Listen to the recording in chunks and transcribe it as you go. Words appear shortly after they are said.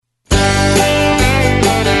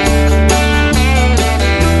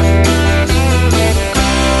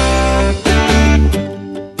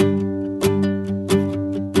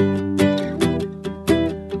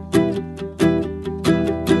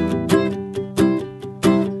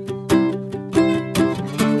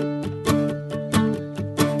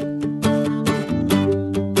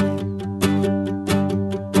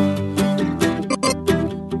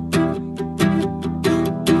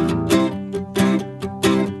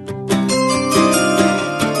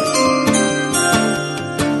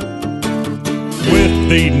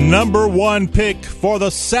number one pick for the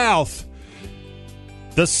South.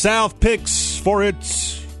 The South picks for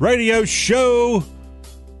its radio show,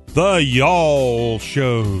 The Y'all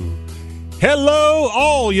Show. Hello,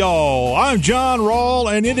 all y'all. I'm John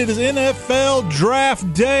Rawl, and it is NFL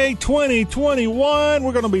Draft Day 2021.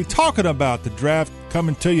 We're going to be talking about the draft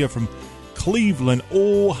coming to you from Cleveland,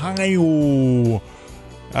 Ohio.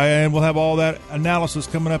 And we'll have all that analysis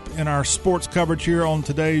coming up in our sports coverage here on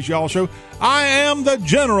today's Y'all Show. I am the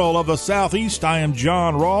General of the Southeast. I am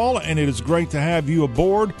John Rawl, and it is great to have you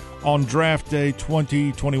aboard on Draft Day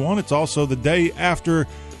 2021. It's also the day after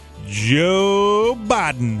Joe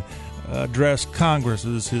Biden addressed Congress.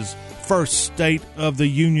 His first State of the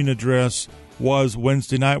Union address was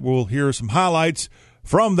Wednesday night. We'll hear some highlights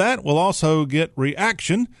from that. We'll also get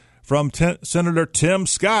reaction from Senator Tim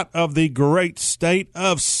Scott of the great state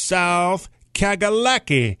of South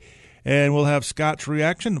Kakalaki. And we'll have Scott's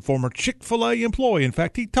reaction, the former Chick-fil-A employee. In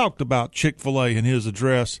fact, he talked about Chick-fil-A in his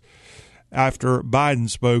address after Biden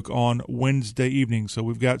spoke on Wednesday evening. So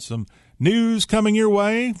we've got some news coming your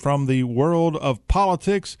way from the world of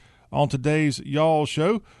politics on today's Y'all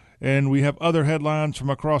Show. And we have other headlines from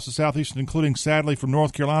across the Southeast, including, sadly, from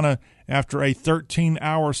North Carolina. After a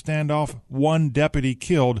 13-hour standoff, one deputy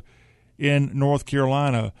killed in North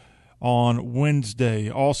Carolina on Wednesday.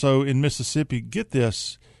 Also in Mississippi, get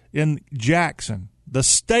this, in Jackson, the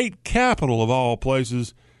state capital of all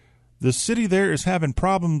places, the city there is having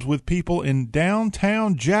problems with people in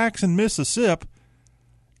downtown Jackson, Mississippi,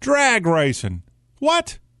 drag racing.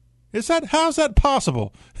 What? How's that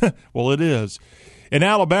possible? Well, it is. In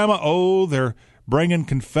Alabama, they're bringing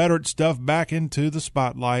Confederate stuff back into the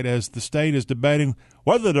spotlight as the state is debating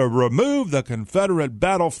whether to remove the Confederate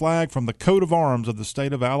battle flag from the coat of arms of the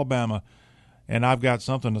state of Alabama. And I've got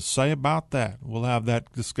something to say about that. We'll have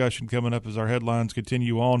that discussion coming up as our headlines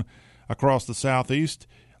continue on across the Southeast.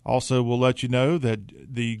 Also, we'll let you know that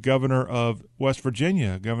the governor of West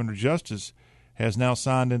Virginia, Governor Justice, has now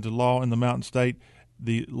signed into law in the Mountain State,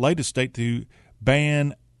 the latest state to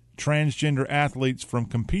ban transgender athletes from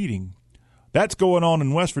competing. That's going on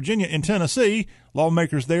in West Virginia. In Tennessee,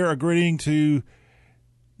 lawmakers there are agreeing to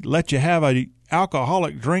let you have an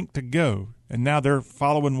alcoholic drink to go. And now they're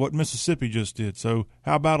following what Mississippi just did. So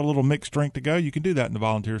how about a little mixed drink to go? You can do that in the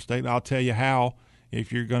volunteer state. I'll tell you how.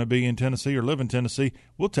 If you're going to be in Tennessee or live in Tennessee,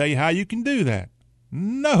 we'll tell you how you can do that.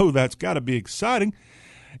 No, that's got to be exciting.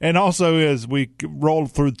 And also, as we roll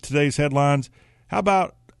through today's headlines, how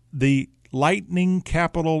about the lightning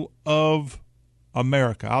capital of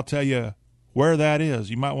America? I'll tell you where that is.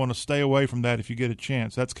 You might want to stay away from that if you get a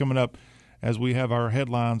chance. That's coming up as we have our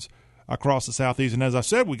headlines across the Southeast. And as I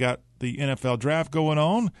said, we got the NFL draft going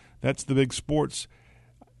on. That's the big sports,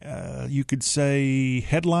 you could say,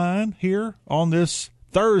 headline here on this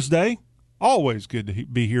Thursday. Always good to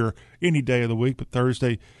be here any day of the week, but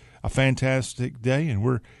Thursday, a fantastic day, and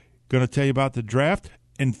we're going to tell you about the draft.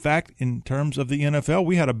 In fact, in terms of the NFL,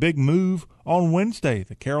 we had a big move on Wednesday.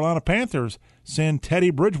 The Carolina Panthers send Teddy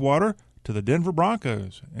Bridgewater to the Denver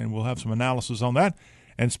Broncos, and we'll have some analysis on that.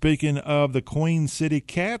 And speaking of the Queen City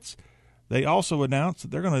Cats, they also announced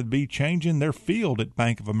that they're going to be changing their field at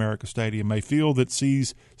Bank of America Stadium, a field that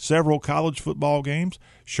sees several college football games.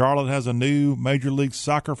 Charlotte has a new Major League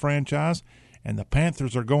Soccer franchise, and the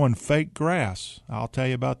Panthers are going fake grass. I'll tell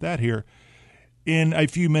you about that here in a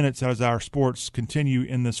few minutes as our sports continue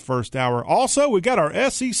in this first hour. Also, we got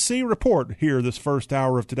our SEC report here this first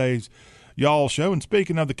hour of today's Y'all Show. And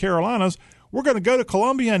speaking of the Carolinas, we're going to go to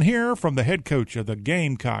Columbia and hear from the head coach of the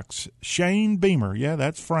Gamecocks, Shane Beamer. Yeah,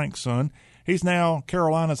 that's Frank's son. He's now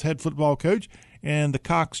Carolina's head football coach, and the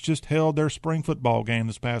Cocks just held their spring football game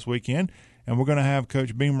this past weekend. And we're going to have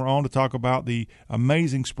Coach Beamer on to talk about the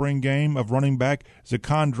amazing spring game of running back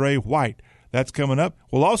Zakondre White. That's coming up.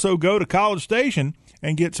 We'll also go to College Station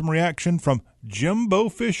and get some reaction from Jimbo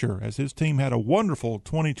Fisher as his team had a wonderful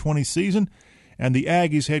 2020 season. And the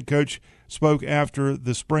Aggies head coach spoke after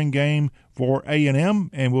the spring game for A&M,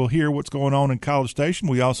 and we'll hear what's going on in College Station.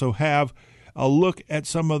 We also have a look at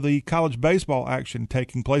some of the college baseball action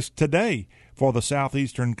taking place today for the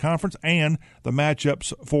Southeastern Conference and the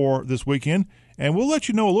matchups for this weekend. And we'll let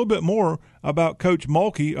you know a little bit more about Coach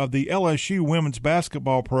Mulkey of the LSU women's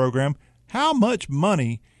basketball program. How much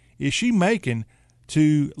money is she making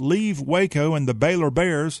to leave Waco and the Baylor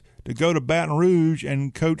Bears to go to Baton Rouge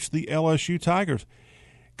and coach the LSU Tigers?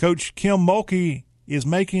 Coach Kim Mulkey is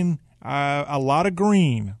making a lot of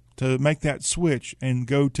green to make that switch and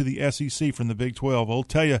go to the SEC from the Big 12. We'll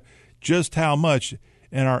tell you just how much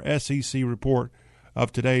in our SEC report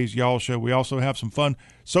of today's Y'all Show. We also have some fun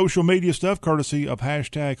social media stuff courtesy of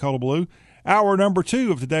hashtag Hullabaloo. Hour number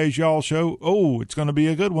 2 of today's Y'all Show. Oh, it's going to be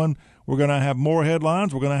a good one. We're going to have more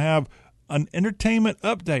headlines. We're going to have an entertainment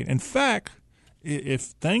update. In fact, if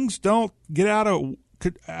things don't get out of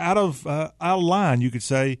line, you could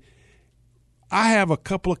say, I have a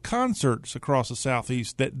couple of concerts across the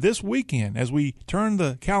Southeast that this weekend, as we turn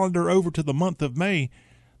the calendar over to the month of May,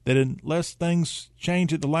 that unless things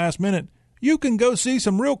change at the last minute, you can go see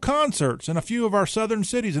some real concerts in a few of our southern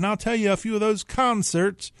cities. And I'll tell you a few of those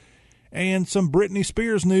concerts and some Britney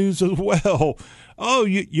Spears news as well. Oh,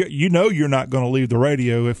 you know you're not going to leave the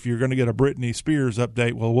radio if you're going to get a Britney Spears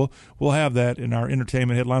update. Well, we'll have that in our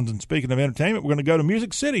entertainment headlines. And speaking of entertainment, we're going to go to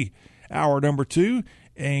Music City, hour number 2,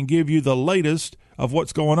 and give you the latest of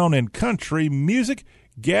what's going on in country music.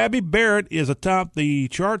 Gabby Barrett is atop the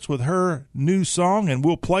charts with her new song, and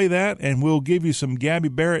we'll play that, and we'll give you some Gabby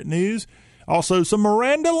Barrett news. Also, some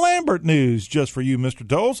Miranda Lambert news just for you, Mr.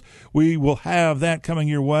 Doles. We will have that coming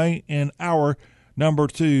your way in hour number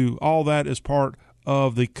 2. All that is part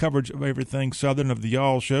of the coverage of everything Southern of the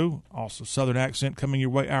Y'all Show. Also, Southern accent coming your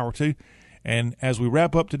way, hour 2. And as we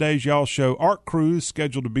wrap up today's Y'all Show, Art Cruz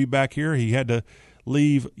scheduled to be back here. He had to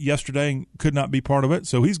leave yesterday and could not be part of it.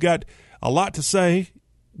 So he's got a lot to say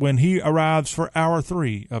when he arrives for hour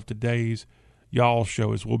 3 of today's Y'all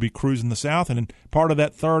Show, as we'll be cruising the South. And in part of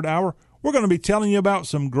that third hour, we're going to be telling you about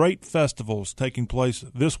some great festivals taking place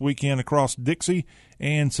this weekend across Dixie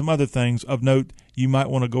and some other things of note you might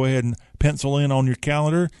want to go ahead and pencil in on your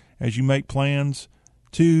calendar as you make plans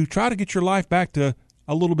to try to get your life back to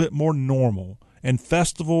a little bit more normal. And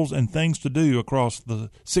festivals and things to do across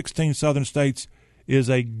the 16 southern states is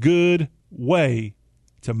a good way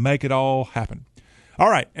to make it all happen. All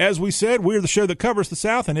right, as we said, we're the show that covers the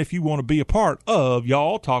South, and if you want to be a part of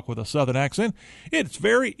Y'all Talk with a Southern accent, it's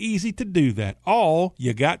very easy to do that. All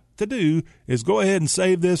you got to do is go ahead and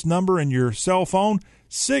save this number in your cell phone.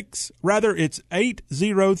 It's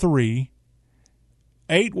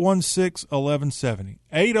 803-816-1170.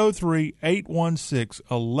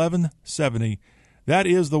 803-816-1170. That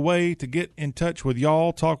is the way to get in touch with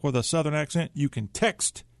Y'all Talk with a Southern accent. You can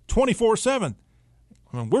text 24/7.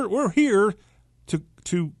 We're here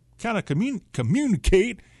to kind of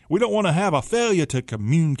communicate. We don't want to have a failure to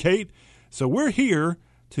communicate. So we're here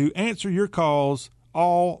to answer your calls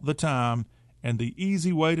all the time. And the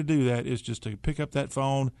easy way to do that is just to pick up that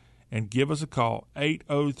phone and give us a call,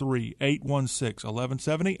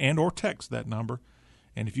 803-816-1170, and or text that number.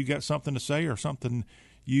 And if you got something to say or something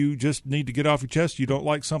you just need to get off your chest, you don't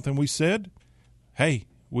like something we said, hey,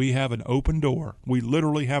 we have an open door. We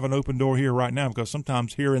literally have an open door here right now, because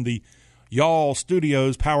sometimes here in the Y'all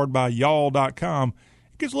Studios, powered by y'all.com,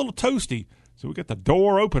 it gets a little toasty. So we got the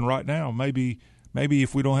door open right now. Maybe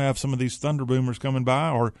if we don't have some of these thunder boomers coming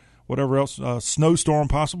by or whatever else, snowstorm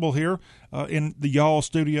possible here in the Y'all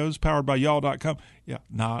Studios, powered by y'all.com. Yeah,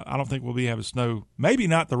 no, I don't think we'll be having snow. Maybe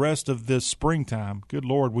not the rest of this springtime. Good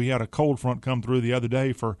Lord, we had a cold front come through the other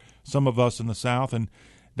day for some of us in the South, and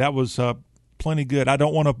that was plenty good. I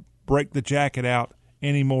don't want to break the jacket out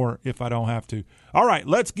anymore if I don't have to. All right,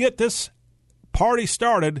 let's get this party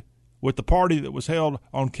started with the party that was held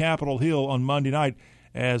on Capitol Hill on Monday night,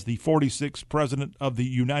 as the 46th President of the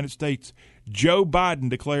United States, Joe Biden,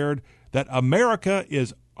 declared that America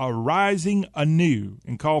is arising anew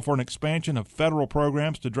and called for an expansion of federal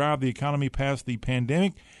programs to drive the economy past the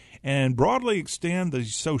pandemic and broadly extend the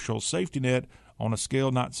social safety net on a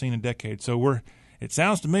scale not seen in decades. So it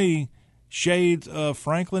sounds to me, shades of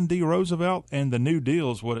Franklin D. Roosevelt and the New Deal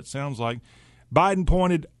is what it sounds like. Biden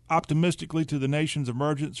pointed optimistically to the nation's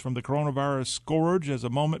emergence from the coronavirus scourge as a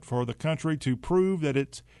moment for the country to prove that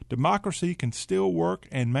its democracy can still work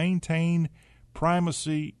and maintain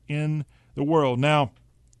primacy in the world. Now,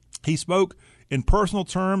 he spoke in personal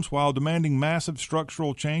terms while demanding massive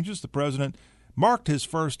structural changes. The president marked his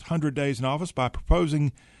first 100 days in office by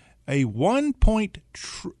proposing a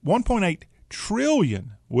 $1.8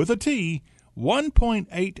 trillion, with a T,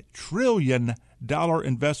 $1.8 trillion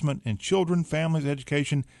investment in children, families,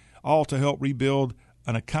 education, all to help rebuild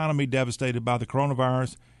an economy devastated by the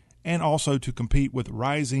coronavirus and also to compete with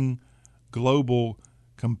rising global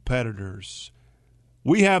competitors.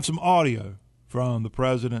 We have some audio from the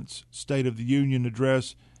president's State of the Union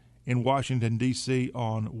address in Washington, D.C.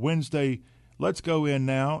 on Wednesday. Let's go in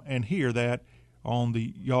now and hear that on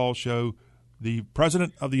the Y'all Show. The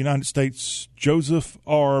President of the United States, Joseph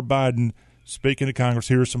R. Biden, speaking to Congress.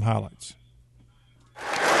 Here are some highlights.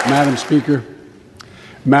 Madam Speaker,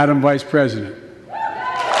 Madam Vice President,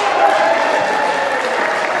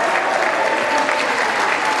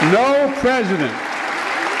 no president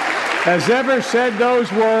has ever said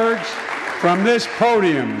those words from this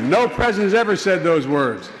podium. No president has ever said those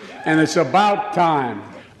words. And it's about time.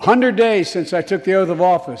 100 days since I took the oath of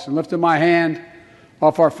office and lifted my hand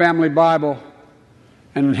off our family Bible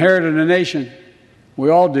and inherited a nation, we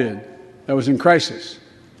all did, that was in crisis.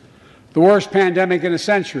 The worst pandemic in a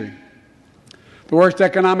century. The worst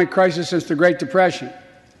economic crisis since the Great Depression.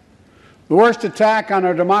 The worst attack on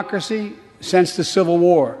our democracy since the Civil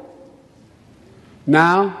War.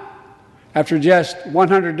 Now, after just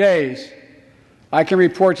 100 days, I can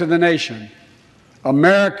report to the nation,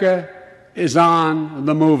 America is on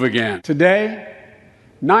the move again. Today,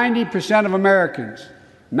 90% of Americans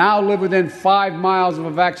now live within 5 miles of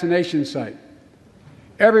a vaccination site.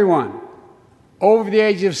 Everyone over the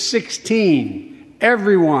age of 16,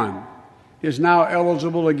 everyone is now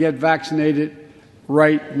eligible to get vaccinated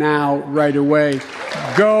right now, right away.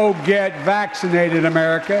 Go get vaccinated,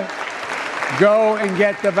 America. Go and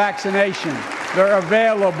get the vaccination. They're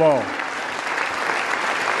available.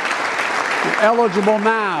 You're eligible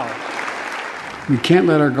now. We can't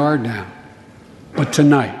let our guard down. But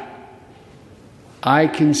tonight, I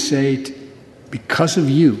can say, because of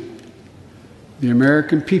you, the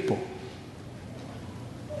American people,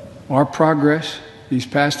 our progress these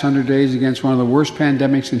past 100 days against one of the worst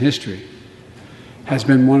pandemics in history has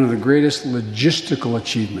been one of the greatest logistical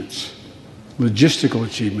achievements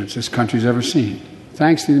this country's ever seen.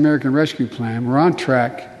 Thanks to the American Rescue Plan, we're on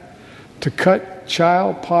track to cut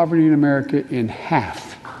child poverty in America in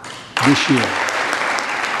half this year.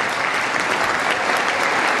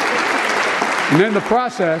 And in the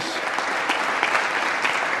process,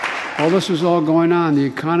 while this was all going on, the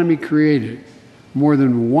economy created more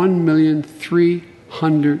than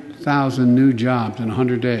 1,300,000 new jobs in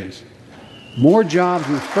 100 days. More jobs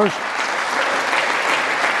in the first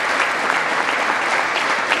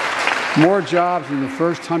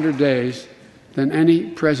 100 days than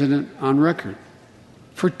any president on record.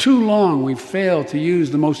 For too long, we've failed to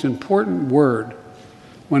use the most important word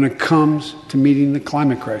when it comes to meeting the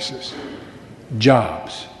climate crisis.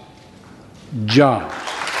 Jobs. Jobs.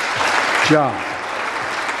 Jobs.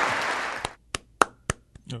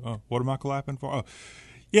 What am I clapping for? Oh,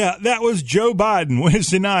 yeah, that was Joe Biden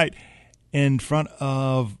Wednesday night in front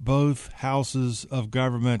of both houses of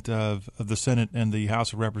government of the Senate and the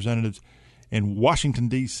House of Representatives in Washington,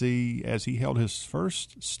 D.C., as he held his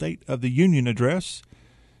first State of the Union address,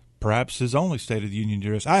 perhaps his only State of the Union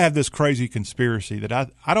address. I have this crazy conspiracy that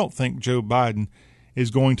I don't think Joe Biden is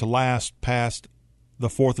going to last past the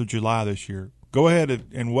 4th of July this year. Go ahead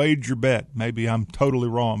and wage your bet. Maybe I'm totally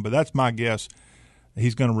wrong, but that's my guess.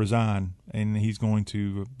 He's going to resign, and he's going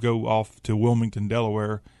to go off to Wilmington,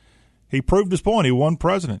 Delaware. He proved his point. He won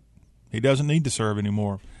president. He doesn't need to serve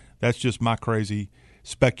anymore. That's just my crazy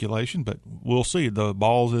speculation, but we'll see. The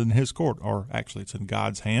ball's in his court, or actually it's in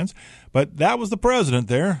God's hands. But that was the president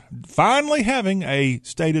there, finally having a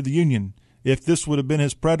State of the Union. If this would have been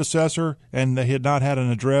his predecessor and they had not had an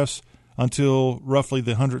address until roughly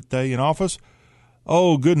the 100th day in office,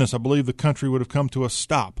 oh, goodness, I believe the country would have come to a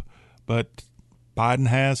stop. But Biden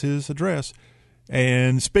has his address.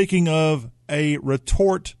 And speaking of a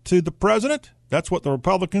retort to the president, that's what the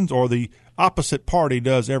Republicans or the opposite party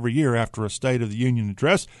does every year after a State of the Union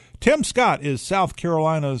address. Tim Scott is South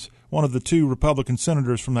Carolina's one of the two Republican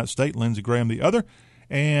senators from that state, Lindsey Graham the other.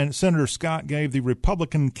 And Senator Scott gave the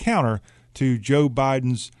Republican counter to Joe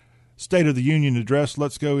Biden's State of the Union address.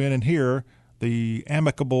 Let's go in and hear the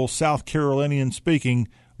amicable South Carolinian speaking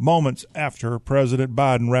moments after President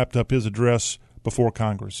Biden wrapped up his address before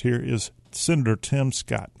Congress. Here is Senator Tim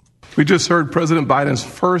Scott. We just heard President Biden's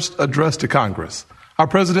first address to Congress. Our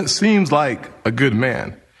president seems like a good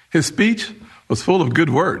man. His speech was full of good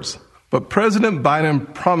words, but President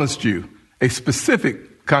Biden promised you a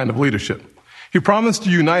specific kind of leadership. He promised to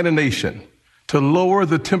unite a nation, to lower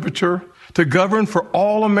the temperature, to govern for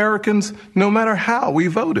all Americans, no matter how we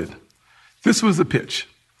voted. This was the pitch.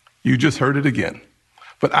 You just heard it again.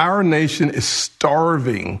 But our nation is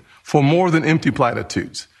starving for more than empty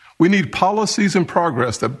platitudes. We need policies and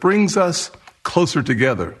progress that brings us closer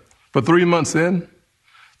together. But 3 months in,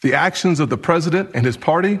 the actions of the president and his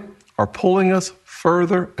party are pulling us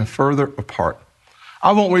further and further apart.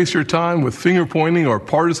 I won't waste your time with finger pointing or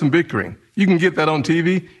partisan bickering. You can get that on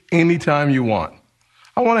TV anytime you want.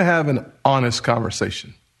 I want to have an honest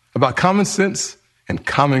conversation about common sense and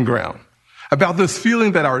common ground, about this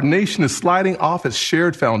feeling that our nation is sliding off its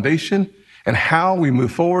shared foundation and how we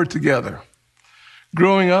move forward together.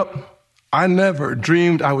 Growing up, I never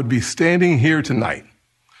dreamed I would be standing here tonight.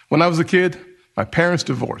 When I was a kid, my parents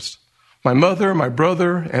divorced. My mother, my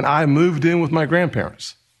brother, and I moved in with my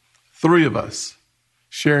grandparents. 3 of us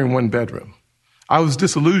sharing one bedroom. I was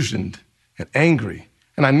disillusioned and angry,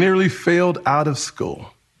 and I nearly failed out of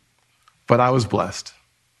school. but I was blessed.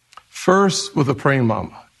 First, with a praying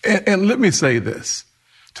mama. And let me say this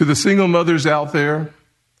to the single mothers out there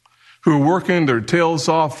who are working their tails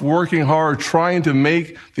off, working hard, trying to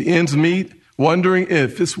make the ends meet, wondering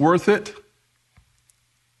if it's worth it.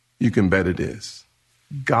 You can bet it is.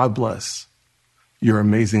 God bless your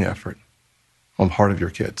amazing effort on the part of your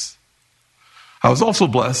kids. I was also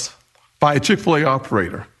blessed by a Chick-fil-A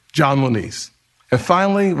operator, John Moniz. And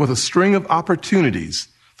finally, with a string of opportunities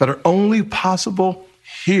that are only possible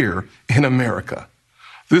here in America.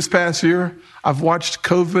 This past year, I've watched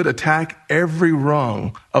COVID attack every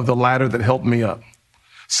rung of the ladder that helped me up.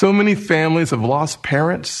 So many families have lost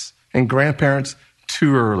parents and grandparents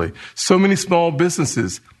too early. So many small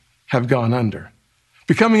businesses have gone under.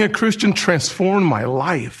 Becoming a Christian transformed my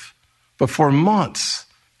life, but for months,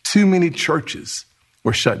 too many churches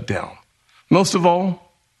were shut down. Most of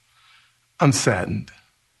all, I'm saddened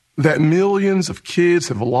that millions of kids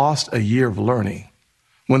have lost a year of learning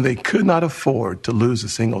when they could not afford to lose a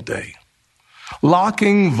single day.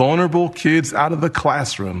 Locking vulnerable kids out of the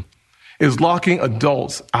classroom is locking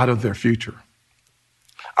adults out of their future.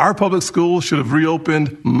 Our public schools should have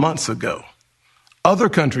reopened months ago. Other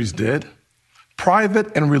countries did.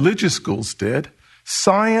 Private and religious schools did.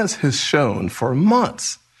 Science has shown for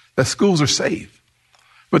months that schools are safe.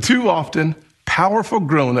 But too often, powerful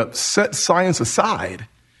grown-ups set science aside,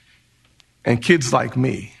 and kids like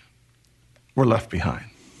me were left behind.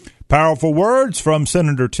 Powerful words from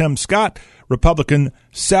Senator Tim Scott, Republican,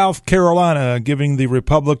 South Carolina, giving the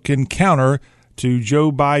Republican counter to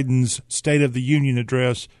Joe Biden's State of the Union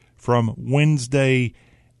address from Wednesday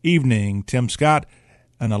evening. Tim Scott,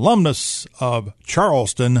 an alumnus of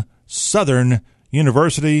Charleston Southern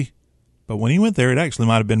University, but when he went there, it actually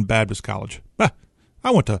might have been Baptist College. I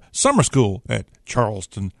went to summer school at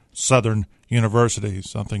Charleston Southern University,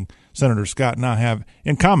 something Senator Scott and I have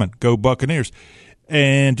in common. Go Buccaneers.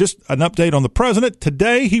 And just an update on the president.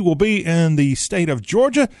 Today, he will be in the state of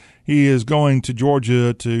Georgia. He is going to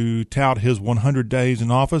Georgia to tout his 100 days in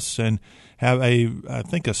office and have I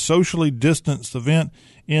think a socially distanced event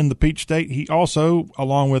in the Peach State. He also,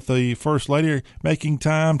 along with the First Lady, are making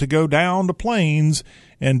time to go down to Plains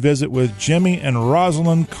and visit with Jimmy and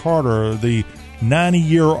Rosalind Carter. The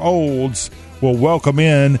 90-year-olds will welcome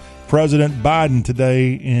in President Biden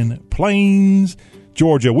today in Plains,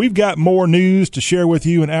 Georgia. We've got more news to share with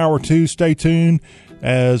you in hour two. Stay tuned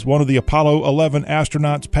as one of the Apollo 11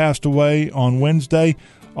 astronauts passed away on Wednesday.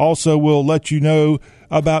 Also, we'll let you know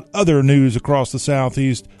about other news across the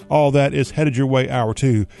Southeast. All that is headed your way, hour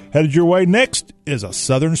two. Headed your way next is a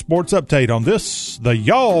Southern Sports Update on this, The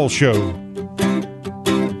Y'all Show.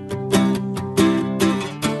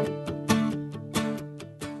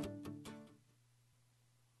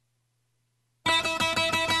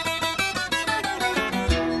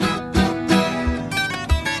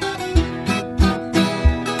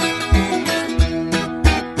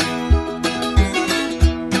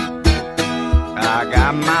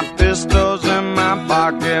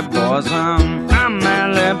 I'm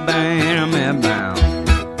Alabama bound.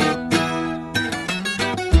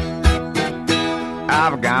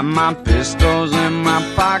 I've got my pistols in my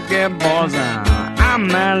pocket, boys. I'm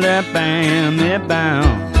Alabama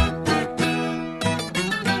bound.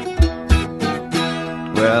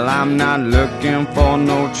 Well, I'm not looking for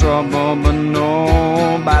no trouble, but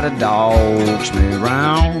nobody dogs me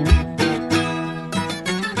around.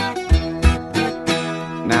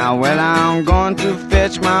 Now, well, I'm going to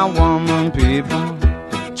fetch my woman, people.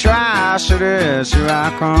 Try, here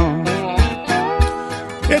I come.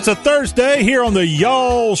 It's a Thursday here on the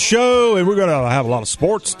Y'all Show, and we're going to have a lot of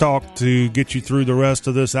sports talk to get you through the rest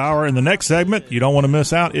of this hour. In the next segment, you don't want to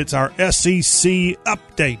miss out, it's our SEC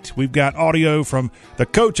update. We've got audio from the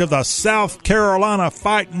coach of the South Carolina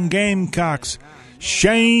Fighting Gamecocks,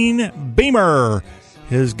 Shane Beamer.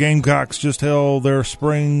 His Gamecocks just held their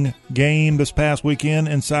spring game this past weekend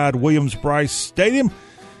inside Williams-Brice Stadium.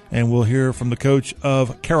 And we'll hear from the coach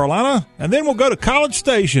of Carolina. And then we'll go to College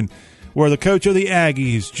Station, where the coach of the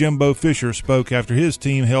Aggies, Jimbo Fisher, spoke after his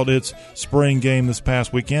team held its spring game this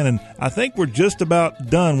past weekend. And I think we're just about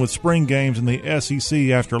done with spring games in the SEC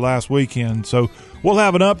after last weekend. So we'll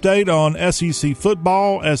have an update on SEC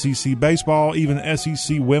football, SEC baseball, even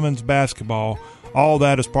SEC women's basketball. All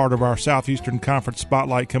that is part of our Southeastern Conference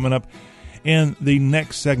Spotlight coming up in the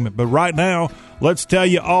next segment. But right now, let's tell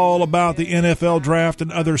you all about the NFL Draft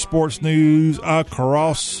and other sports news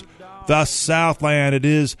across the Southland. It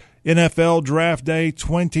is NFL Draft Day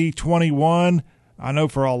 2021. I know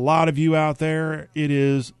for a lot of you out there, it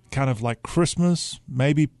is kind of like Christmas,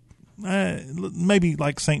 maybe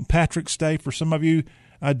like St. Patrick's Day for some of you,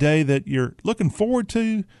 a day that you're looking forward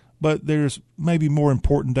to, but there's maybe more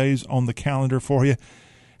important days on the calendar for you.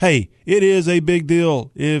 Hey, it is a big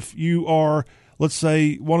deal if you are, let's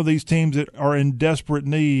say, one of these teams that are in desperate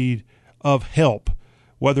need of help,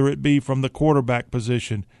 whether it be from the quarterback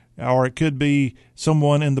position or it could be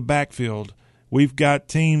someone in the backfield. We've got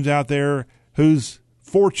teams out there whose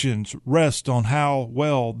fortunes rest on how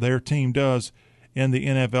well their team does in the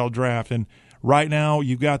NFL draft. And right now,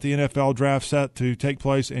 you've got the NFL draft set to take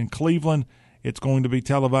place in Cleveland. It's going to be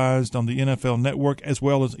televised on the NFL Network as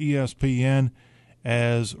well as ESPN.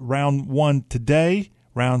 As round 1 today,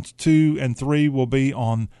 rounds 2 and 3 will be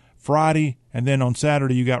on Friday, and then on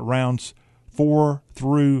Saturday you got rounds 4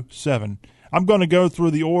 through 7. I'm going to go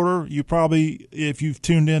through the order. You probably, if you've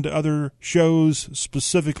tuned into other shows,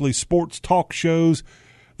 specifically sports talk shows,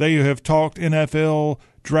 they have talked NFL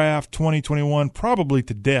Draft 2021 probably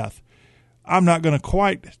to death. I'm not going to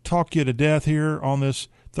quite talk you to death here on this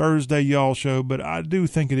Thursday Y'all show, but I do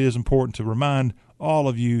think it is important to remind all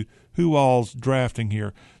of you who all's drafting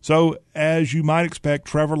here. So, as you might expect,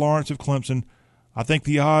 Trevor Lawrence of Clemson, I think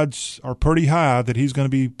the odds are pretty high that he's going to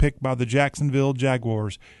be picked by the Jacksonville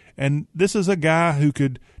Jaguars. And this is a guy who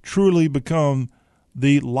could truly become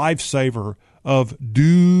the lifesaver of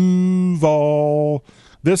Duval.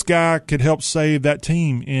 This guy could help save that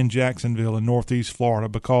team in Jacksonville in Northeast Florida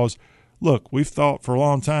because, look, we've thought for a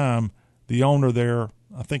long time the owner there,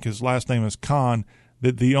 I think his last name is Khan,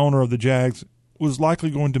 that the owner of the Jags was likely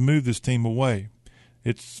going to move this team away.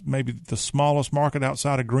 It's maybe the smallest market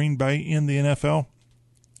outside of Green Bay in the NFL.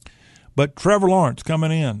 But Trevor Lawrence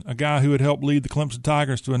coming in, a guy who had helped lead the Clemson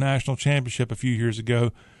Tigers to a national championship a few years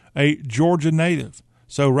ago, a Georgia native.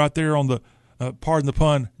 So right there on the, pardon the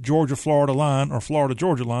pun, Georgia-Florida line, or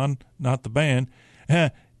Florida-Georgia line, not the band,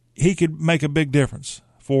 he could make a big difference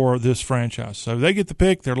for this franchise. So they get the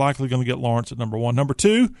pick. They're likely going to get Lawrence at number 1. Number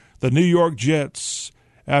 2, the New York Jets.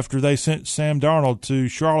 After they sent Sam Darnold to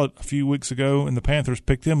Charlotte a few weeks ago and the Panthers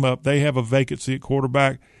picked him up, they have a vacancy at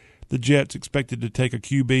quarterback. The Jets expected to take a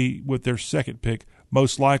QB with their second pick,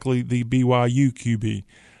 most likely the BYU QB.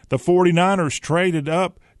 The 49ers traded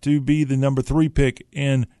up to be the number 3 pick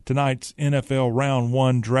in tonight's NFL Round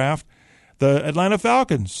 1 draft. The Atlanta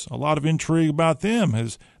Falcons, a lot of intrigue about them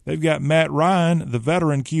as they've got Matt Ryan, the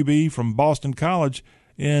veteran QB from Boston College,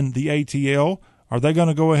 in the ATL. Are they going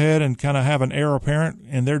to go ahead and kind of have an heir apparent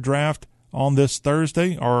in their draft on this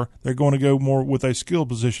Thursday, or they're going to go more with a skill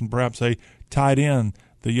position, perhaps a tight end,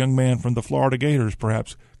 the young man from the Florida Gators,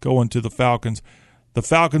 perhaps going to the Falcons? The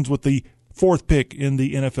Falcons with the 4th pick in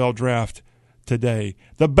the NFL draft today.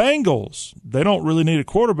 The Bengals, they don't really need a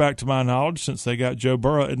quarterback to my knowledge since they got Joe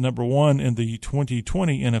Burrow at number 1 in the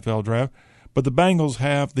 2020 NFL draft, but the Bengals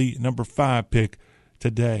have the number 5 pick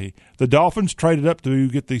today. The Dolphins traded up to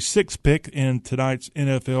get the 6th pick in tonight's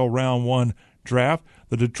NFL Round 1 draft.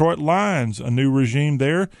 The Detroit Lions, a new regime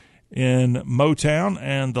there in Motown,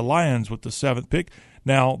 and the Lions with the 7th pick.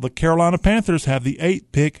 Now, the Carolina Panthers have the 8th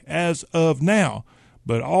pick as of now,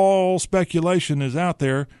 but all speculation is out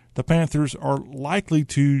there. The Panthers are likely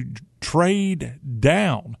to trade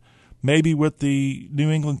down, maybe with the New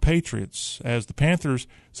England Patriots, as the Panthers,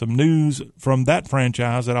 some news from that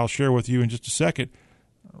franchise that I'll share with you in just a second.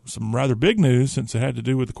 Some rather big news since it had to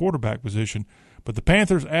do with the quarterback position. But the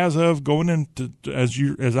Panthers, as of going into,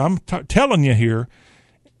 as I'm telling you here,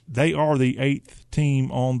 they are the 8th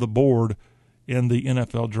team on the board in the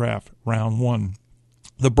NFL draft, round 1.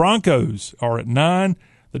 The Broncos are at 9.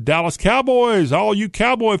 The Dallas Cowboys, all you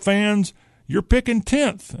Cowboy fans, you're picking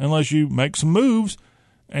 10th unless you make some moves.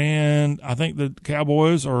 And I think the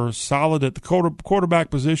Cowboys are solid at the quarterback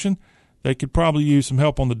position. They could probably use some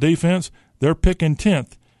help on the defense. They're picking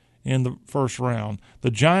 10th in the first round.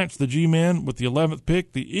 The Giants, the G-Men, with the 11th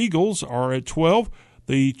pick. The Eagles are at 12.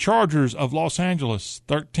 The Chargers of Los Angeles,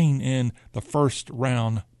 13 in the first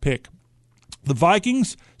round pick. The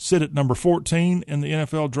Vikings sit at number 14 in the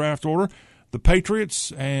NFL draft order. The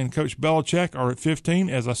Patriots and Coach Belichick are at 15.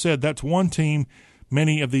 As I said, that's one team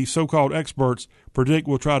many of the so-called experts predict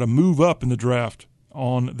will try to move up in the draft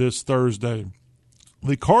on this Thursday.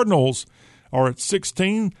 The Cardinals are at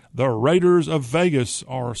 16. The Raiders of Vegas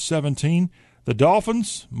are 17. The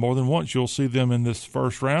Dolphins, more than once you'll see them in this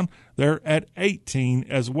first round, they're at 18,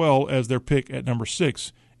 as well as their pick at number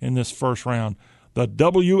 6 in this first round. The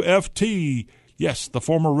WFT, yes, the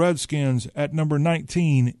former Redskins, at number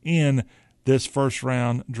 19 in this first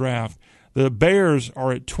round draft. The Bears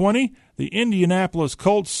are at 20. The Indianapolis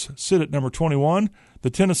Colts sit at number 21. The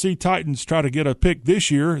Tennessee Titans try to get a pick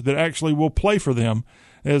this year that actually will play for them,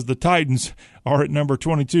 as the Titans are at number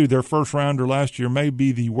 22. Their first rounder last year may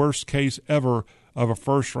be the worst case ever of a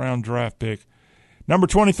first round draft pick. Number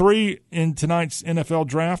 23 in tonight's NFL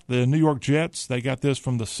draft, the New York Jets. They got this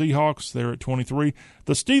from the Seahawks. They're at 23.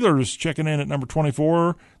 The Steelers checking in at number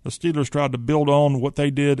 24. The Steelers tried to build on what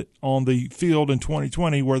they did on the field in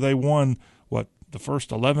 2020 where they won, the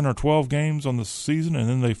first 11 or 12 games on the season, and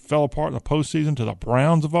then they fell apart in the postseason to the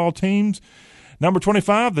Browns of all teams. Number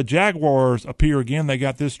 25, the Jaguars appear again. They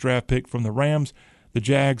got this draft pick from the Rams. The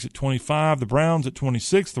Jags at 25, the Browns at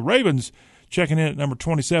 26. The Ravens checking in at number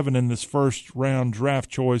 27 in this first-round draft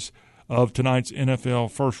choice of tonight's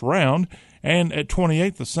NFL first round. And at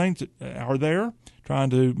 28, the Saints are there, trying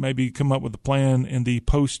to maybe come up with a plan in the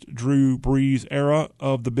post-Drew Brees era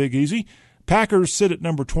of the Big Easy. Packers sit at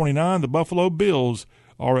number 29. The Buffalo Bills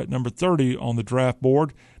are at number 30 on the draft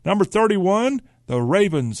board. Number 31, the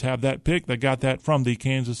Ravens have that pick. They got that from the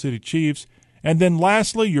Kansas City Chiefs. And then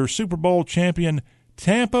lastly, your Super Bowl champion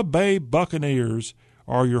Tampa Bay Buccaneers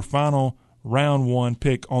are your final round 1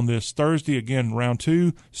 pick on this Thursday. Again, round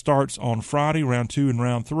 2 starts on Friday, round 2 and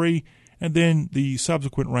round 3. And then the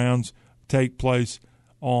subsequent rounds take place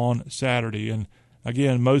on Saturday. And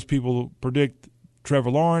again, most people predict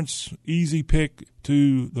Trevor Lawrence, easy pick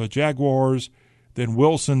to the Jaguars, then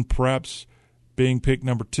Wilson perhaps being picked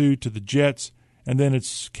number 2 to the Jets, and then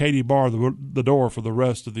it's Katie Barr the door for the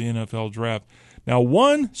rest of the NFL draft. Now,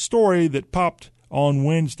 one story that popped on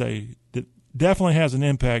Wednesday that definitely has an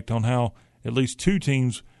impact on how at least 2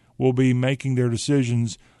 teams will be making their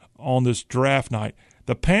decisions on this draft night.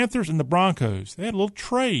 The Panthers and the Broncos, they had a little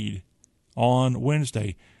trade on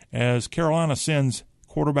Wednesday as Carolina sends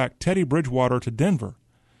quarterback Teddy Bridgewater to Denver.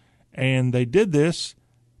 And they did this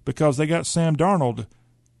because they got Sam Darnold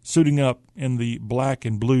suiting up in the black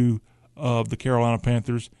and blue of the Carolina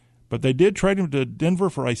Panthers. But they did trade him to Denver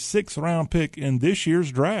for a 6th-round pick in this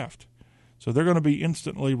year's draft. So they're going to be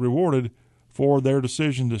instantly rewarded for their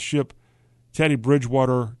decision to ship Teddy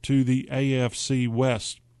Bridgewater to the AFC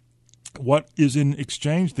West. What is in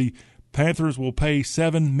exchange? The Panthers will pay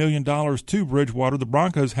 $7 million to Bridgewater. The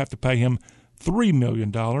Broncos have to pay him $3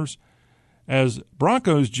 million. As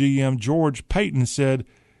Broncos GM George Payton said,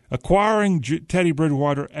 acquiring Teddy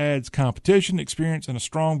Bridgewater adds competition, experience, and a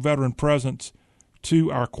strong veteran presence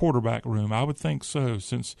to our quarterback room. I would think so,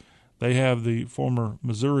 since they have the former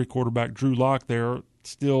Missouri quarterback Drew Lock there,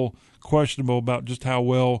 still questionable about just how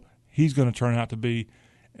well he's going to turn out to be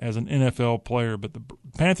as an NFL player. But the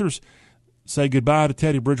Panthers say goodbye to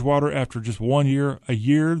Teddy Bridgewater after just 1 year, a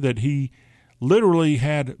year that he literally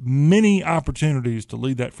had many opportunities to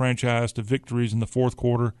lead that franchise to victories in the fourth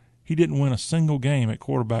quarter. He didn't win a single game at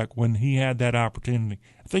quarterback when he had that opportunity.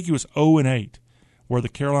 I think he was 0-8, where the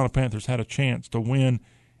Carolina Panthers had a chance to win,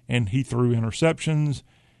 and he threw interceptions,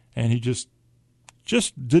 and he just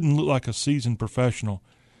didn't look like a seasoned professional.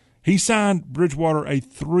 He signed Bridgewater a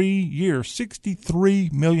 3-year,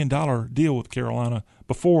 $63 million deal with Carolina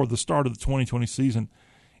before the start of the 2020 season.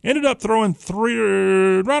 Ended up throwing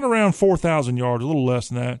right around 4,000 yards, a little less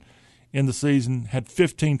than that, in the season. Had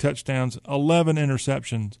 15 touchdowns, 11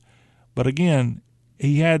 interceptions. But again,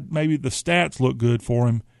 he had maybe the stats look good for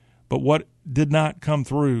him, but what did not come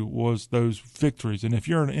through was those victories. And if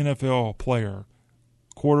you're an NFL player,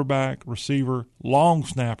 quarterback, receiver, long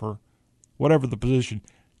snapper, whatever the position,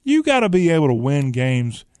 you got to be able to win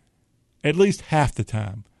games at least half the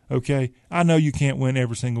time, okay? I know you can't win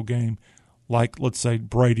every single game like, let's say,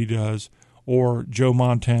 Brady does or Joe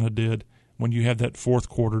Montana did when you have that fourth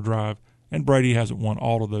quarter drive, and Brady hasn't won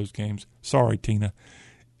all of those games. Sorry, Tina.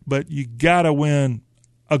 But you got to win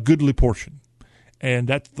a goodly portion, and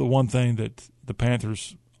that's the one thing that the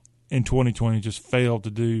Panthers in 2020 just failed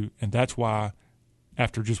to do, and that's why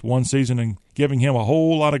after just one season and giving him a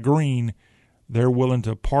whole lot of green, they're willing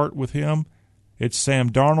to part with him. It's Sam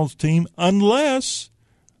Darnold's team, unless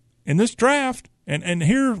in this draft, and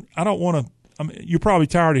here I don't want to, you're probably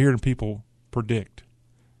tired of hearing people predict.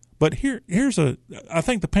 But I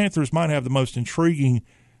think the Panthers might have the most intriguing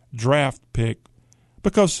draft pick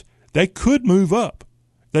because they could move up.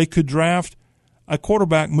 They could draft a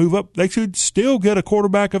quarterback, move up. They could still get a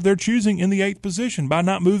quarterback of their choosing in the 8th position by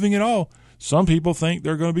not moving at all. Some people think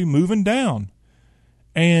they're going to be moving down.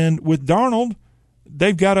 And with Darnold,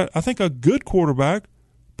 they've got, I think, a good quarterback,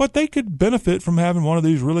 but they could benefit from having one of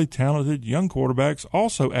these really talented young quarterbacks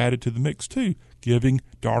also added to the mix too, giving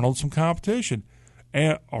Darnold some competition.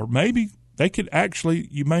 Or maybe they could actually,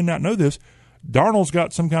 you may not know this, Darnold's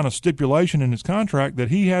got some kind of stipulation in his contract that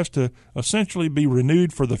he has to essentially be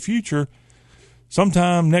renewed for the future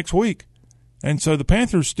sometime next week. And so the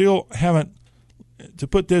Panthers still haven't, to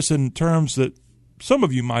put this in terms that some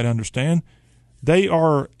of you might understand, they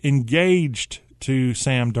are engaged to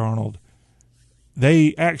Sam Darnold.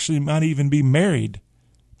 They actually might even be married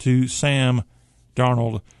to Sam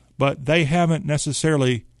Darnold, but they haven't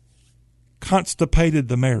necessarily constipated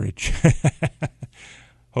the marriage.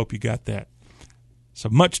 Hope you got that. So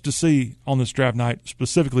much to see on this draft night,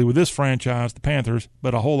 specifically with this franchise, the Panthers,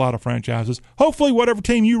 but a whole lot of franchises. Hopefully whatever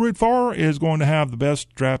team you root for is going to have the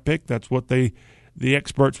best draft pick. That's what the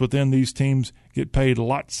experts within these teams get paid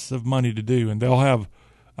lots of money to do, and they'll have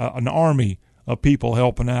an army of people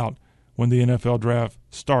helping out when the NFL draft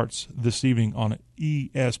starts this evening on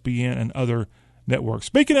ESPN and other networks.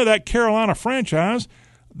 Speaking of that Carolina franchise,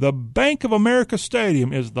 the Bank of America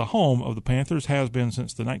Stadium is the home of the Panthers, has been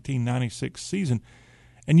since the 1996 season.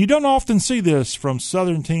 And you don't often see this from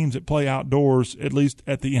Southern teams that play outdoors, at least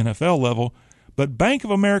at the NFL level. But Bank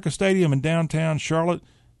of America Stadium in downtown Charlotte,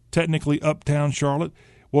 technically uptown Charlotte,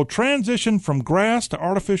 will transition from grass to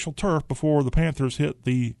artificial turf before the Panthers hit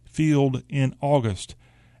the field in August.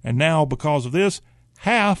 And now, because of this,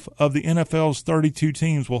 half of the NFL's 32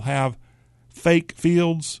 teams will have fake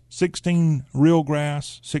fields, 16 real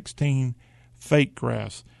grass, 16 fake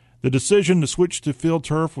grass. The decision to switch to field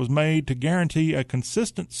turf was made to guarantee a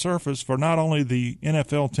consistent surface for not only the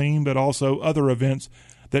NFL team but also other events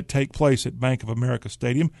that take place at Bank of America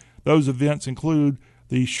Stadium. Those events include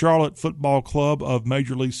the Charlotte Football Club of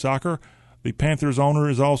Major League Soccer. The Panthers owner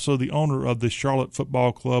is also the owner of the Charlotte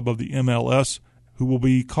Football Club of the MLS, who will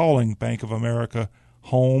be calling Bank of America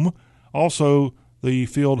home. Also, the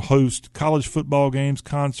field hosts college football games,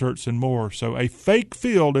 concerts, and more. So a fake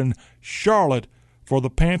field in Charlotte for the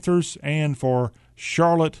Panthers and for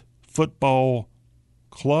Charlotte Football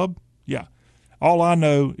Club. Yeah. All I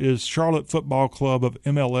know is Charlotte Football Club of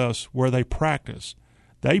MLS, where they practice.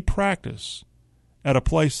 They practice at a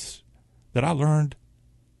place that I learned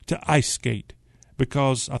to ice skate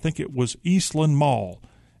because I think it was Eastland Mall.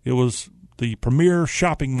 It was the premier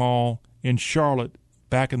shopping mall in Charlotte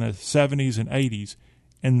back in the 70s and 80s,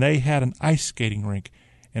 and they had an ice skating rink.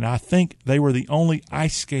 And I think they were the only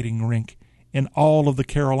ice skating rink in all of the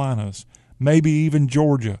Carolinas, maybe even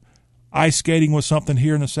Georgia. Ice skating was something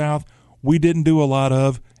here in the South we didn't do a lot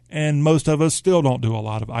of, and most of us still don't do a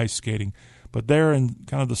lot of ice skating. But there in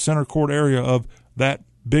kind of the center court area of that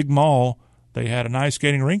big mall, they had an ice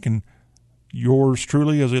skating rink, and yours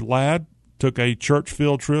truly as a lad took a church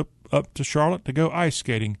field trip up to Charlotte to go ice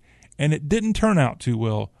skating, and it didn't turn out too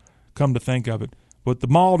well, come to think of it. But the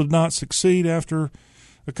mall did not succeed after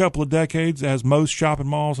a couple of decades, as most shopping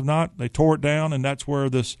malls have not. They tore it down, and that's where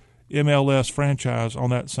this MLS franchise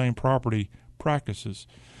on that same property practices.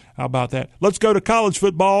 How about that? Let's go to college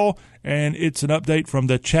football, and it's an update from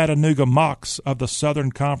the Chattanooga Mocs of the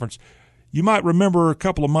Southern Conference. You might remember a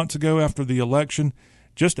couple of months ago after the election,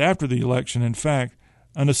 just after the election, in fact,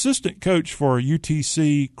 an assistant coach for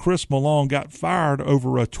UTC, Chris Malone, got fired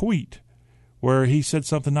over a tweet where he said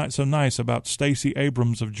something not so nice about Stacey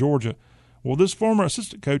Abrams of Georgia. Well, this former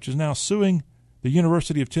assistant coach is now suing the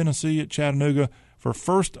University of Tennessee at Chattanooga for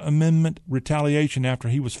First Amendment retaliation after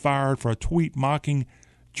he was fired for a tweet mocking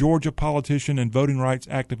Georgia politician and voting rights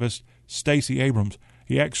activist Stacey Abrams.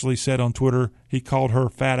 He actually said on Twitter he called her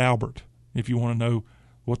Fat Albert, if you want to know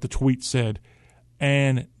what the tweet said.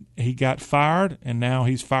 And he got fired, and now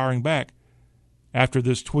he's firing back after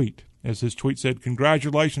this tweet. As his tweet said,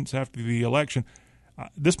 congratulations after the election.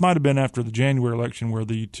 This might have been after the January election where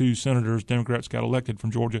the two senators, Democrats, got elected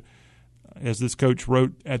from Georgia. As this coach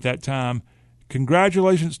wrote at that time,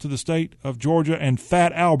 congratulations to the state of Georgia and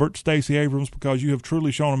Fat Albert, Stacey Abrams, because you have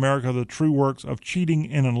truly shown America the true works of cheating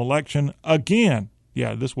in an election again.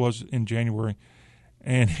 Yeah, this was in January.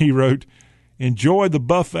 And he wrote, enjoy the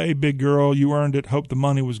buffet, big girl. You earned it. Hope the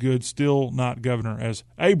money was good. Still not governor. As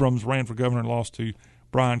Abrams ran for governor and lost to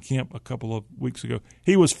Brian Kemp a couple of weeks ago.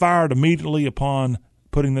 He was fired immediately upon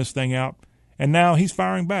putting this thing out, and now he's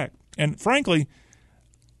firing back. And frankly,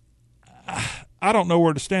 I don't know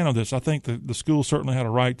where to stand on this. I think the school certainly had a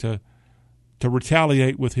right to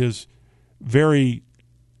retaliate with his very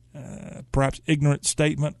perhaps ignorant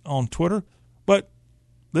statement on Twitter, but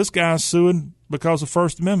this guy's suing because of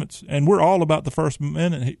First Amendments, and we're all about the First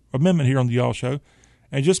Amendment here on the Y'all Show.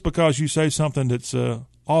 And just because you say something that's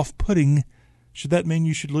off-putting, should that mean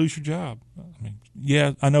you should lose your job? I mean,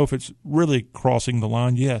 yeah, I know if it's really crossing the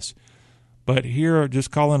line, yes. But here, just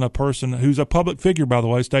calling a person who's a public figure, by the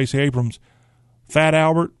way, Stacey Abrams, Fat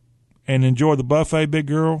Albert, and enjoy the buffet, big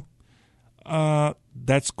girl,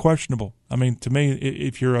 that's questionable. I mean, to me,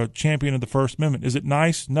 if you're a champion of the First Amendment, is it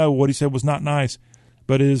nice? No, what he said was not nice.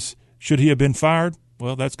 But should he have been fired?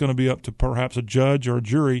 Well, that's going to be up to perhaps a judge or a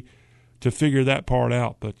jury to figure that part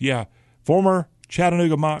out. But, yeah, former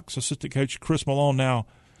Chattanooga Mocs assistant coach Chris Malone now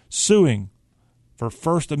suing for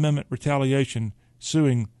First Amendment retaliation,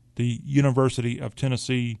 suing the University of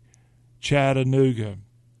Tennessee Chattanooga.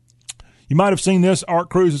 You might have seen this. Art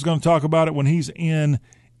Cruz is going to talk about it when he's in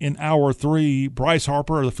hour 3. Bryce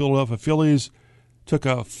Harper of the Philadelphia Phillies took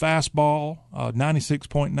a fastball, a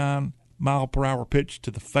 96.9 mile per hour pitch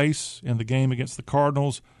to the face in the game against the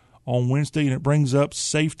Cardinals on Wednesday, and it brings up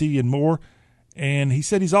safety and more. And he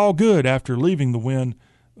said he's all good after leaving the win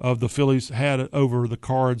of the Phillies had over the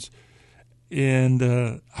Cards. And,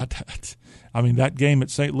 I mean, that game at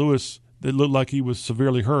St. Louis, it looked like he was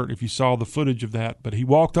severely hurt if you saw the footage of that. But he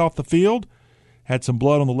walked off the field, had some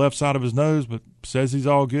blood on the left side of his nose, but says he's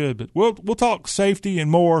all good. But we'll talk safety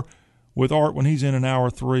and more with Art when he's in hour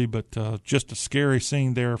 3. But just a scary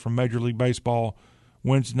scene there from Major League Baseball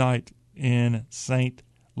Wednesday night in St.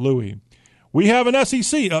 Louis. We have an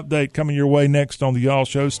SEC update coming your way next on the Y'all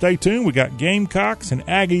Show. Stay tuned. We got Gamecocks and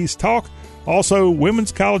Aggies talk. Also,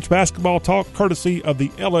 women's college basketball talk courtesy of the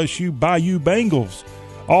LSU Bayou Bengals.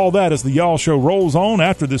 All that as the Y'all Show rolls on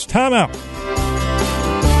after this timeout.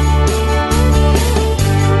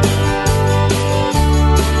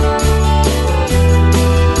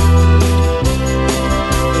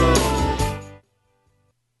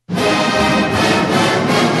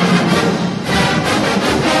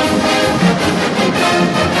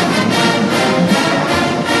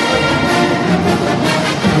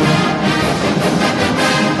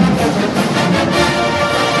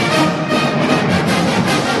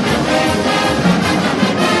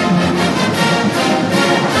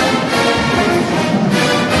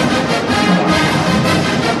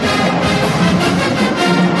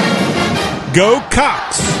 Go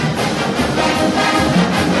Cox!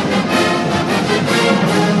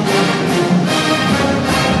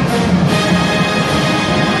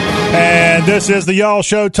 And this is the Y'all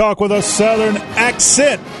Show, talk with a Southern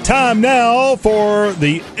accent. Time now for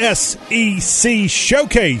the SEC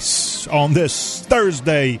Showcase on this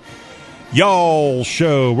Thursday Y'all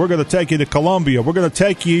Show. We're going to take you to Columbia. We're going to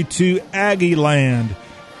take you to Aggie Land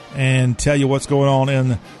and tell you what's going on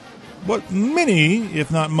in what many, if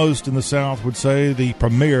not most in the South, would say the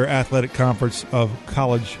premier athletic conference of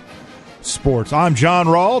college sports. I'm John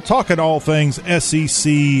Rawl, talking all things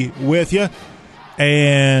SEC with you.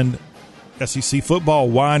 And SEC football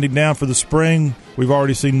winding down for the spring. We've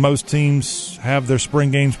already seen most teams have their spring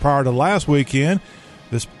games prior to last weekend.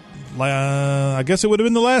 I guess it would have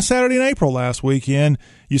been the last Saturday in April last weekend.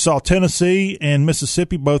 You saw Tennessee and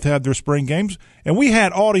Mississippi both have their spring games. And we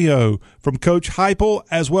had audio from Coach Heupel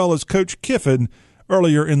as well as Coach Kiffin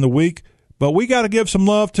earlier in the week. But we got to give some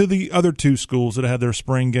love to the other two schools that had their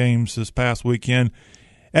spring games this past weekend.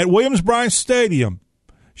 At Williams-Brice Stadium,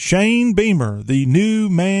 Shane Beamer, the new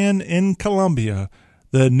man in Columbia,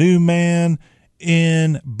 the new man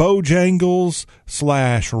in Bojangles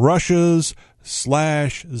 / Russia's /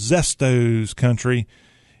 Zesto's country.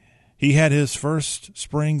 He had his first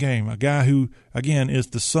spring game, a guy who, again, is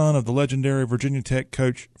the son of the legendary Virginia Tech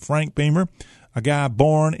coach Frank Beamer, a guy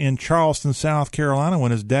born in Charleston, South Carolina,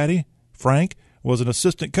 when his daddy, Frank, was an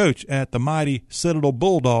assistant coach at the mighty Citadel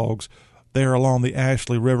Bulldogs there along the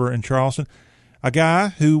Ashley River in Charleston, a guy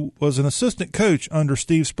who was an assistant coach under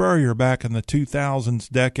Steve Spurrier back in the 2000s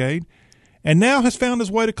decade, and now has found his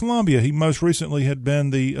way to Columbia. He most recently had been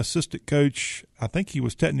the assistant coach. I think he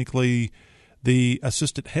was technically the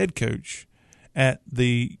assistant head coach at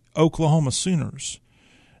the Oklahoma Sooners,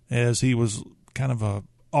 as he was kind of a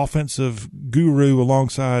offensive guru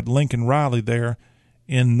alongside Lincoln Riley there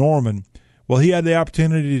in Norman. Well, he had the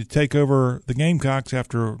opportunity to take over the Gamecocks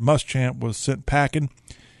after Muschamp was sent packing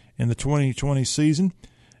in the 2020 season.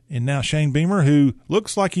 And now Shane Beamer, who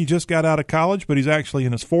looks like he just got out of college, but he's actually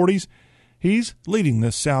in his 40s, he's leading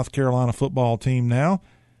this South Carolina football team now.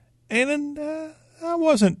 And I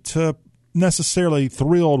wasn't necessarily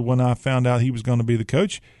thrilled when I found out he was going to be the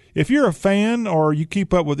coach. If you're a fan or you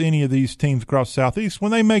keep up with any of these teams across the Southeast,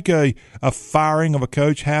 when they make a firing of a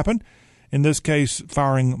coach happen, in this case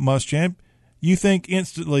firing Muschamp, you think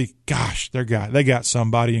instantly, gosh, they got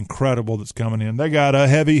somebody incredible that's coming in. They got a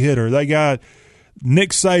heavy hitter. They got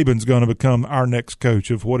Nick Saban's going to become our next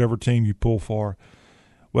coach of whatever team you pull for.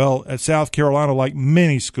 Well, at South Carolina, like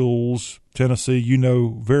many schools, Tennessee, you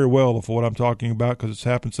know very well of what I'm talking about because it's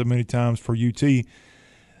happened so many times for UT. The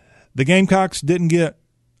Gamecocks didn't get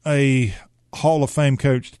a Hall of Fame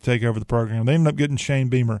coach to take over the program. They ended up getting Shane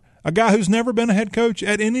Beamer, a guy who's never been a head coach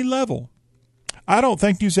at any level. I don't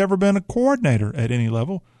think he's ever been a coordinator at any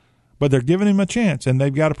level, but they're giving him a chance, and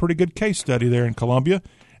they've got a pretty good case study there in Columbia.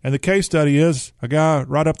 And the case study is a guy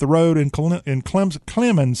right up the road in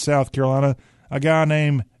Clemens, South Carolina, a guy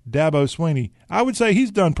named Dabo Swinney. I would say he's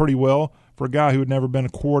done pretty well for a guy who had never been a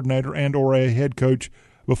coordinator and or a head coach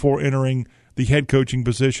before entering the head coaching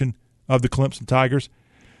position of the Clemson Tigers.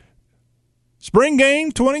 Spring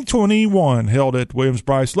game 2021 held at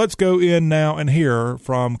Williams-Brice. Let's go in now and hear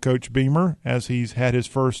from Coach Beamer as he's had his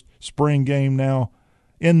first spring game now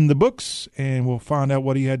in the books, and we'll find out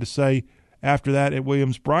what he had to say after that at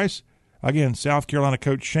Williams-Brice. Again, South Carolina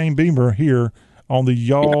coach Shane Beamer here on the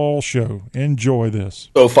Y'all Show. Enjoy this.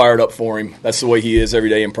 So fired up for him. That's the way he is every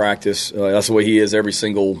day in practice. That's the way he is every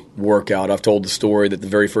single workout. I've told the story that the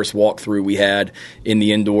very first walkthrough we had in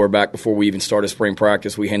the indoor back before we even started spring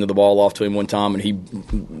practice, we handed the ball off to him one time, and he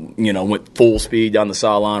went full speed down the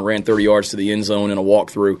sideline, ran 30 yards to the end zone in a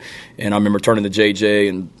walkthrough. And I remember turning to JJ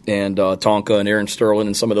and Tonka and Aaron Sterling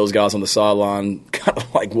and some of those guys on the sideline kind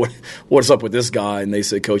of like, what's up with this guy? And they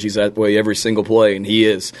said, Coach, he's that way every single play, and he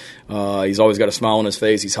is. He's always got a smile on his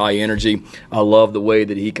face. He's high energy. I love the way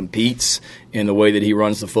that he competes and the way that he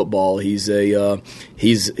runs the football. He is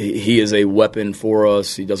a weapon for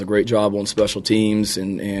us. He does a great job on special teams,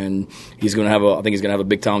 and he's going to have I think he's going to have a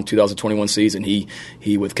big time 2021 season.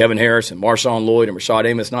 He with Kevin Harris and Marshawn Lloyd and Rashad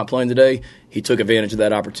Amos not playing today, he took advantage of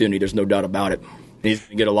that opportunity. There's no doubt about it. He's going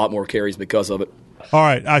to get a lot more carries because of it. All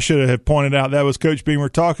right, I should have pointed out that was Coach Beamer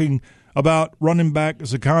talking about running back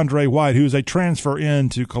Zakondre White, who is a transfer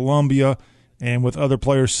into Columbia. And with other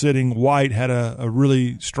players sitting, White had a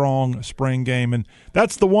really strong spring game. And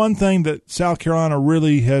that's the one thing that South Carolina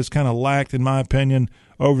really has kind of lacked, in my opinion,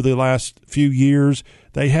 over the last few years.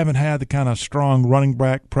 They haven't had the kind of strong running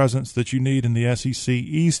back presence that you need in the SEC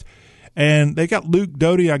East. And they got Luke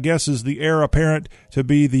Doty, I guess, is the heir apparent to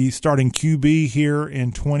be the starting QB here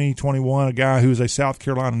in 2021, a guy who's a South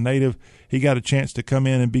Carolina native. He got a chance to come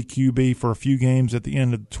in and be QB for a few games at the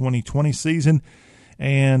end of the 2020 season.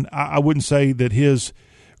 And I wouldn't say that his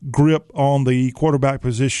grip on the quarterback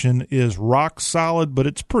position is rock solid, but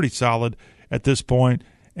it's pretty solid at this point.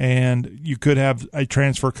 And you could have a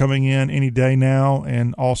transfer coming in any day now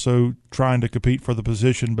and also trying to compete for the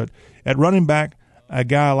position. But at running back, a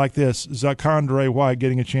guy like this, Zakondre White,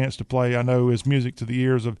 getting a chance to play, I know is music to the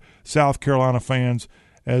ears of South Carolina fans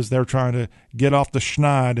as they're trying to get off the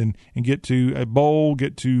schneid and get to a bowl,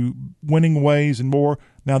 get to winning ways and more.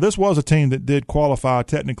 Now, this was a team that did qualify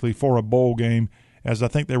technically for a bowl game, as I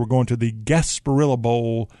think they were going to the Gasparilla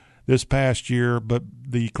Bowl this past year, but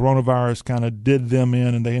the coronavirus kind of did them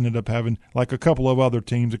in, and they ended up having, like a couple of other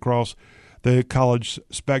teams across the college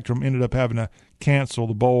spectrum, ended up having to cancel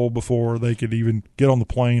the bowl before they could even get on the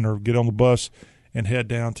plane or get on the bus and head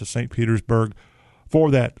down to St. Petersburg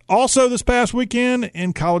for that. Also this past weekend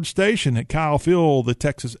in College Station at Kyle Field, the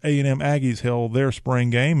Texas A&M Aggies held their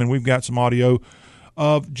spring game, and we've got some audio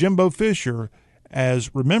of Jimbo Fisher. As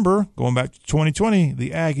remember, going back to 2020,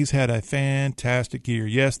 the Aggies had a fantastic year.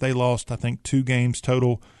 Yes, they lost, I think, 2 games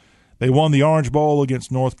total. They won the Orange Bowl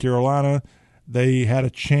against North Carolina. They had a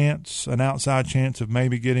chance, an outside chance of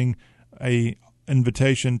maybe getting a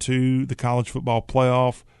invitation to the college football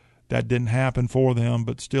playoff. That didn't happen for them,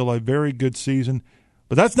 but still a very good season.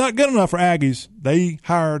 But that's not good enough for Aggies. They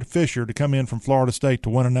hired Fisher to come in from Florida State to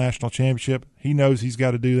win a national championship. He knows he's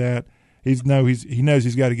got to do that. He knows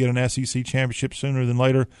he's got to get an SEC championship sooner than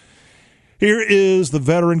later. Here is the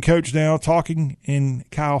veteran coach now talking in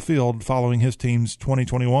Kyle Field following his team's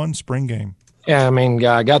 2021 spring game. Yeah, I mean,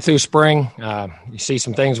 got through spring. You see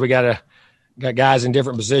some things we got guys in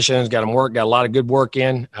different positions, got them got a lot of good work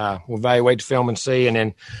in. We'll evaluate the film and see, and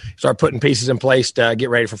then start putting pieces in place to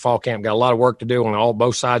get ready for fall camp. Got a lot of work to do on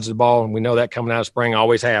both sides of the ball, and we know that coming out of spring.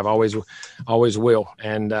 Always have, always will.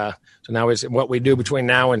 And so now it's what we do between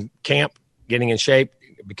now and camp, getting in shape,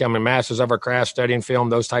 becoming masters of our craft, studying film,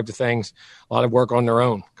 those types of things. A lot of work on their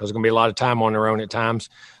own because there's going to be a lot of time on their own at times.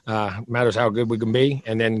 Matters how good we can be,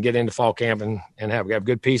 and then get into fall camp and have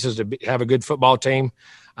good pieces to have a good football team.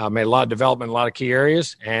 Made a lot of development in a lot of key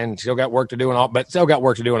areas, and still got work to do in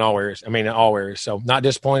all areas. In all areas. So not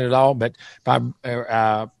disappointed at all, but about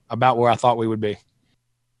where I thought we would be.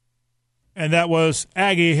 And that was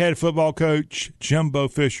Aggie head football coach Jimbo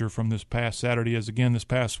Fisher from this past Saturday. As again, this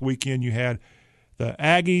past weekend you had the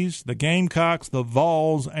Aggies, the Gamecocks, the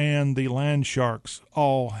Vols, and the Land Sharks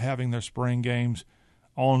all having their spring games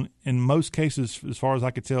on, in most cases, as far as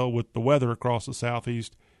I could tell, with the weather across the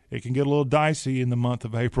Southeast. It can get a little dicey in the month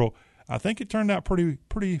of April. I think it turned out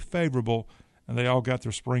pretty favorable, and they all got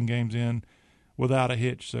their spring games in without a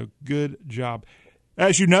hitch. So good job.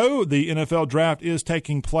 As you know, the NFL draft is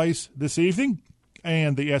taking place this evening,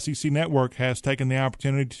 and the SEC Network has taken the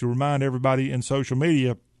opportunity to remind everybody in social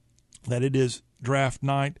media that it is draft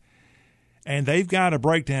night, and they've got a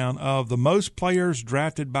breakdown of the most players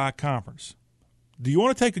drafted by conference. Do you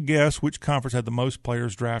want to take a guess which conference had the most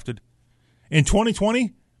players drafted? In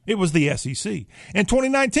 2020, it was the SEC. In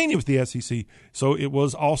 2019, it was the SEC. So it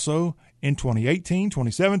was also in 2018,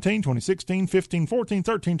 2017, 2016, 15, 14,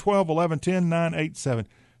 13, 12, 11, 10, 9, 8, 7.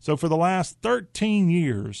 So for the last 13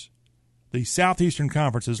 years, the Southeastern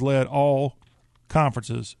Conference has led all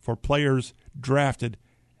conferences for players drafted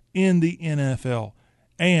in the NFL.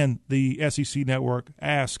 And the SEC Network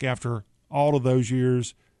asked after all of those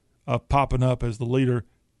years of popping up as the leader,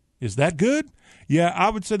 is that good? Yeah,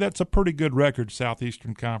 I would say that's a pretty good record,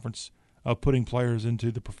 Southeastern Conference, of putting players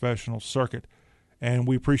into the professional circuit. And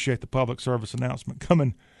we appreciate the public service announcement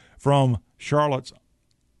coming from Charlotte's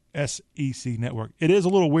SEC Network. It is a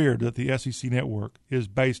little weird that the SEC Network is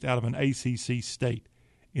based out of an ACC state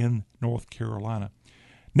in North Carolina.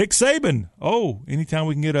 Nick Saban. Oh, anytime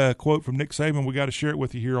we can get a quote from Nick Saban, we got to share it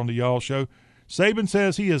with you here on the Y'all Show. Saban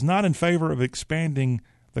says he is not in favor of expanding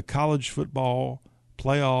the college football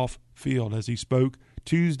playoff field. As he spoke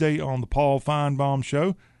Tuesday on the Paul Feinbaum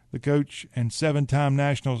Show, the coach and 7-time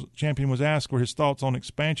national champion was asked for his thoughts on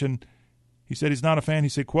expansion. He said he's not a fan. He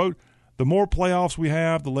said, quote, "The more playoffs we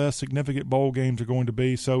have, the less significant bowl games are going to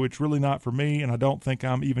be, so it's really not for me, and I don't think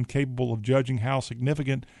I'm even capable of judging how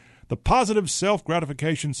significant the positive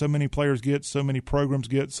self-gratification so many players get, so many programs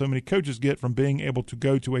get, so many coaches get from being able to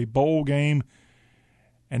go to a bowl game.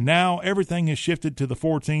 And now everything has shifted to the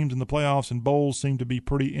 4 teams in the playoffs, and bowls seem to be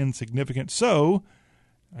pretty insignificant. So,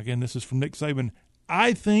 again, this is from Nick Saban,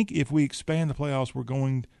 I think if we expand the playoffs, we're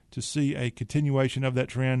going to see a continuation of that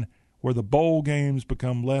trend where the bowl games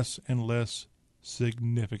become less and less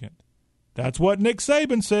significant." That's what Nick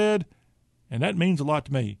Saban said, and that means a lot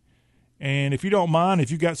to me. And if you don't mind,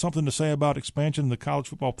 if you got something to say about expansion of the college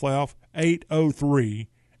football playoff,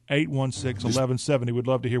 803-816-1170. We'd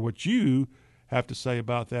love to hear what you have to say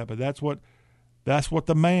about that. But that's what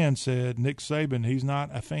the man said, Nick Saban. He's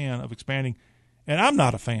not a fan of expanding, and I'm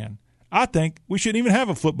not a fan. I think we shouldn't even have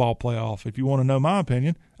a football playoff, if you want to know my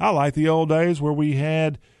opinion. I like the old days where we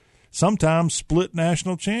had sometimes split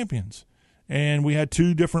national champions, and we had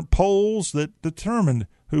 2 different polls that determined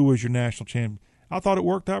who was your national champion. I thought it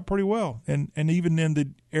worked out pretty well. And even in the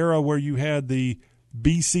era where you had the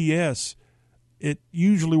BCS, it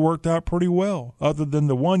usually worked out pretty well. Other than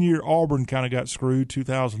the 1 year Auburn kind of got screwed,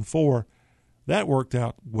 2004. That worked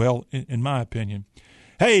out well, in my opinion.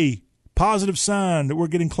 Hey, positive sign that we're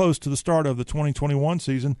getting close to the start of the 2021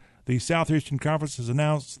 season. The Southeastern Conference has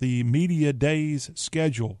announced the Media Days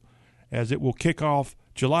schedule, as it will kick off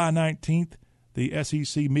July 19th, the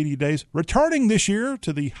SEC Media Days, returning this year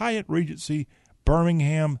to the Hyatt Regency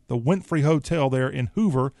Birmingham, the Winfrey Hotel there in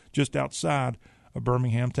Hoover, just outside of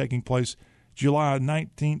Birmingham, taking place July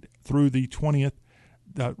 19th through the 20th,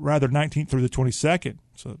 19th through the 22nd.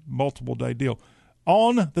 It's a multiple-day deal.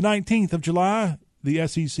 On the 19th of July, the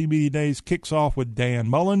SEC Media Days kicks off with Dan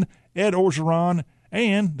Mullen, Ed Orgeron,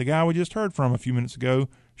 and the guy we just heard from a few minutes ago,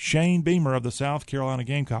 Shane Beamer of the South Carolina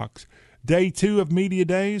Gamecocks. Day 2 of Media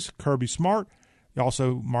Days, Kirby Smart,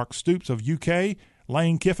 also Mark Stoops of UK,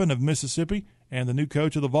 Lane Kiffin of Mississippi, and the new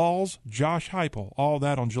coach of the Vols, Josh Heupel. All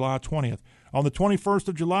that on July 20th. On the 21st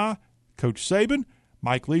of July, Coach Saban,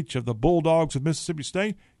 Mike Leach of the Bulldogs of Mississippi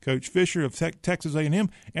State, Coach Fisher of Texas A&M,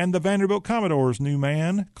 and the Vanderbilt Commodores' new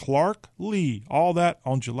man, Clark Lee. All that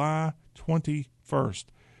on July 21st.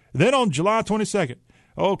 Then on July 22nd,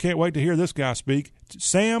 oh, can't wait to hear this guy speak.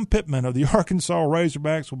 Sam Pittman of the Arkansas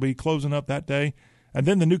Razorbacks will be closing up that day. And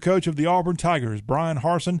then the new coach of the Auburn Tigers, Brian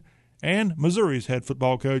Harsin, and Missouri's head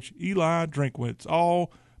football coach, Eli Drinkwitz,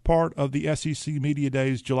 all part of the SEC Media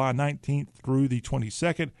Days, July 19th through the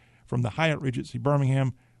 22nd, from the Hyatt Regency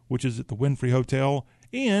Birmingham, which is at the Winfrey Hotel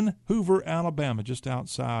in Hoover, Alabama, just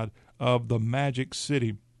outside of the Magic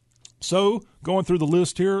City. So, going through the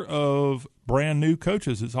list here of brand new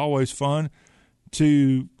coaches, it's always fun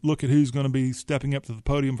to look at who's going to be stepping up to the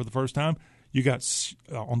podium for the first time. You got,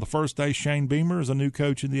 on the first day, Shane Beamer is a new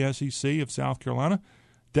coach in the SEC of South Carolina.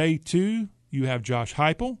 Day 2, you have Josh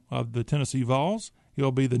Heupel of the Tennessee Vols.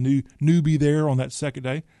 He'll be the new newbie there on that second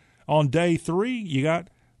day. On day 3, you got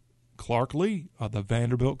Clark Lee of the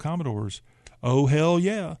Vanderbilt Commodores. Oh, hell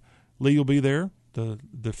yeah. Lee will be there, the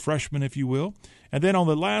freshman, if you will. And then on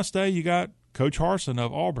the last day, you got Coach Harsin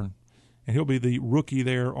of Auburn, and he'll be the rookie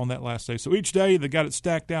there on that last day. So each day, they got it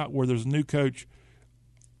stacked out where there's a new coach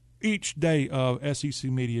each day of SEC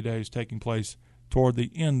Media Days taking place toward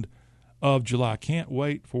the end of July. Can't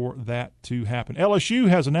wait for that to happen. LSU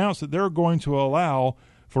has announced that they're going to allow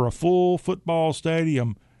for a full football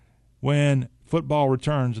stadium when football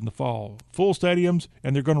returns in the fall. Full stadiums,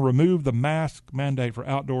 and they're going to remove the mask mandate for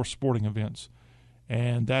outdoor sporting events.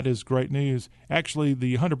 And that is great news. Actually,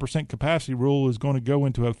 the 100% capacity rule is going to go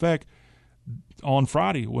into effect on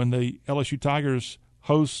Friday when the LSU Tigers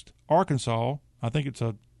host Arkansas. I think it's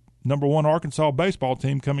a number 1 Arkansas baseball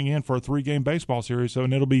team coming in for a 3-game baseball series.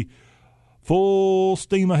 And it'll be full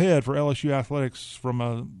steam ahead for LSU athletics from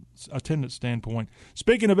a attendance standpoint.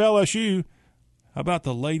 Speaking of LSU, how about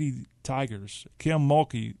the Lady Tigers? Kim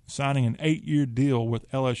Mulkey signing an 8-year deal with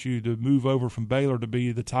LSU to move over from Baylor to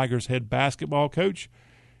be the Tigers' head basketball coach.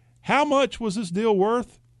 How much was this deal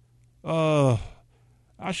worth?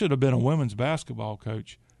 I should have been a women's basketball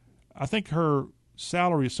coach. I think her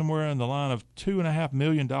salary is somewhere in the line of $2.5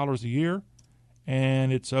 million a year,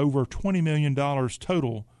 and it's over $20 million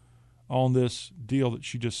total on this deal that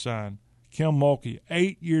she just signed. Kim Mulkey,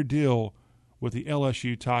 8-year deal with the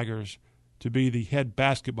LSU Tigers to be the head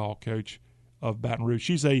basketball coach of Baton Rouge.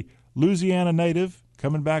 She's a Louisiana native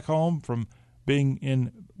coming back home from being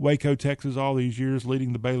in Waco, Texas all these years,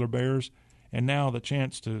 leading the Baylor Bears, and now the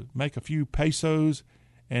chance to make a few pesos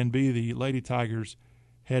and be the Lady Tigers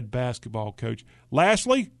head basketball coach.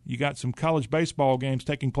 Lastly, you got some college baseball games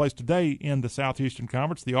taking place today in the Southeastern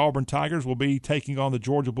Conference. The Auburn Tigers will be taking on the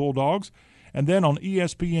Georgia Bulldogs. And then on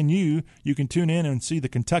ESPNU, you can tune in and see the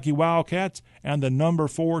Kentucky Wildcats and the number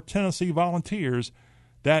 4 Tennessee Volunteers,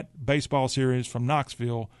 that baseball series from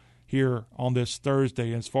Knoxville here on this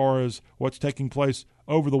Thursday. As far as what's taking place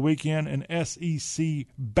over the weekend in SEC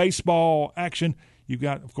baseball action, you've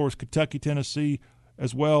got, of course, Kentucky, Tennessee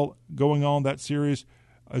as well going on that series,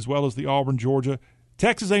 as well as the Auburn, Georgia.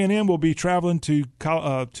 Texas A&M will be traveling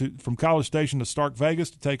from College Station to Stark Vegas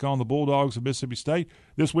to take on the Bulldogs of Mississippi State.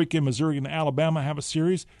 This weekend, Missouri and Alabama have a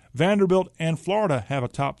series. Vanderbilt and Florida have a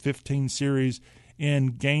top 15 series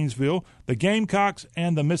in Gainesville. The Gamecocks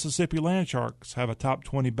and the Mississippi Landsharks have a top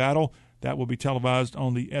 20 battle. That will be televised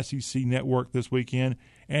on the SEC network this weekend.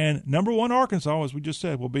 And number 1 Arkansas, as we just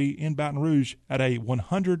said, will be in Baton Rouge at a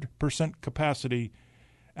 100% capacity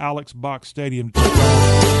Alex Box Stadium to take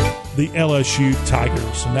on the LSU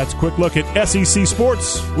Tigers. And that's a quick look at SEC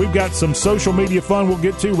sports. We've got some social media fun we'll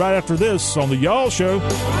get to right after this on the Y'all Show.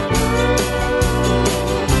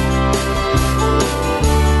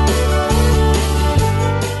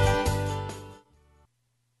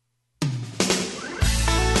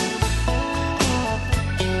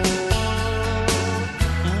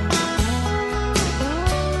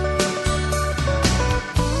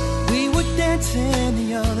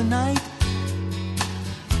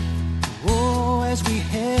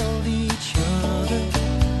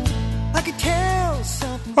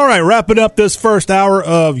 All right, wrapping up this first hour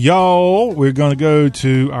of Y'all, we're going to go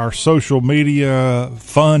to our social media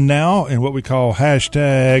fun now and what we call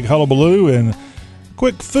hashtag Hullabaloo, and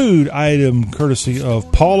quick food item courtesy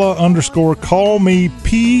of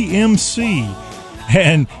Paula_CallMePMC.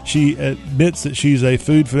 And she admits that she's a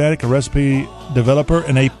food fanatic, a recipe developer,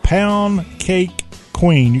 and a pound cake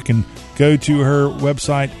queen. You can go to her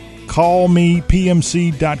website,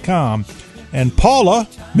 callmepmc.com. And Paula,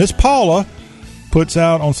 Miss Paula, puts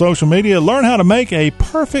out on social media, learn how to make a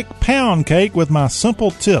perfect pound cake with my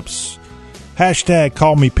simple tips. Hashtag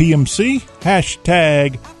call me PMC.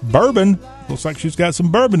 Hashtag bourbon. Looks like she's got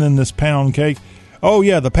some bourbon in this pound cake. Oh,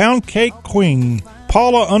 yeah, the pound cake queen.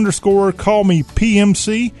 Paula_call me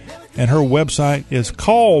PMC. And her website is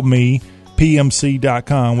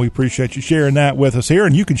callmepmc.com. We appreciate you sharing that with us here.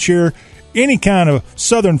 And you can share any kind of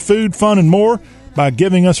Southern food, fun, and more by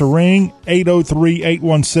giving us a ring,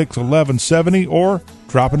 803-816-1170, or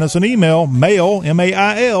dropping us an email, mail,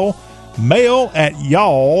 M-A-I-L, mail at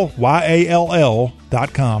y'all,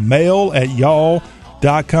 Y-A-L-L.com, mail at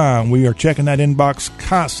y'all.com. We are checking that inbox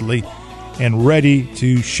constantly and ready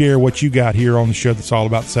to share what you got here on the show that's all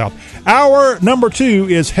about the South. Hour number 2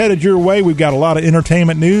 is headed your way. We've got a lot of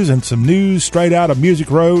entertainment news and some news straight out of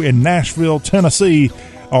Music Row in Nashville, Tennessee.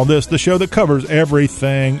 On this, the show that covers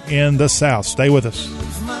everything in the South. Stay with us.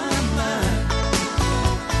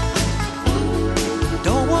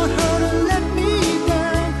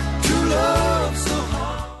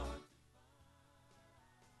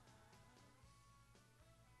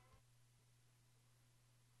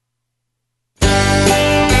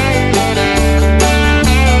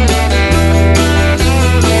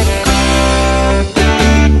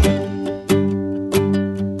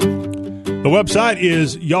 The website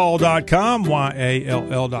is y'all.com,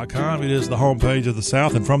 YALL.com. It is the homepage of the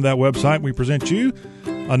South, and from that website we present you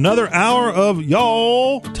another hour of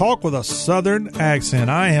Y'all Talk with a Southern accent.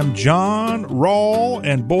 I am John Rawl,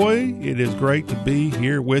 and boy, it is great to be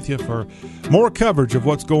here with you for more coverage of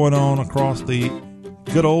what's going on across the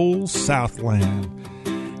good old Southland.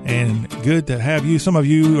 And good to have you. Some of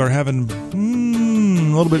you are having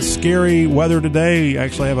a little bit scary weather today.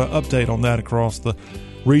 Actually, I have an update on that across the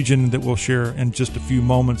region that we'll share in just a few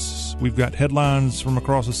moments. We've got headlines from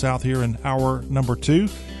across the South here in hour number 2.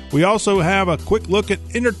 We also have a quick look at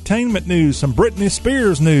entertainment news, some Britney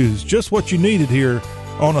Spears news, just what you needed here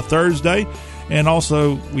on a Thursday. And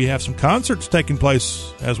also, we have some concerts taking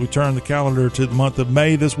place as we turn the calendar to the month of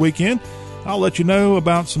May this weekend. I'll let you know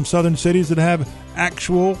about some southern cities that have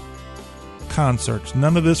actual concerts,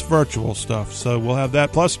 none of this virtual stuff. So we'll have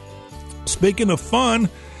that. Plus, speaking of fun,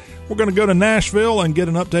 we're going to go to Nashville and get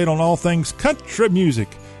an update on all things country music.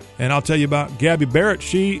 And I'll tell you about Gabby Barrett.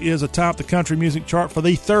 She is atop the country music chart for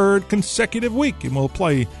the third consecutive week. And we'll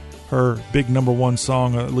play her big number one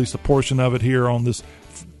song, at least a portion of it, here on this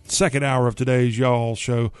second hour of today's Y'all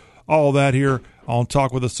Show. All that here on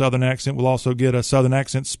Talk with a Southern Accent. We'll also get a Southern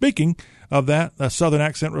accent. Speaking of that, a Southern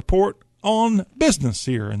accent report on business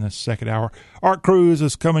here in this second hour. Art Cruz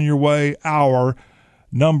is coming your way. Hour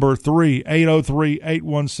number 3,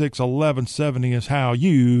 803-816-1170 is how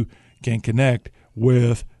you can connect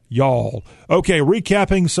with y'all. Okay,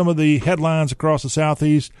 recapping some of the headlines across the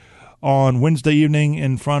Southeast on Wednesday evening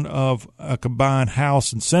in front of a combined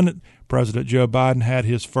House and Senate. President Joe Biden had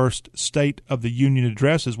his first State of the Union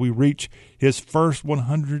address as we reach his first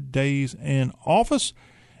 100 days in office.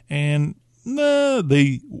 And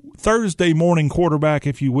the Thursday morning quarterback,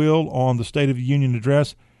 if you will, on the State of the Union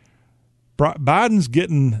address, Biden's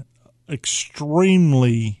getting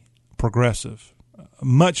extremely progressive,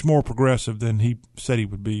 much more progressive than he said he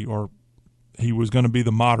would be, or he was going to be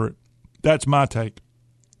the moderate. That's my take.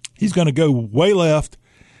 He's going to go way left,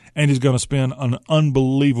 and he's going to spend an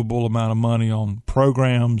unbelievable amount of money on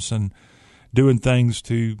programs and doing things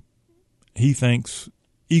to, he thinks,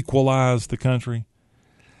 equalize the country.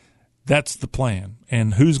 That's the plan.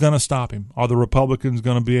 And who's going to stop him? Are the Republicans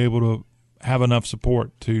going to be able to have enough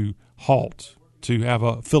support to halt, to have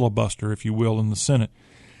a filibuster, if you will, in the Senate?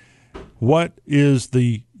 What is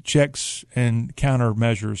the checks and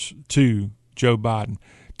countermeasures to Joe Biden?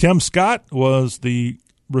 Tim Scott was the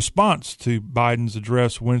response to Biden's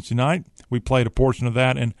address Wednesday night. We played a portion of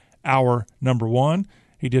that in hour number 1.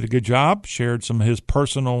 He did a good job, shared some of his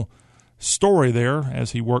personal story there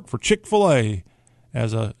as he worked for Chick-fil-A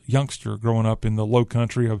as a youngster growing up in the low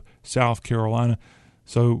country of South Carolina.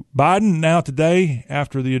 So Biden now today,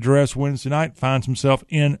 after the address Wednesday night, finds himself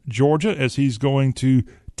in Georgia as he's going to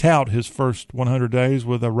tout his first 100 days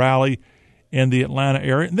with a rally in the Atlanta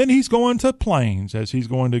area. And then he's going to Plains as he's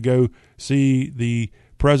going to go see the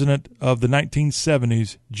president of the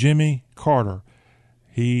 1970s, Jimmy Carter.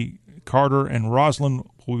 Carter and Rosalynn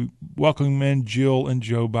will be welcoming in Jill and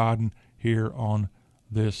Joe Biden here on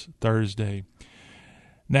this Thursday.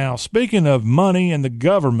 Now, speaking of money and the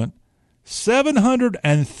government,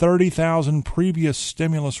 730,000 previous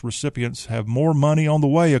stimulus recipients have more money on the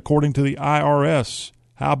way, according to the IRS.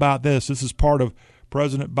 How about this? This is part of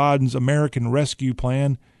President Biden's American Rescue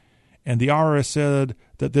Plan, and the IRS said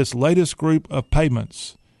that this latest group of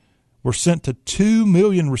payments were sent to 2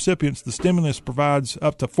 million recipients. The stimulus provides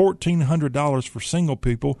up to $1,400 for single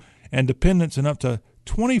people and dependents and up to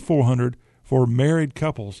 $2,400 for married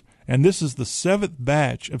couples. And this is the 7th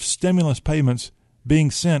batch of stimulus payments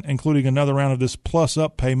being sent, including another round of this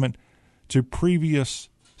plus-up payment to previous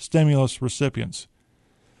stimulus recipients.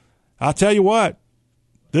 I'll tell you what,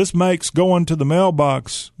 this makes going to the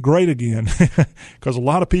mailbox great again because a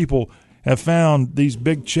lot of people have found these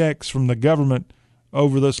big checks from the government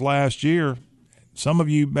over this last year. Some of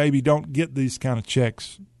you maybe don't get these kind of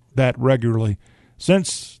checks that regularly.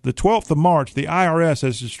 Since the 12th of March, the IRS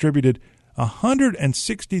has distributed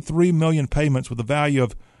 163 million payments with a value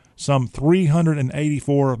of some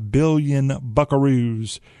 384 billion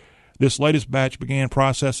buckaroos. This latest batch began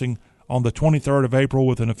processing on the 23rd of April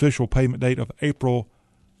with an official payment date of April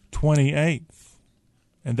 28th.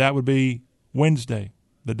 And that would be Wednesday,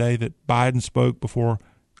 the day that Biden spoke before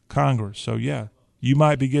Congress. So, yeah, you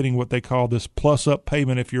might be getting what they call this plus-up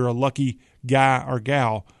payment if you're a lucky guy or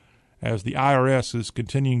gal, as the IRS is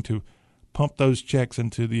continuing to pump those checks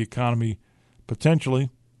into the economy, potentially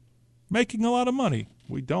making a lot of money.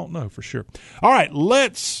 We don't know for sure. All right,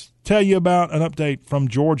 let's tell you about an update from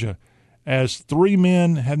Georgia, as 3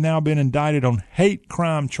 men have now been indicted on hate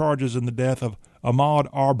crime charges in the death of Ahmaud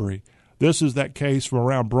Arbery. This is that case from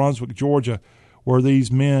around Brunswick, Georgia, where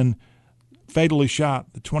these men fatally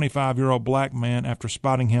shot the 25-year-old black man after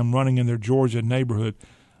spotting him running in their Georgia neighborhood.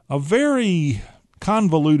 A very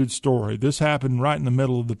convoluted story. This happened right in the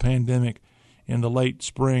middle of the pandemic in the late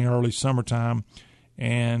spring, early summertime,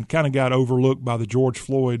 and kind of got overlooked by the George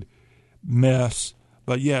Floyd mess.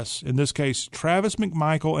 But yes, in this case, Travis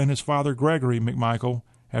McMichael and his father, Gregory McMichael,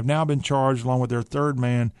 have now been charged along with their third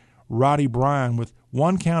man, Roddy Bryan, with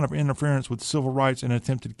 1 count of interference with civil rights and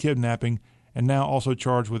attempted kidnapping, and now also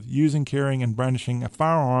charged with using, carrying, and brandishing a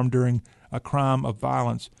firearm during a crime of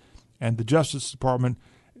violence. and the Justice Department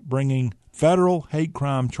bringing federal hate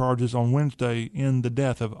crime charges on Wednesday in the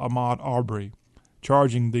death of Ahmaud Arbery,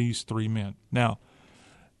 charging these 3 men. Now,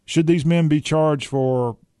 should these men be charged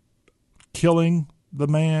for killing the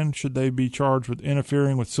man? Should they be charged with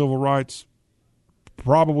interfering with civil rights?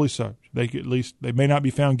 Probably so. They may not be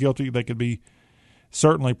found guilty. They could be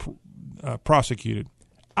certainly prosecuted.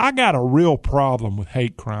 I got a real problem with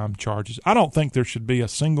hate crime charges. I don't think there should be a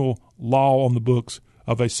single law on the books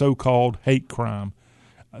of a so-called hate crime.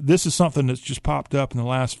 This is something that's just popped up in the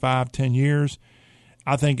last 5-10 years.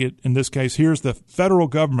 I think in this case, here's the federal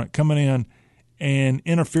government coming in and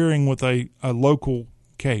interfering with a local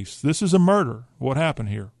case. This is a murder, what happened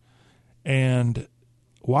here. And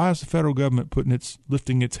why is the federal government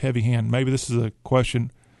lifting its heavy hand? Maybe this is a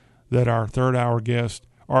question that our third-hour guest,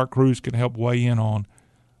 Art Cruz, can help weigh in on.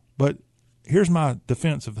 But here's my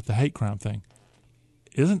defense of the hate crime thing.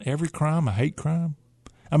 Isn't every crime a hate crime?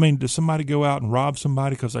 I mean, does somebody go out and rob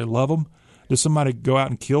somebody because they love them? Does somebody go out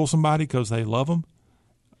and kill somebody because they love them?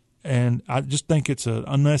 And I just think it's an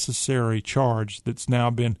unnecessary charge that's now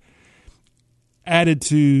been added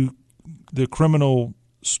to the criminal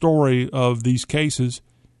story of these cases.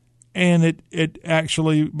 And it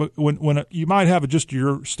actually, when you might have just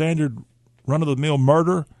your standard run-of-the-mill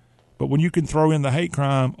murder, but when you can throw in the hate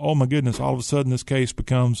crime, oh my goodness, all of a sudden this case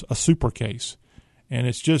becomes a super case. And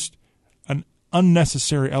it's just an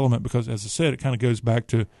unnecessary element because, as I said, it kind of goes back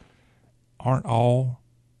to, aren't all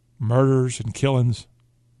murders and killings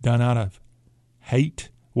done out of hate,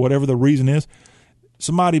 whatever the reason is?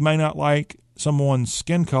 Somebody may not like someone's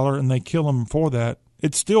skin color and they kill them for that.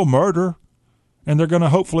 It's still murder, and they're going to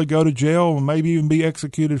hopefully go to jail and maybe even be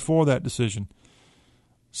executed for that decision.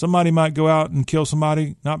 Somebody might go out and kill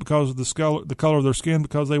somebody not because of the color of their skin,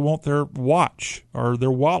 because they want their watch or their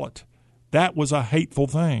wallet. That was a hateful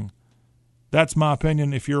thing. That's my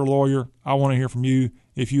opinion. If you're a lawyer, I want to hear from you.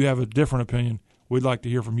 If you have a different opinion, we'd like to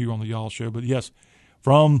hear from you on the Y'all Show. But yes,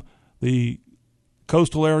 from the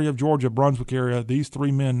coastal area of Georgia, Brunswick area, these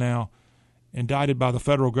 3 men now indicted by the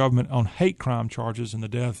federal government on hate crime charges in the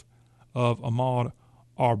death of Ahmaud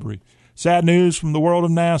Arbery. Sad news from the world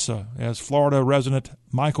of NASA as Florida resident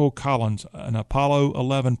Michael Collins, an Apollo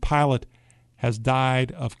 11 pilot, has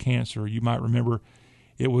died of cancer. You might remember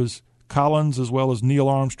it was Collins, as well as Neil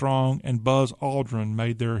Armstrong and Buzz Aldrin,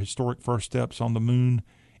 made their historic first steps on the moon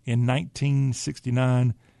in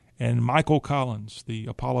 1969. And Michael Collins, the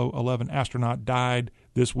Apollo 11 astronaut, died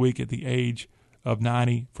this week at the age of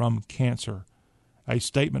 90 from cancer. A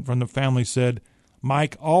statement from the family said,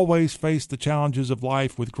 Mike always faced the challenges of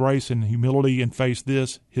life with grace and humility and faced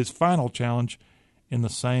this, his final challenge, in the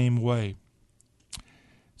same way.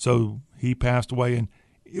 So he passed away, and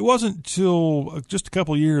it wasn't until just a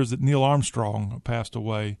couple of years that Neil Armstrong passed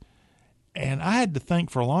away. And I had to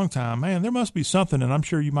think for a long time, man, there must be something, and I'm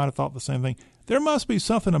sure you might have thought the same thing. There must be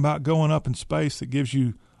something about going up in space that gives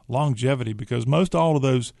you longevity, because most all of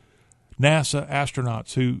those NASA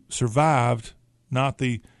astronauts who survived, not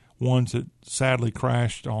the ones that sadly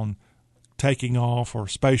crashed on taking off, or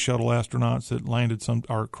space shuttle astronauts that landed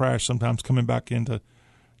or crashed sometimes coming back into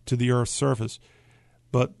the Earth's surface.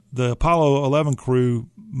 But the Apollo 11 crew,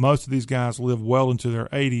 most of these guys lived well into their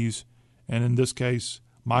 80s, and in this case,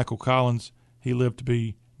 Michael Collins, he lived to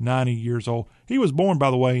be 90 years old. He was born,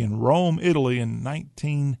 by the way, in Rome, Italy in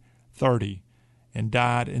 1930 and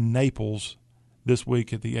died in Naples this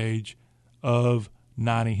week at the age of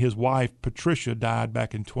 90. His wife, Patricia, died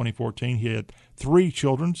back in 2014. He had 3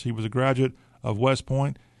 children. He was a graduate of West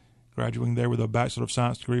Point, graduating there with a Bachelor of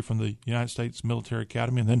Science degree from the United States Military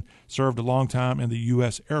Academy, and then served a long time in the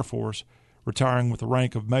U.S. Air Force, retiring with the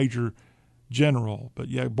rank of Major General. But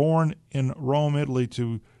yeah, born in Rome, Italy,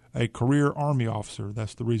 to a career Army officer.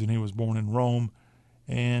 That's the reason he was born in Rome,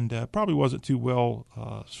 and probably wasn't too well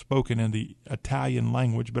spoken in the Italian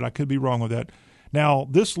language, but I could be wrong with that. Now,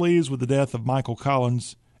 this leaves with the death of Michael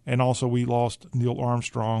Collins, and also we lost Neil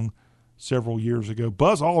Armstrong several years ago.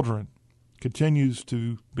 Buzz Aldrin continues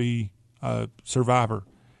to be a survivor,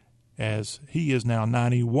 as he is now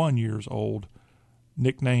 91 years old,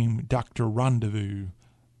 nicknamed Dr. Rendezvous,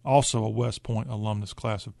 also a West Point alumnus,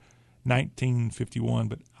 class of 1951.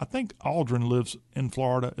 But I think Aldrin lives in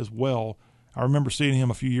Florida as well. I remember seeing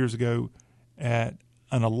him a few years ago at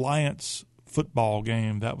an Alliance football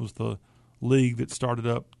game. That was the league that started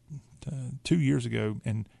up 2 years ago,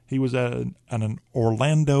 and he was at an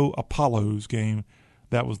Orlando Apollos game.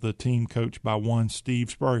 That was the team coached by one Steve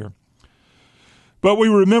Spurrier. But we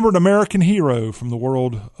remember an American hero from the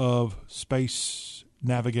world of space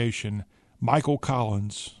navigation, Michael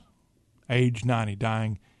Collins, age 90,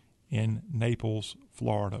 dying in Naples,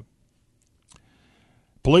 Florida.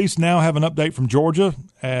 Police now have an update from Georgia.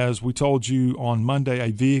 As we told you on Monday,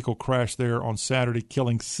 a vehicle crashed there on Saturday,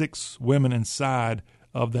 killing 6 women inside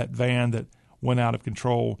of that van that went out of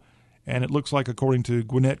control. And it looks like, according to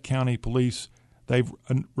Gwinnett County Police, they've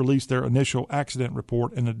released their initial accident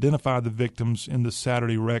report and identified the victims in the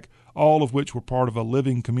Saturday wreck, all of which were part of a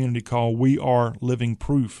living community called We Are Living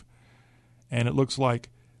Proof. And it looks like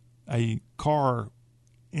a car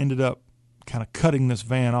ended up kind of cutting this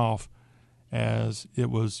van off, as it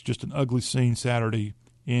was just an ugly scene Saturday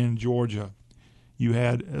in Georgia. You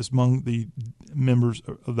had, as among the members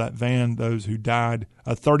of that van, those who died,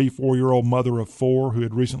 a 34-year-old mother of 4 who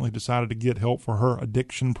had recently decided to get help for her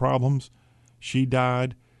addiction problems. She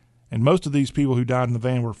died. And most of these people who died in the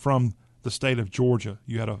van were from the state of Georgia.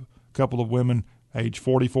 You had a couple of women, age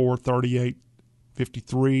 44, 38,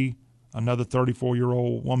 53, another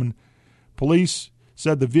 34-year-old woman. Police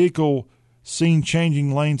said the vehicle seen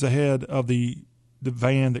changing lanes ahead of the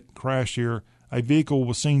van that crashed here. A vehicle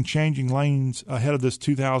was seen changing lanes ahead of this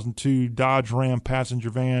 2002 Dodge Ram passenger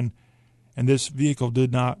van, and this vehicle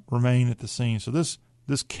did not remain at the scene. So this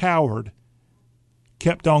coward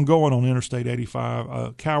kept on going on Interstate 85,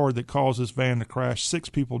 a coward that caused this van to crash, 6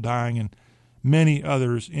 people dying and many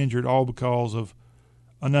others injured, all because of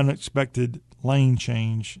an unexpected lane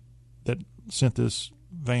change that sent this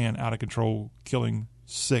van out of control, killing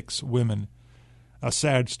 6 women. A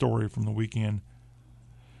sad story from the weekend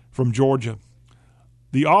from Georgia.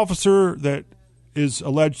 The officer that is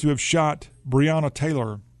alleged to have shot Breonna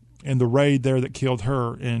Taylor in the raid there that killed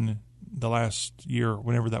her in the last year,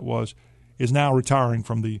 whenever that was, is now retiring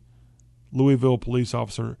from the Louisville police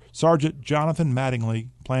officer. Sergeant Jonathan Mattingly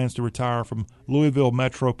plans to retire from Louisville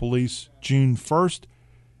Metro Police June 1st,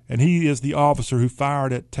 and he is the officer who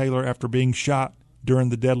fired at Taylor after being shot during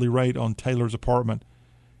the deadly raid on Taylor's apartment.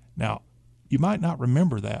 Now, you might not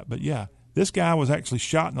remember that, but yeah, this guy was actually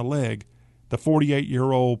shot in the leg. The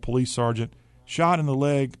 48-year-old police sergeant shot in the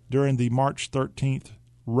leg during the March 13th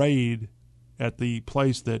raid at the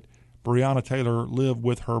place that Breonna Taylor lived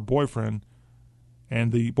with her boyfriend,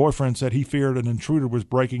 and the boyfriend said he feared an intruder was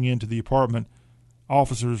breaking into the apartment.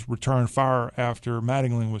 Officers returned fire after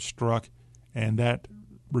Mattingly was struck, and that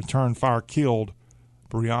return fire killed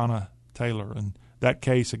Breonna Taylor. And that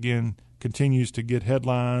case, again, continues to get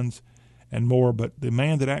headlines and more, but the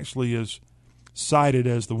man that actually is cited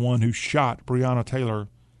as the one who shot Breonna Taylor,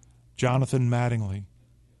 Jonathan Mattingly,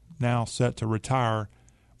 now set to retire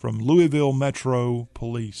from Louisville Metro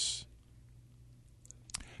Police.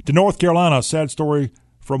 To North Carolina, a sad story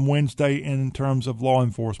from Wednesday in terms of law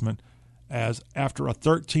enforcement, as after a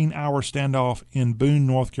 13-hour standoff in Boone,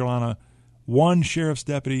 North Carolina, one sheriff's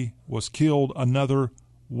deputy was killed, another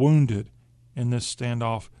wounded in this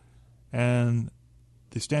standoff, and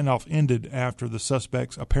the standoff ended after the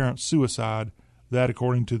suspect's apparent suicide, that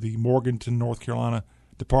according to the Morganton, North Carolina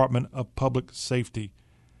Department of Public Safety.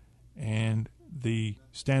 And the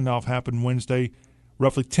standoff happened Wednesday,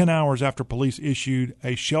 roughly 10 hours after police issued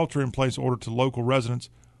a shelter-in-place order to local residents.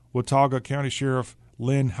 Watauga County Sheriff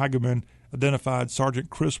Lynn Hageman identified Sergeant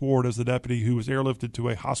Chris Ward as the deputy who was airlifted to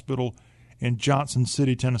a hospital in Johnson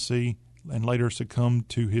City, Tennessee, and later succumbed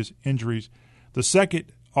to his injuries. The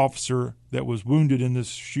second officer that was wounded in this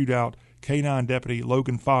shootout, K-9 Deputy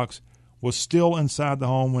Logan Fox, was still inside the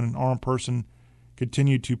home when an armed person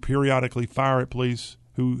continued to periodically fire at police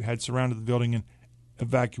who had surrounded the building and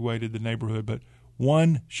evacuated the neighborhood. But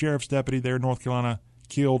one sheriff's deputy there in North Carolina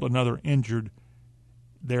killed, another injured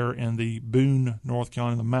there in the Boone, North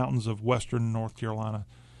Carolina, the mountains of western North Carolina.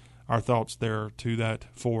 Our thoughts there to that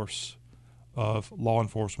force of law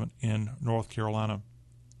enforcement in North Carolina.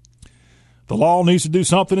 The law needs to do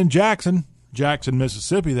something in Jackson,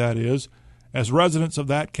 Mississippi, that is, as residents of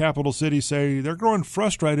that capital city say they're growing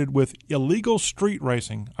frustrated with illegal street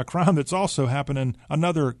racing, a crime that's also happened in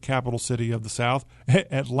another capital city of the South,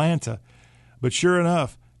 Atlanta. But sure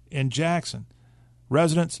enough, in Jackson,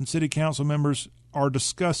 residents and city council members are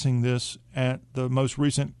discussing this at the most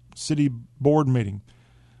recent city board meeting.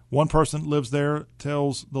 One person that lives there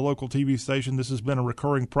tells the local TV station this has been a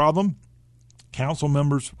recurring problem. Council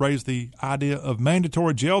members raised the idea of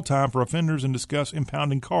mandatory jail time for offenders and discuss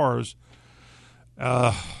impounding cars.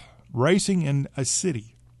 Racing in a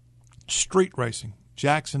city, street racing,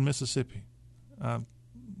 Jackson, Mississippi.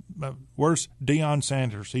 Where's Deion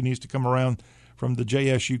Sanders? He needs to come around from the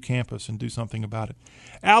JSU campus and do something about it.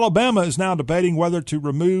 Alabama is now debating whether to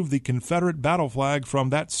remove the Confederate battle flag from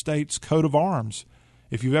that state's coat of arms.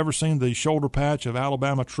 If you've ever seen the shoulder patch of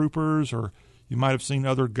Alabama troopers, or you might have seen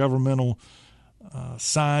other governmental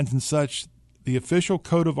signs and such, the official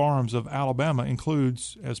coat of arms of Alabama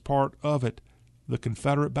includes, as part of it, the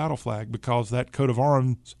Confederate battle flag because that coat of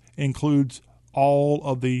arms includes all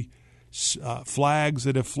of the flags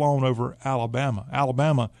that have flown over Alabama.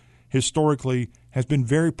 Alabama historically has been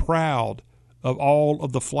very proud of all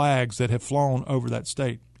of the flags that have flown over that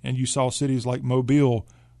state. And you saw cities like Mobile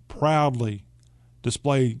proudly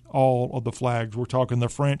display all of the flags. We're talking the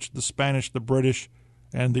French, the Spanish, the British,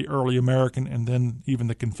 and the early American, and then even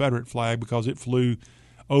the Confederate flag because it flew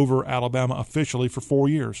over Alabama officially for 4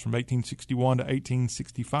 years, from 1861 to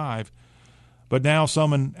 1865. But now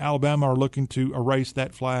some in Alabama are looking to erase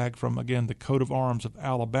that flag from, again, the coat of arms of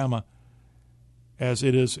Alabama, as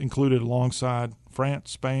it is included alongside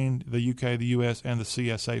France, Spain, the UK, the US, and the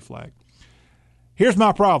CSA flag. Here's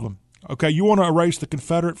my problem. Okay, you want to erase the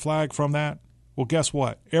Confederate flag from that? Well, guess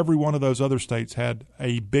what? Every one of those other states had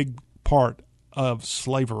a big part of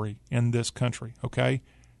slavery in this country, okay?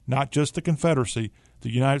 Not just the Confederacy. The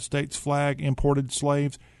United States flag imported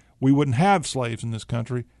slaves. We wouldn't have slaves in this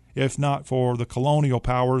country if not for the colonial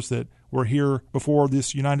powers that were here before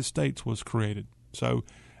this United States was created. So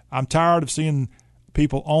I'm tired of seeing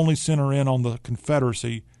people only center in on the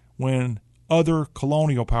Confederacy when other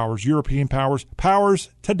colonial powers, European powers, powers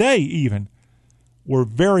today even, were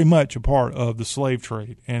very much a part of the slave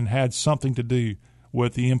trade and had something to do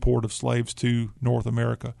with the import of slaves to North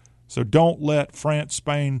America. So don't let France,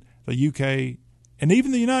 Spain, the UK, and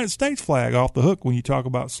even the United States flag off the hook when you talk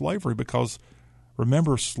about slavery, because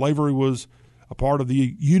remember, slavery was a part of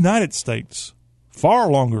the United States far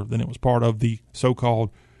longer than it was part of the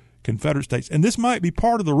so-called Confederate States. And this might be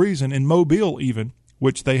part of the reason in Mobile even,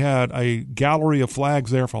 which they had a gallery of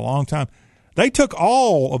flags there for a long time, they took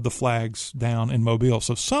all of the flags down in Mobile.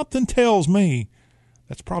 So something tells me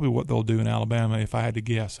that's probably what they'll do in Alabama if I had to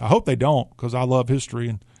guess. I hope they don't, because I love history,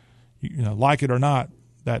 and like it or not,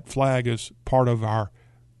 that flag is part of our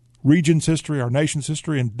region's history, our nation's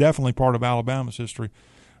history, and definitely part of Alabama's history.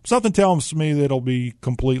 Something tells me that it'll be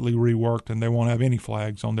completely reworked and they won't have any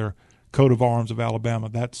flags on their coat of arms of Alabama.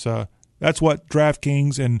 That's what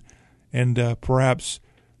DraftKings and perhaps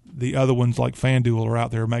the other ones like FanDuel are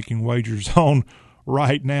out there making wagers on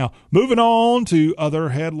right now. Moving on to other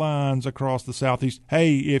headlines across the Southeast.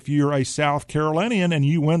 Hey, if you're a South Carolinian and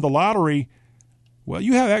you win the lottery, well,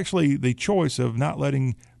 you have actually the choice of not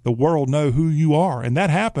letting the world know who you are. And that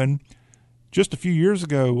happened just a few years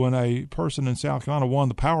ago when a person in South Carolina won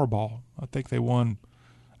the Powerball. I think they won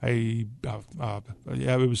it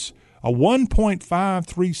was a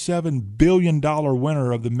 $1.537 billion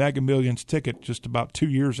winner of the Mega Millions ticket just about 2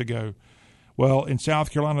 years ago. Well, in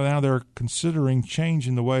South Carolina now they're considering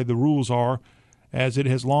changing the way the rules are, as it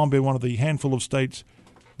has long been one of the handful of states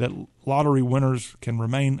that lottery winners can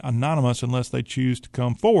remain anonymous unless they choose to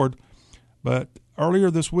come forward. But earlier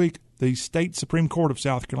this week, the state Supreme Court of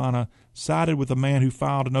South Carolina sided with a man who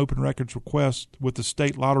filed an open records request with the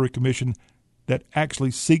State Lottery Commission that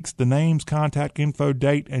actually seeks the names, contact info,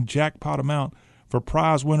 date, and jackpot amount for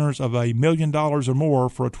prize winners of $1 million or more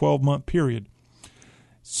for a 12-month period.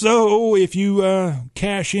 So if you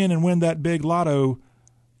cash in and win that big lotto,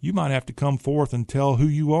 you might have to come forth and tell who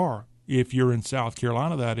you are, if you're in South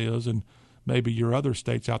Carolina, that is, and maybe your other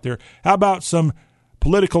states out there. How about some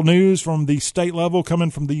political news from the state level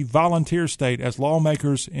coming from the volunteer state, as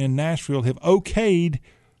lawmakers in Nashville have okayed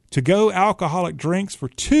to-go alcoholic drinks for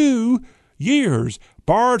 2 years.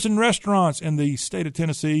 Bars and restaurants in the state of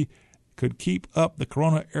Tennessee could keep up the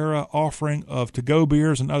Corona-era offering of to-go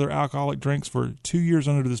beers and other alcoholic drinks for 2 years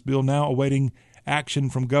under this bill, now awaiting action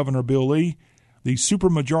from Governor Bill Lee. The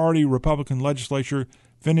supermajority Republican legislature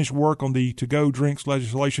finished work on the to-go drinks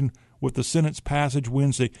legislation with the Senate's passage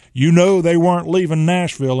Wednesday. You know they weren't leaving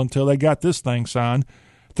Nashville until they got this thing signed.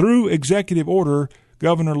 Through executive order,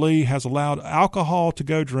 Governor Lee has allowed alcohol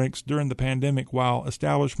to-go drinks during the pandemic while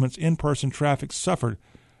establishments' in-person traffic suffered.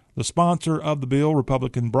 The sponsor of the bill,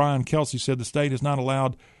 Republican Brian Kelsey, said the state is not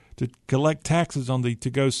allowed to collect taxes on the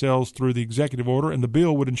to-go sales through the executive order, and the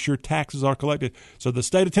bill would ensure taxes are collected. So the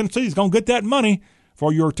state of Tennessee is going to get that money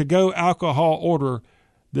for your to-go alcohol order.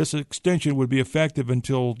 This extension would be effective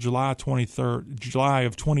until July of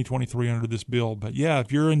 2023 under this bill. But, yeah,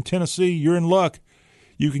 if you're in Tennessee, you're in luck.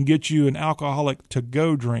 You can get you an alcoholic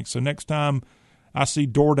to-go drink. So next time I see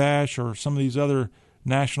DoorDash or some of these other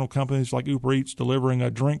national companies like Uber Eats delivering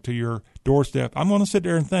a drink to your doorstep, I'm going to sit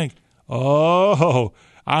there and think, oh,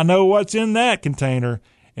 I know what's in that container,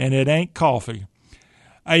 and it ain't coffee.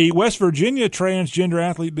 A West Virginia transgender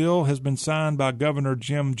athlete bill has been signed by Governor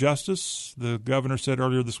Jim Justice. The governor said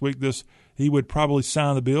earlier this week he would probably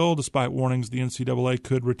sign the bill despite warnings the NCAA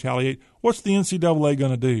could retaliate. What's the NCAA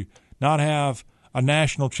going to do? Not have a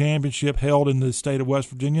national championship held in the state of West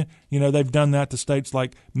Virginia. They've done that to states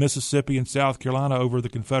like Mississippi and South Carolina over the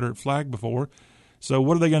Confederate flag before. So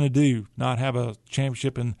what are they going to do, not have a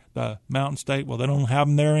championship in the Mountain State? Well, they don't have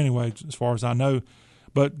them there anyway, as far as I know.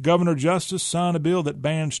 But Governor Justice signed a bill that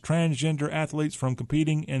bans transgender athletes from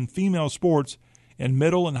competing in female sports in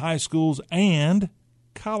middle and high schools and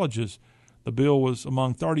colleges. The bill was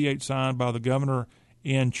among 38 signed by the governor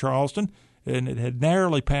in Charleston, and it had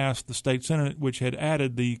narrowly passed the state Senate, which had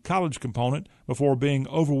added the college component before being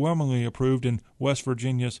overwhelmingly approved in West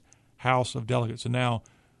Virginia's House of Delegates. And now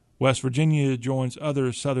West Virginia joins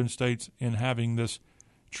other southern states in having this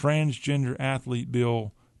transgender athlete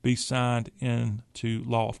bill be signed into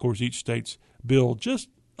law. Of course, each state's bill just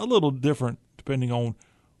a little different depending on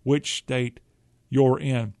which state you're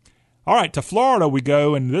in. All right, to Florida we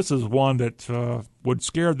go, and this is one that would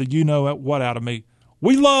scare the you-know-what out of me.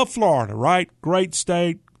 We love Florida, right? Great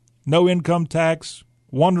state, no income tax,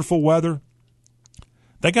 wonderful weather.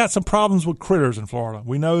 They got some problems with critters in Florida.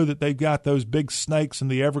 We know that they've got those big snakes in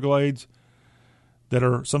the Everglades that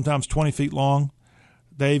are sometimes 20 feet long.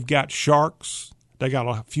 They've got sharks. They got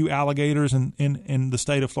a few alligators in the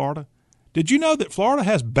state of Florida. Did you know that Florida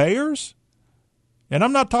has bears? And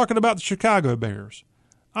I'm not talking about the Chicago Bears.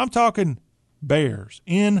 I'm talking bears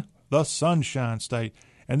in the Sunshine State.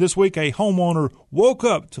 And this week, a homeowner woke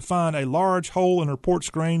up to find a large hole in her porch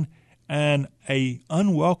screen and a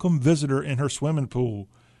unwelcome visitor in her swimming pool.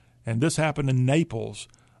 And this happened in Naples.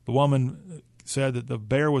 The woman said that the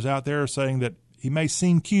bear was out there, saying that he may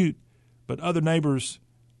seem cute, but other neighbors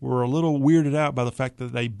were a little weirded out by the fact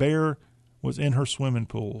that a bear was in her swimming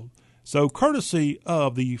pool. So courtesy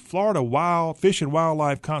of the Florida Fish and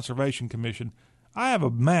Wildlife Conservation Commission, I have a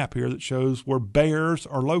map here that shows where bears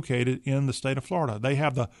are located in the state of Florida. They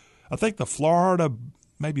have I think the Florida,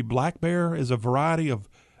 maybe black bear is a variety of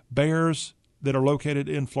bears that are located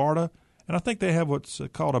in Florida. And I think they have what's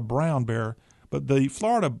called a brown bear. But the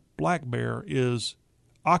Florida black bear is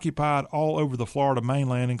occupied all over the Florida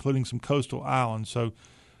mainland, including some coastal islands. So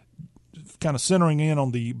kind of centering in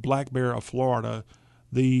on the black bear of Florida,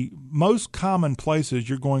 the most common places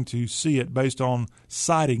you're going to see it based on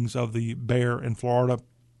sightings of the bear in Florida.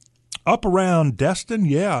 Up around Destin,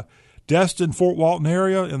 Destin, Fort Walton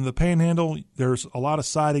area in the Panhandle, there's a lot of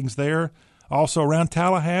sightings there. Also around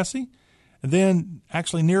Tallahassee, and then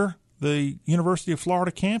actually near the University of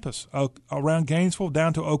Florida campus, around Gainesville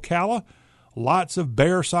down to Ocala. Lots of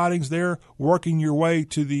bear sightings there. Working your way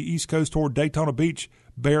to the East Coast toward Daytona Beach,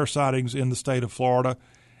 bear sightings in the state of Florida.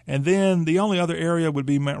 And then the only other area would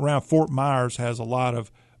be around Fort Myers, has a lot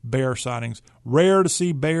of bear sightings. Rare to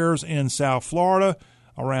see bears in South Florida,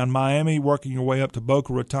 around Miami, working your way up to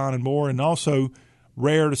Boca Raton and more. And also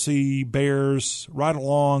rare to see bears right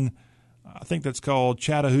along, I think that's called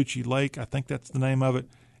Chattahoochee Lake. I think that's the name of it.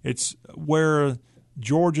 It's where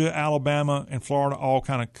Georgia, Alabama, and Florida all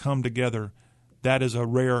kind of come together. That is a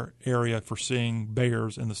rare area for seeing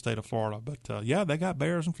bears in the state of Florida. But, they got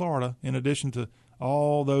bears in Florida in addition to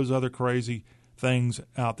all those other crazy things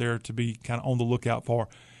out there to be kind of on the lookout for.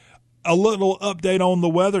 A little update on the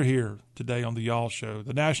weather here today on the Y'all Show.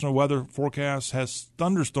 The National Weather Forecast has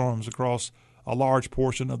thunderstorms across a large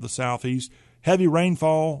portion of the southeast. Heavy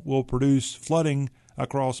rainfall will produce flooding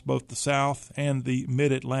across both the south and the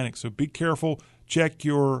mid-Atlantic. So be careful. Check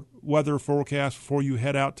your weather forecast before you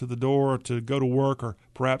head out to the door to go to work or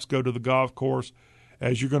perhaps go to the golf course,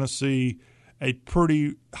 as you're going to see a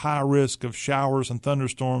pretty high risk of showers and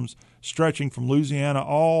thunderstorms stretching from Louisiana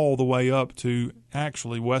all the way up to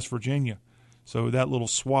actually West Virginia. So that little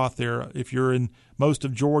swath there, if you're in most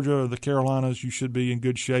of Georgia or the Carolinas, you should be in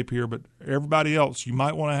good shape here. But everybody else, you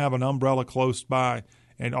might want to have an umbrella close by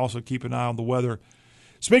and also keep an eye on the weather.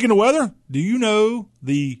 Speaking of weather, do you know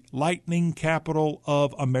the lightning capital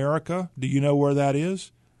of America? Do you know where that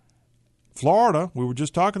is? Florida. We were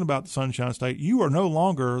just talking about the Sunshine State. You are no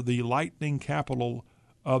longer the lightning capital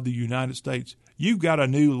of the United States. You've got a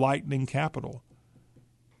new lightning capital.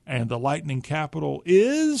 And the lightning capital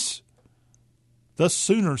is the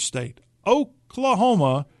Sooner State,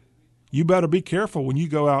 Oklahoma. You better be careful when you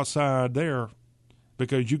go outside there,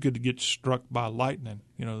 because you could get struck by lightning.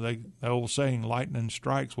 You know, the old saying, lightning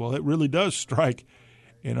strikes. Well, it really does strike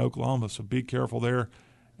in Oklahoma, so be careful there,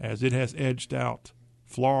 as it has edged out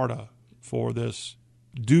Florida for this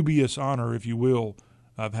dubious honor, if you will,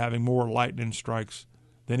 of having more lightning strikes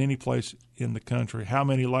than any place in the country. How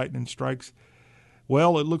many lightning strikes?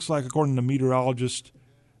 Well, it looks like, according to meteorologists,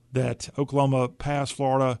 that Oklahoma passed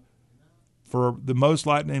Florida for the most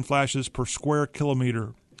lightning flashes per square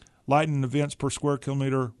kilometer. Lightning events per square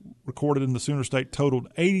kilometer recorded in the Sooner State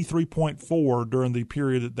totaled 83.4 during the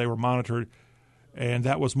period that they were monitored. and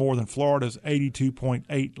that was more than Florida's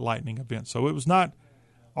 82.8 lightning event. So it was not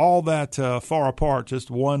all that far apart, just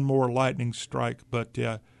one more lightning strike. But,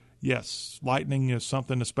 yes, lightning is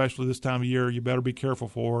something, especially this time of year, you better be careful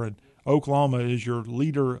for. And Oklahoma is your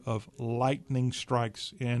leader of lightning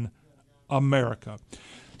strikes in America.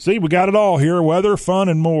 See, we got it all here, weather, fun,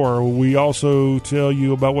 and more. We also tell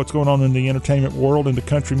you about what's going on in the entertainment world and the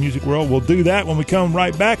country music world. We'll do that when we come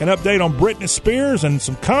right back. An update on Britney Spears and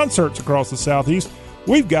some concerts across the Southeast.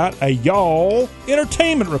 We've got a Y'all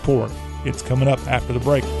Entertainment Report. It's coming up after the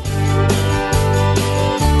break.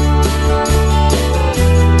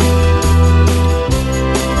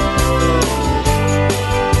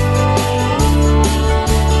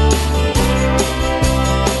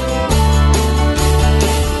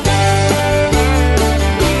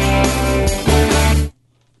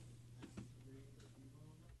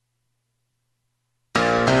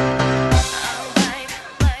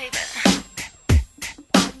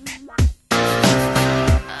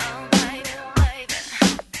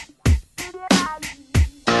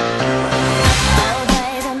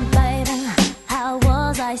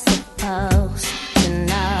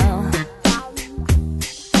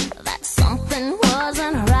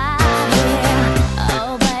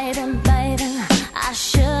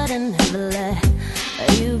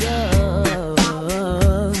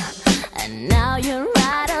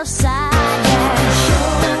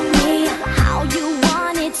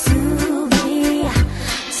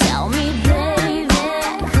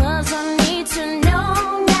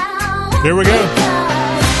 Here we go.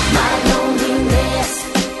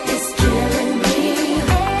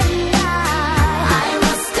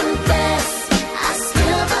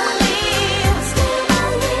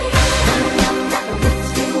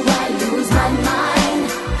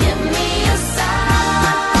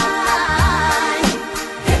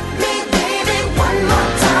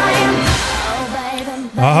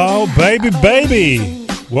 Oh, baby, baby.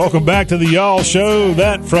 Welcome back to the Y'all Show.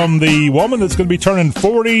 That from the woman that's going to be turning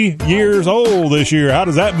 40 years old this year. How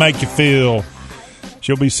does that make you feel?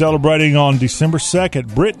 She'll be celebrating on December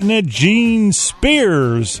 2nd. Britney Jean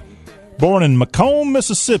Spears, born in Macomb,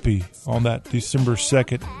 Mississippi on that December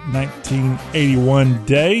 2nd, 1981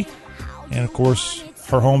 day. And, of course,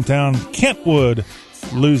 her hometown, Kentwood,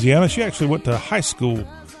 Louisiana. She actually went to high school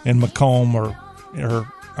in Macomb, or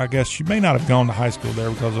I guess she may not have gone to high school there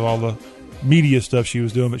because of all the media stuff she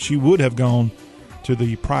was doing, but she would have gone to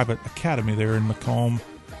the private academy there in Macomb.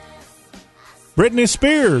 Britney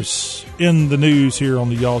Spears in the news here on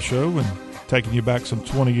the Y'all Show, and taking you back some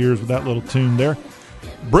 20 years with that little tune there.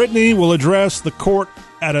 Britney will address the court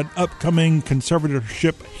at an upcoming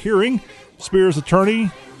conservatorship hearing. Spears' attorney,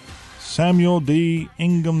 Samuel D.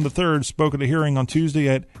 Ingham III, spoke at the hearing on Tuesday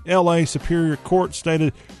at L.A. Superior Court,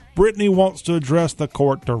 stated Britney wants to address the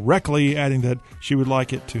court directly, adding that she would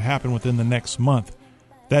like it to happen within the next month.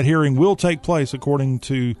 That hearing will take place, according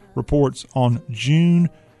to reports, on June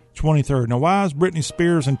 23rd. Now, why is Britney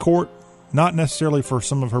Spears in court? Not necessarily for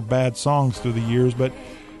some of her bad songs through the years, but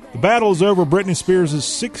the battle is over Britney Spears'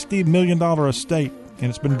 $60 million estate, and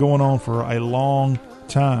it's been going on for a long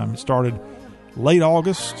time. It started late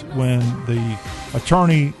August when the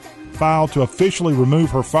attorney filed to officially remove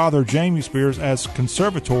her father, Jamie Spears, as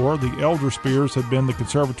conservator. The elder Spears had been the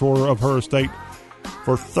conservator of her estate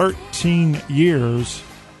for 13 years,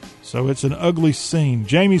 so it's an ugly scene.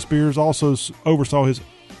 Jamie Spears also oversaw his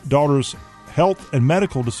daughter's health and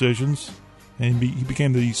medical decisions, and he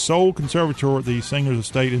became the sole conservator at the singer's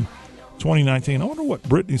estate in 2019. I wonder what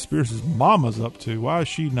Britney Spears' mama's up to. Why is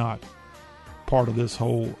she not part of this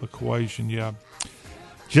whole equation? Yeah.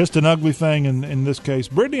 Just an ugly thing in this case.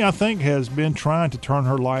 Britney, I think, has been trying to turn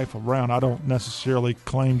her life around. I don't necessarily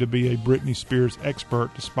claim to be a Britney Spears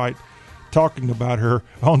expert, despite talking about her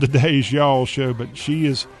on today's Y'all Show, but she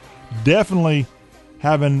is definitely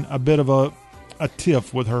having a bit of a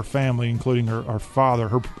tiff with her family, including her father.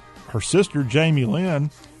 Her sister, Jamie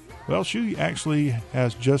Lynn, well, she actually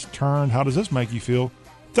has just turned, how does this make you feel,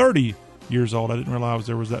 30 years old. I didn't realize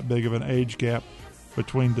there was that big of an age gap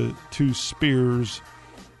between the two Spears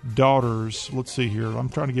daughters. Let's see here. I'm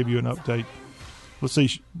trying to give you an update. Let's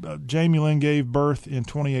see. Jamie Lynn gave birth in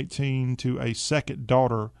 2018 to a second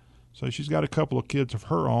daughter. So she's got a couple of kids of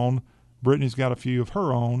her own. Britney's got a few of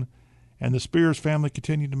her own. And the Spears family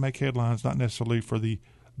continued to make headlines, not necessarily for the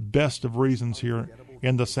best of reasons here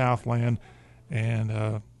in the Southland,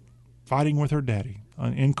 and fighting with her daddy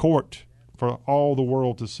in court for all the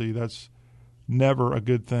world to see. That's never a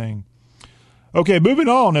good thing. Okay, moving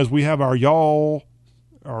on as we have our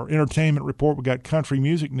entertainment report. We got country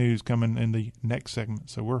music news coming in the next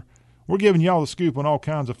segment. So we're giving y'all the scoop on all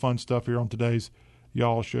kinds of fun stuff here on today's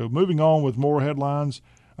Y'all Show. Moving on with more headlines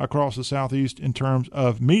across the Southeast in terms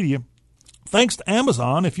of media. Thanks to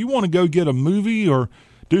Amazon, if you want to go get a movie or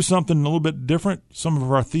do something a little bit different, some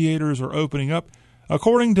of our theaters are opening up.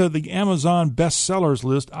 According to the Amazon bestsellers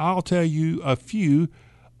list, I'll tell you a few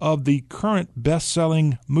of the current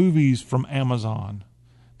best-selling movies from Amazon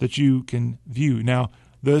that you can view. Now,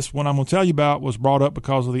 this one I'm going to tell you about was brought up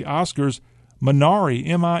because of the Oscars. Minari,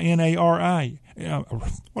 M-I-N-A-R-I.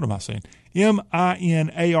 What am I saying?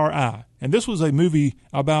 M-I-N-A-R-I. And this was a movie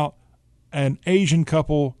about an Asian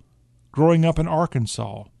couple growing up in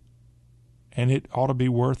Arkansas. And it ought to be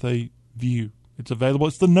worth a view. It's available.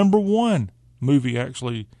 It's the number one movie,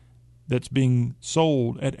 actually, that's being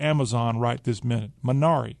sold at Amazon right this minute.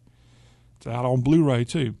 Minari. It's out on Blu-ray,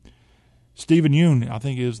 too. Stephen Yeun, I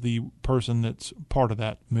think, is the person that's part of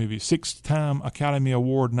that movie. 6-time Academy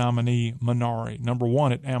Award nominee, Minari. Number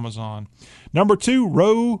one at Amazon. Number two,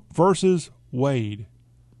 Roe versus Wade.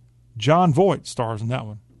 Jon Voight stars in that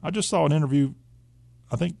one. I just saw an interview,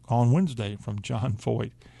 I think, on Wednesday from Jon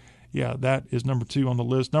Voight. Yeah, that is number two on the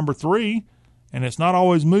list. Number three, and it's not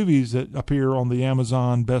always movies that appear on the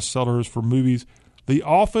Amazon bestsellers for movies. The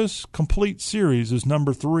Office Complete Series is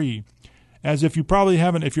number three. As if you probably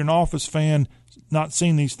haven't, if you're an Office fan, not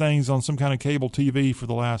seen these things on some kind of cable TV for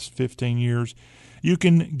the last 15 years, you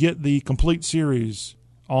can get the complete series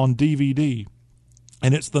on DVD.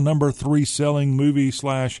 And it's the number three selling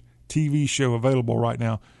movie/TV show available right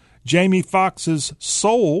now. Jamie Foxx's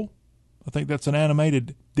Soul, I think that's an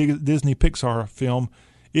animated Disney Pixar film.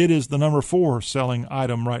 It is the number four selling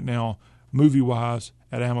item right now, movie-wise,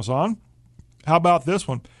 at Amazon. How about this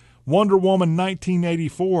one? Wonder Woman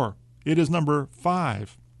 1984. It is number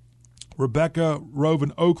five. Rebecca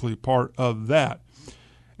Roven Oakley, part of that.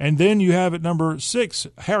 And then you have at number six,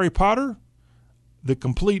 Harry Potter, the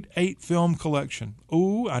complete 8-film collection.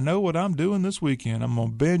 Ooh, I know what I'm doing this weekend. I'm going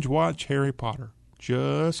to binge watch Harry Potter.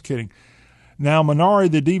 Just kidding. Now, Minari,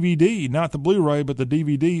 the DVD, not the Blu-ray, but the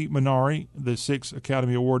DVD Minari, the 6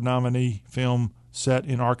 Academy Award nominee film set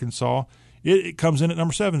in Arkansas, it comes in at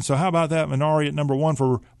number 7. So how about that? Minari at number 1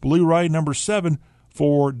 for Blu-ray, number 7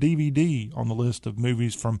 for DVD on the list of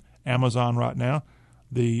movies from Amazon right now.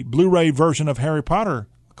 The Blu-ray version of Harry Potter,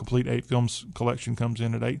 complete 8 films collection, comes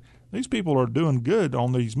in at 8. These people are doing good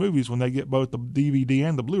on these movies when they get both the DVD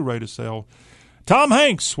and the Blu-ray to sell. Tom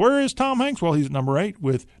Hanks. Where is Tom Hanks? Well, he's at number 8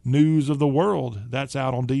 with News of the World. That's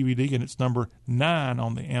out on DVD, and it's number 9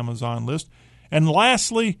 on the Amazon list. And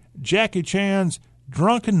lastly, Jackie Chan's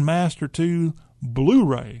Drunken Master 2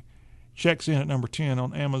 Blu-ray checks in at number 10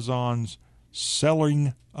 on Amazon's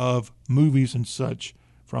selling of movies and such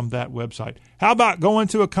from that website. How about going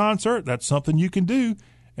to a concert? That's something you can do.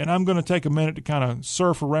 And I'm going to take a minute to kind of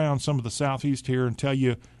surf around some of the Southeast here and tell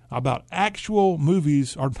you about actual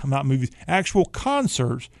movies, or not movies, actual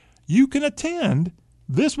concerts you can attend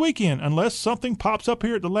this weekend, unless something pops up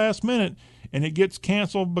here at the last minute and it gets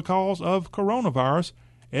canceled because of coronavirus.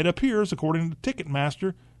 It appears, according to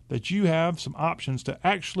Ticketmaster, that you have some options to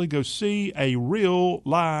actually go see a real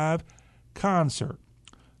live concert.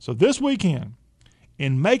 So this weekend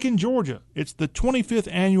in Macon, Georgia, it's the 25th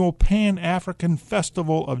annual Pan-African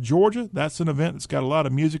Festival of Georgia. That's an event that's got a lot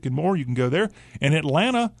of music and more. You can go there. In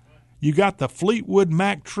Atlanta, you got the Fleetwood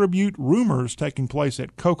Mac tribute Rumors taking place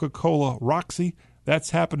at Coca-Cola Roxy.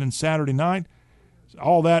 That's happening Saturday night.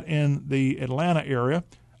 All that in the Atlanta area.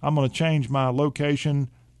 I'm going to change my location.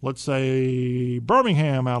 Let's say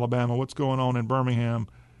Birmingham, Alabama. What's going on in Birmingham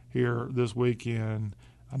here this weekend?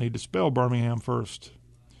 I need to spell Birmingham first.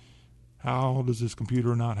 How does this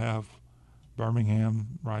computer not have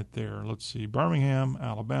Birmingham right there? Let's see. Birmingham,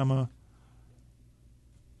 Alabama.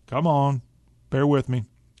 Come on. Bear with me.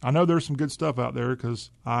 I know there's some good stuff out there because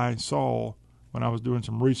I saw when I was doing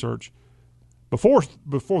some research before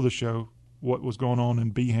the show what was going on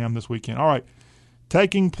in Beeham this weekend. All right.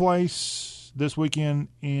 Taking place this weekend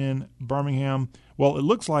in Birmingham. Well, it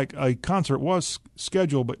looks like a concert was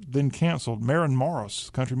scheduled but then canceled. Maren Morris,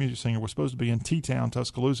 country music singer, was supposed to be in T-Town,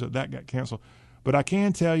 Tuscaloosa. That got canceled. But I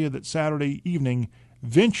can tell you that Saturday evening,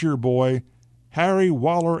 Venture Boy, Harry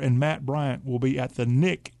Waller, and Matt Bryant will be at the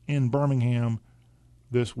Nick in Birmingham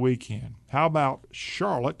this weekend. How about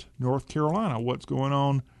Charlotte, North Carolina? What's going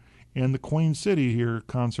on in the Queen City here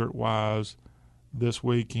concert-wise this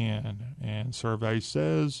weekend? And survey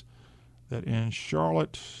says that in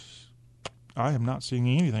Charlotte, I am not seeing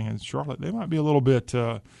anything in Charlotte. They might be a little bit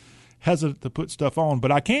hesitant to put stuff on.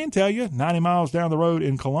 But I can tell you, 90 miles down the road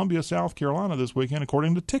in Columbia, South Carolina this weekend,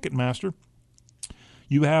 according to Ticketmaster,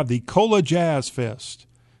 you have the Cola Jazz Fest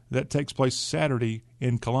that takes place Saturday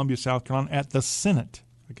in Columbia, South Carolina at the Senate.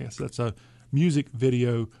 I guess that's a music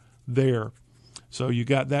video there. So you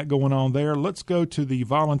got that going on there. Let's go to the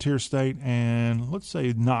volunteer state, and let's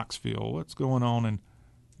say Knoxville. What's going on in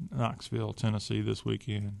Knoxville, Tennessee this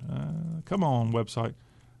weekend? Come on, website.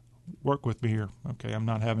 Work with me here. Okay, I'm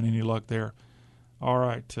not having any luck there. All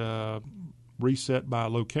right, reset by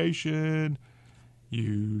location.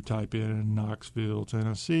 You type in Knoxville,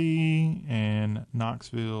 Tennessee, and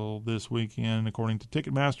Knoxville this weekend, according to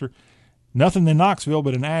Ticketmaster. Nothing in Knoxville,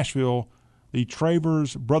 but in Asheville, the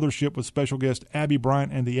Travers Brothership with special guest Abby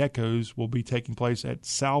Bryant and the Echoes will be taking place at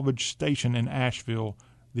Salvage Station in Asheville,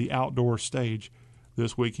 the outdoor stage,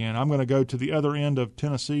 this weekend. I'm going to go to the other end of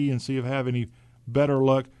Tennessee and see if I have any better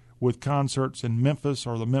luck with concerts in Memphis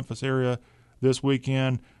or the Memphis area this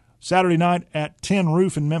weekend. Saturday night at Tin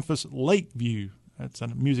Roof in Memphis, Lakeview. That's a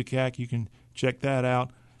music act. You can check that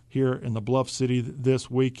out here in the Bluff City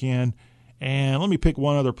this weekend. And let me pick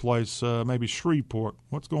one other place, maybe Shreveport.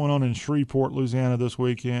 What's going on in Shreveport, Louisiana this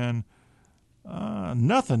weekend?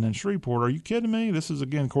 Nothing in Shreveport. Are you kidding me? This is,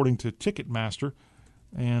 again, according to Ticketmaster.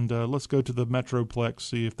 And let's go to the Metroplex,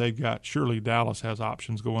 see if they've got, surely Dallas has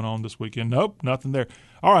options going on this weekend. Nope, nothing there.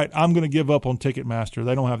 All right, I'm going to give up on Ticketmaster.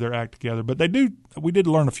 They don't have their act together. But they do. We did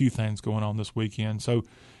learn a few things going on this weekend. So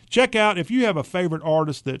check out, if you have a favorite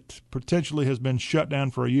artist that potentially has been shut down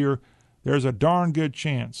for a year, there's a darn good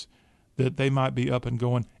chance that they might be up and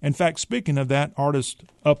going. In fact, speaking of that, artist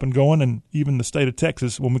up and going, and even the state of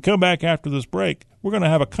Texas, when we come back after this break, we're going to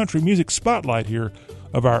have a country music spotlight here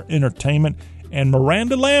of our entertainment. And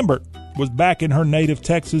Miranda Lambert was back in her native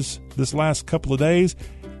Texas this last couple of days,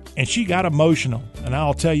 and she got emotional. And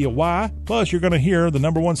I'll tell you why. Plus, you're going to hear the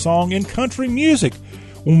number one song in country music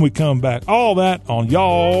when we come back. All that on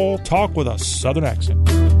Y'all Talk with a Southern Accent.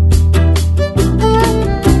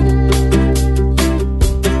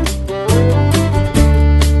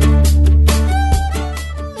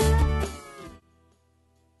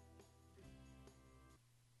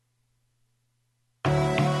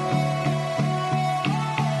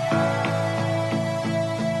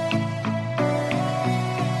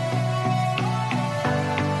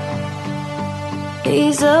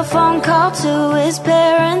 He's a phone call to his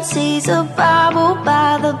parents. He's a Bible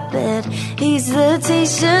by the bed. He's the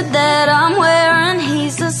t-shirt that I'm wearing.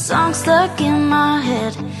 He's a song stuck in my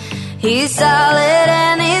head. He's solid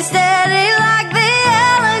and he's steady like the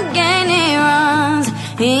Allegheny runs.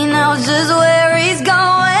 He knows just where he's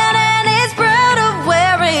going and he's proud of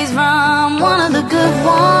where he's from. One of the good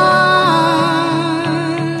ones.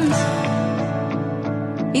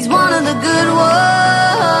 He's one of the good ones.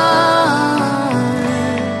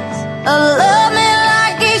 Love me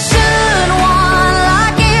like he should, one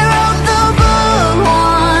like he wrote the book,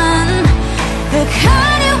 one the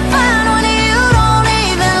kind you find when you don't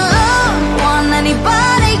even look, one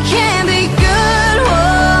anybody can be good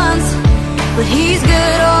ones, but he's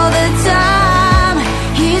good all the time.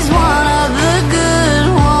 He's one of the good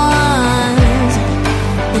ones,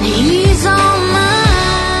 and he's on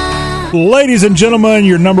mine. Ladies and gentlemen,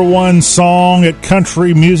 your number one song at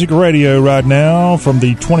Country Music Radio right now from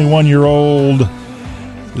the 21-year-old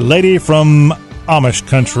lady from Amish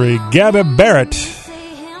country, Gabby Barrett,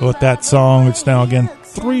 with that song. It's now, again,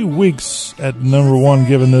 3 weeks at number one,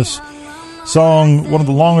 giving this song one of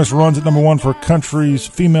the longest runs at number one for country's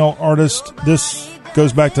female artist. This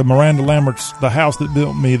goes back to Miranda Lambert's The House That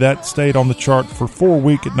Built Me. That stayed on the chart for 4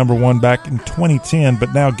 weeks at number one back in 2010.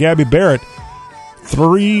 But now Gabby Barrett,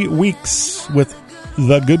 3 weeks with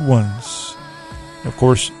The Good Ones. Of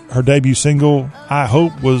course, her debut single, I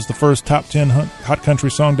Hope, was the first top 10 hot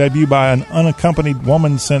country song debut by an unaccompanied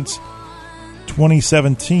woman since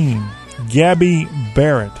 2017. Gabby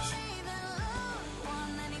Barrett.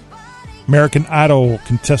 American Idol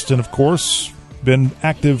contestant, of course. Been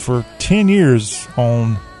active for 10 years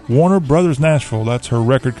on Warner Brothers Nashville. That's her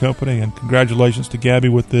record company. And congratulations to Gabby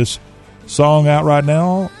with this song out right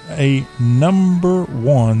now, a number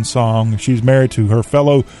one song. She's married to her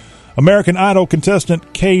fellow American Idol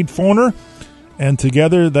contestant Cade Forner, and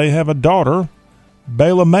together they have a daughter,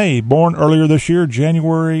 Bayla May, born earlier this year,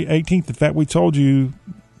 January 18th. In fact, we told you,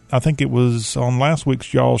 I think it was on last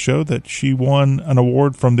week's Y'all show, that she won an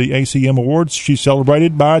award from the ACM Awards. She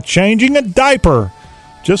celebrated by changing a diaper.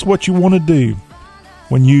 Just what you want to do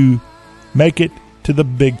when you make it to the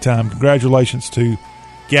big time. Congratulations to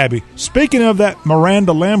Gabby. Speaking of that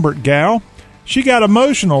Miranda Lambert gal, she got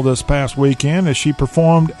emotional this past weekend as she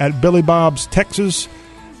performed at Billy Bob's Texas,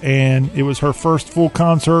 and it was her first full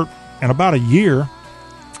concert in about a year,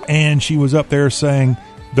 and she was up there saying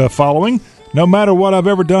the following: no matter what I've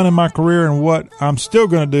ever done in my career and what I'm still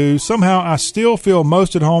going to do, somehow I still feel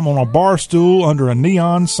most at home on a bar stool under a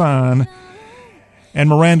neon sign. And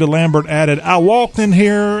Miranda Lambert added, I walked in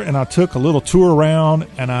here and I took a little tour around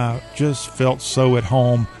and I just felt so at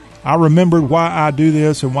home. I remembered why I do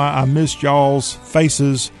this and why I missed y'all's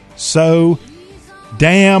faces so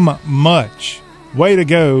damn much. Way to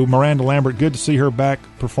go, Miranda Lambert. Good to see her back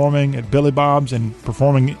performing at Billy Bob's and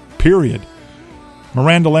performing, period.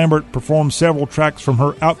 Miranda Lambert performed several tracks from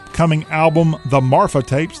her upcoming album, The Marfa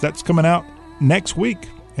Tapes. That's coming out next week.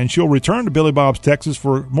 And she'll return to Billy Bob's, Texas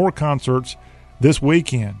for more concerts this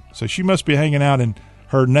weekend. So she must be hanging out in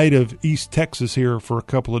her native East Texas here for a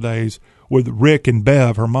couple of days with Rick and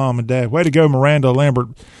Bev, her mom and dad. Way to go, Miranda Lambert,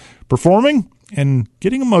 performing and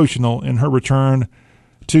getting emotional in her return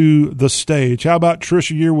to the stage. How about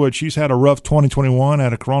Trisha Yearwood? She's had a rough 2021,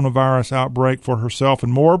 had a coronavirus outbreak for herself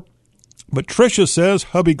and more. But Trisha says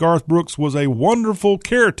hubby Garth Brooks was a wonderful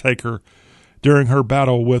caretaker during her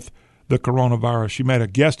battle with the coronavirus. She made a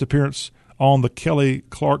guest appearance on the Kelly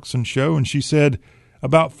Clarkson Show, and she said,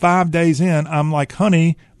 about 5 days in, I'm like,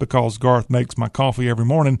 honey, because Garth makes my coffee every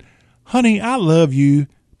morning, honey, I love you,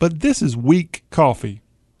 but this is weak coffee.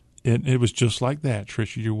 It was just like that,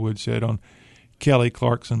 Trisha Yearwood said on Kelly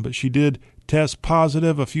Clarkson. But she did test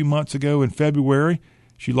positive a few months ago in February.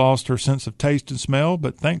 She lost her sense of taste and smell,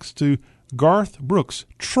 but thanks to Garth Brooks,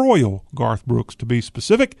 Troyal Garth Brooks to be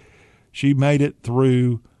specific, she made it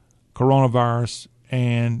through coronavirus,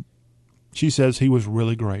 and she says he was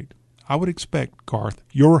really great. I would expect Garth,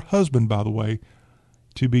 your husband, by the way,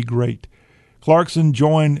 to be great. Clarkson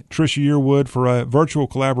joined Trisha Yearwood for a virtual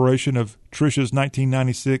collaboration of Trisha's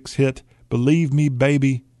 1996 hit, Believe Me,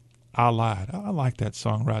 Baby, I Lied. I like that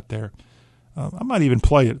song right there. I might even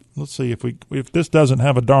play it. Let's see if this doesn't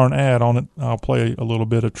have a darn ad on it, I'll play a little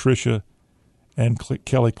bit of Trisha and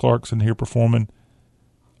Kelly Clarkson here performing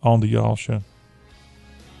on the Y'all Show.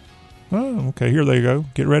 Oh, okay, here they go.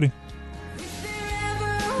 Get ready.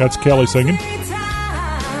 That's Kelly singing.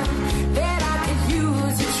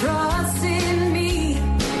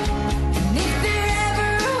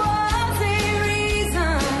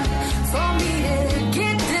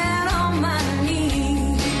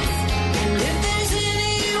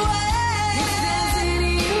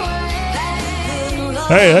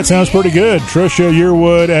 Hey, that sounds pretty good. Trisha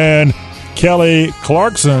Yearwood and Kelly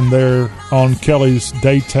Clarkson there on Kelly's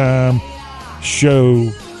daytime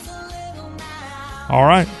show. All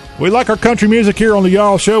right. We like our country music here on the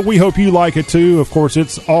Y'all Show. We hope you like it too. Of course,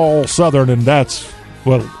 it's all Southern, and that's,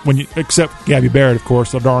 well, when you except Gabby Barrett, of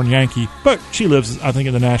course, the darn Yankee. But she lives, I think,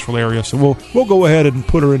 in the Nashville area, so we'll go ahead and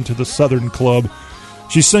put her into the Southern Club.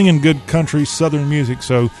 She's singing good country Southern music,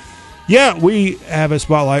 so yeah, we have a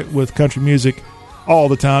spotlight with country music all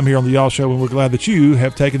the time here on the Y'all Show, and we're glad that you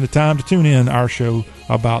have taken the time to tune in our show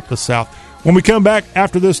about the South. When we come back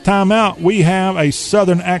after this timeout, we have a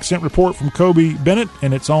Southern accent report from Kobe Bennett,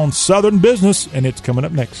 and it's on Southern business, and it's coming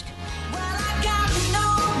up next.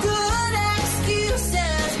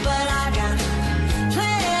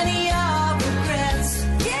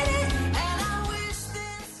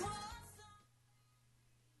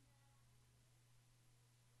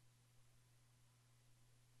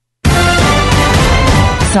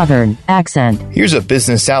 Southern accent. Here's a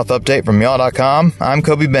Business South update from y'all.com. I'm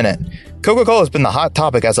Kobe Bennett. Coca-Cola has been the hot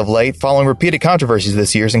topic as of late, following repeated controversies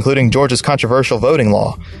this year, including Georgia's controversial voting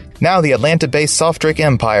law. Now, the Atlanta-based soft drink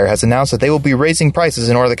empire has announced that they will be raising prices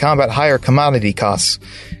in order to combat higher commodity costs.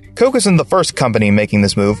 Coke isn't the first company making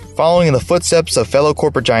this move, following in the footsteps of fellow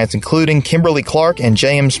corporate giants including Kimberly-Clark and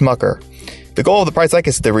J.M. Smucker. The goal of the price hike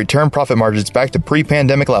is to return profit margins back to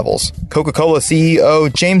pre-pandemic levels. Coca-Cola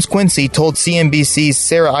CEO James Quincy told CNBC's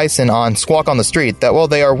Sarah Eisen on Squawk on the Street that while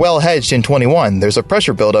they are well hedged in 21, there's a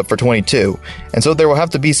pressure buildup for 22, and so there will have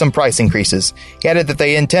to be some price increases. He added that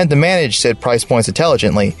they intend to manage said price points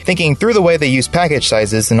intelligently, thinking through the way they use package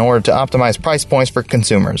sizes in order to optimize price points for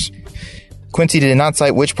consumers. Quincy did not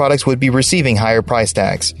cite which products would be receiving higher price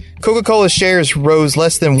tags. Coca-Cola's shares rose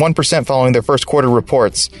less than 1% following their first quarter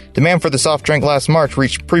reports. Demand for the soft drink last March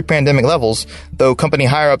reached pre-pandemic levels, though company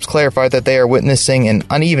higher-ups clarified that they are witnessing an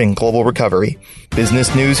uneven global recovery.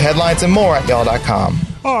 Business news, headlines, and more at y'all.com.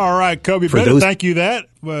 All right, Kobe Bennett, thank you. That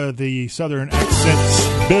the Southern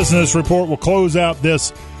Accents Business Report will close out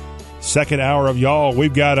this second hour of Y'all.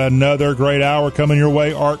 We've got another great hour coming your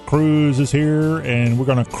way. Art Cruz is here, and we're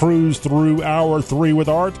going to cruise through hour 3 with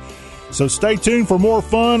Art. So stay tuned for more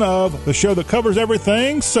fun of the show that covers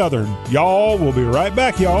everything Southern. Y'all, we'll be right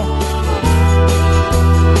back, y'all.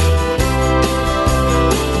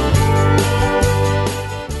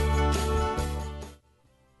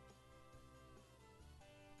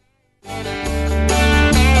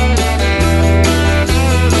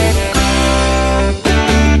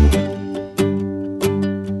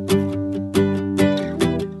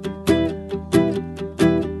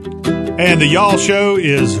 And the Y'all Show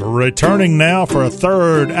is returning now for a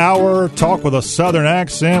third hour. Talk with a Southern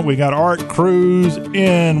accent. We got Art Cruz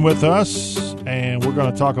in with us, and we're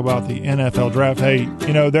going to talk about the NFL draft. Hey,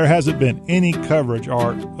 you know, there hasn't been any coverage,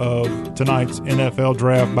 Art, of tonight's NFL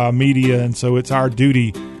draft by media, and so it's our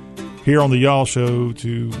duty here on the Y'all Show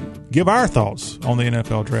to give our thoughts on the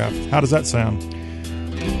NFL draft. How does that sound?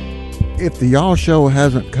 If the Y'all Show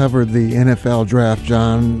hasn't covered the NFL draft,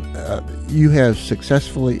 John, you have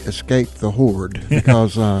successfully escaped the horde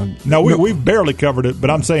because no, we've barely covered it, but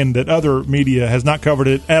I'm saying that other media has not covered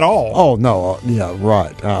it at all. Oh no, yeah,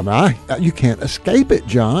 right. You can't escape it,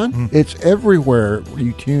 John. Mm-hmm. It's everywhere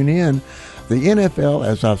you tune in. The NFL,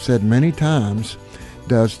 as I've said many times,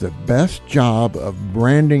 does the best job of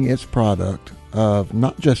branding its product of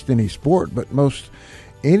not just any sport, but most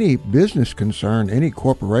any business concern, any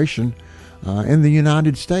corporation in the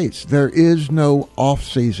United States. There is no off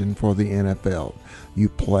season for the NFL. You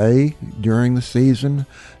play during the season.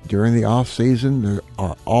 During the off season, there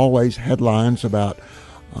are always headlines about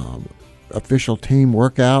official team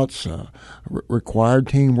workouts, required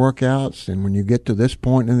team workouts. And when you get to this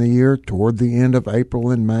point in the year, toward the end of April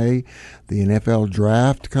and May, the NFL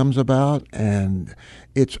draft comes about, and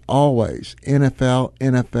it's always NFL,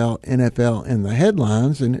 NFL, NFL in the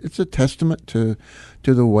headlines, and it's a testament to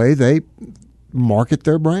the way they market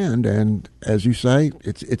their brand. And as you say,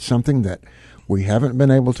 it's something that we haven't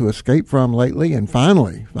been able to escape from lately. And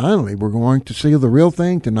finally, we're going to see the real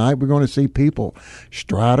thing tonight. We're going to see people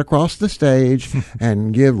stride across the stage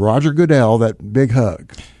and give Roger Goodell that big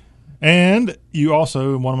hug. And you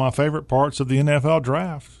also, one of my favorite parts of the NFL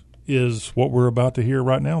draft is what we're about to hear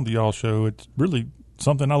right now on the Y'all Show. It's really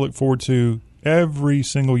something I look forward to every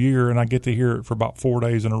single year, and I get to hear it for about 4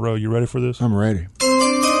 days in a row. You ready for this? I'm ready.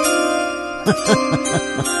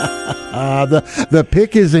 The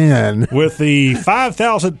pick is in. With the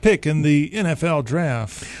 5,000th pick in the NFL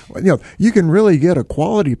draft. Well, you know, you can really get a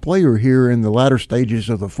quality player here in the latter stages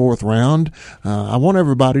of the fourth round. I want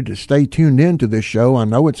everybody to stay tuned in to this show. I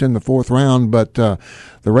know it's in the fourth round, but the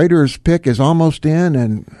Raiders' pick is almost in,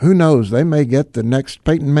 and who knows, they may get the next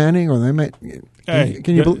Peyton Manning, or they may. Hey,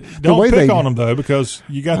 don't pick on them, though, because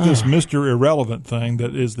you got this Mr. Irrelevant thing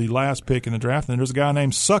that is the last pick in the draft, and there's a guy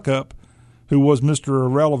named Suckup who was Mr.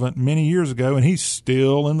 Irrelevant many years ago, and he's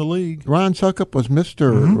still in the league. Ryan Suckup was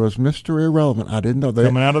Mr. Irrelevant. I didn't know that.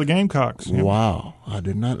 Coming out of the Gamecocks. Wow. I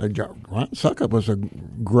did not. Ryan Suckup was a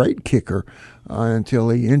great kicker until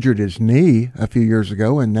he injured his knee a few years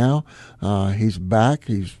ago, and now he's back.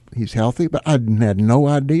 He's healthy, but I had no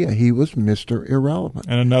idea he was Mr. Irrelevant.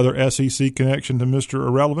 And another SEC connection to Mr.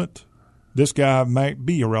 Irrelevant. This guy might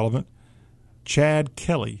be irrelevant. Chad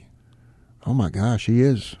Kelly. Oh, my gosh, he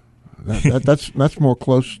is. That's more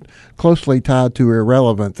closely tied to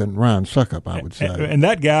irrelevant than Ryan Suckup, I would say. And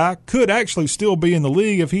that guy could actually still be in the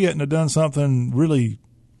league if he hadn't have done something really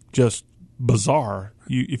just bizarre.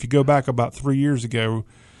 If you go back about 3 years ago.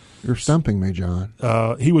 You're stumping me, John.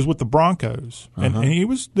 He was with the Broncos, and he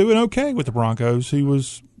was doing okay with the Broncos. He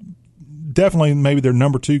was definitely maybe their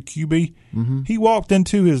number 2 QB. Mm-hmm. He walked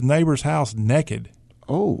into his neighbor's house naked.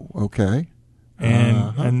 Oh, okay.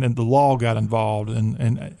 And the law got involved,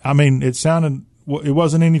 and I mean, it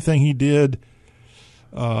wasn't anything he did,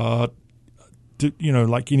 like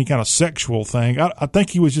any kind of sexual thing. I think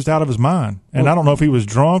he was just out of his mind, and I don't know if he was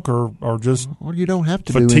drunk or just you don't have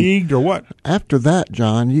to fatigued or what. After that,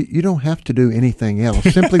 John, you don't have to do anything else.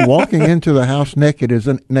 Simply walking into the house naked is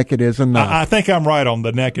enough. I think I'm right on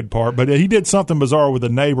the naked part, but he did something bizarre with a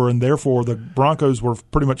neighbor, and therefore the Broncos were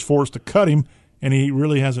pretty much forced to cut him. And he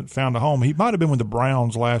really hasn't found a home. He might have been with the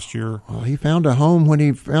Browns last year. Well, he found a home when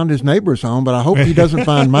he found his neighbor's home, but I hope he doesn't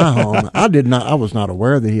find my home. I was not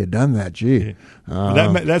aware that he had done that. Gee.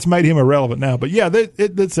 That's made him irrelevant now. But, yeah,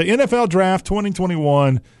 it's the NFL Draft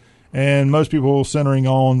 2021, and most people centering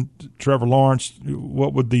on Trevor Lawrence.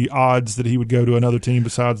 What would the odds that he would go to another team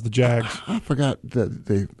besides the Jags? I forgot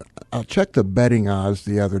I checked the betting odds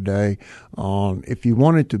the other day on if you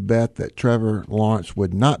wanted to bet that Trevor Lawrence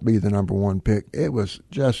would not be the number 1 pick. It was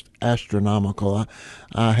just astronomical.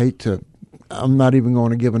 I'm not even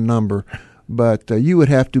going to give a number, but you would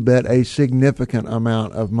have to bet a significant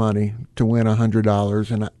amount of money to win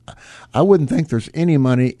 $100. And I wouldn't think there's any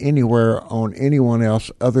money anywhere on anyone else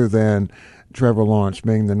other than Trevor Lawrence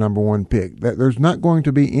being the number 1 pick. There's not going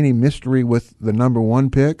to be any mystery with the number 1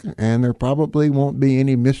 pick, and there probably won't be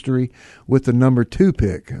any mystery with the number 2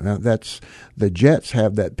 pick. Now, the Jets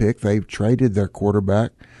have that pick. They've traded their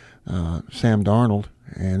quarterback, Sam Darnold,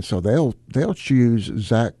 and so they'll choose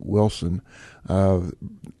Zach Wilson of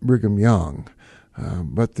Brigham Young.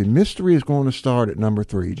 But the mystery is going to start at number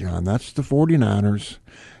 3, John. That's the 49ers.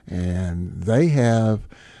 And they have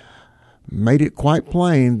made it quite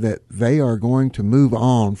plain that they are going to move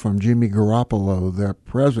on from Jimmy Garoppolo, their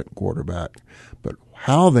present quarterback. But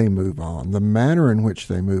how they move on, the manner in which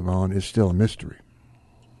they move on, is still a mystery.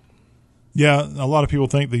 Yeah, a lot of people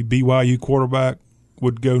think the BYU quarterback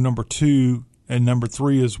would go number 2, and number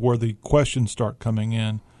 3 is where the questions start coming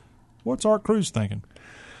in. What's Art Cruz thinking?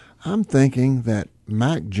 I'm thinking that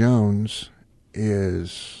Mac Jones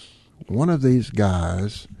is one of these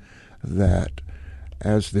guys that,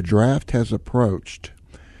 as the draft has approached,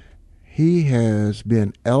 he has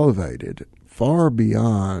been elevated far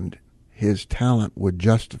beyond his talent would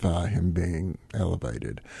justify him being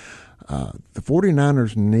elevated. The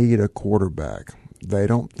 49ers need a quarterback. They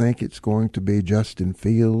don't think it's going to be Justin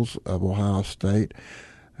Fields of Ohio State.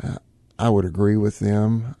 I would agree with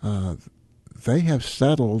them. They have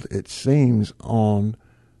settled, it seems, on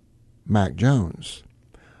Mac Jones.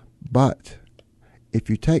 But if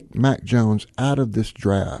you take Mac Jones out of this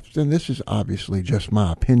draft, and this is obviously just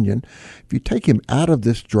my opinion, if you take him out of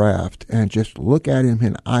this draft and just look at him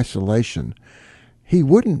in isolation, he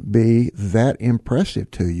wouldn't be that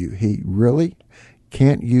impressive to you. He really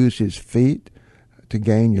can't use his feet to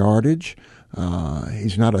gain yardage.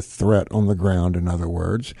 He's not a threat on the ground, in other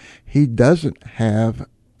words. He doesn't have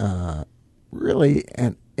really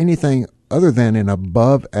anything other than an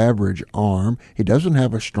above-average arm. He doesn't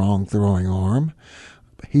have a strong throwing arm.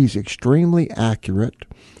 He's extremely accurate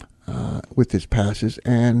with his passes,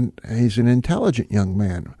 and he's an intelligent young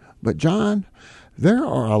man. But, John, there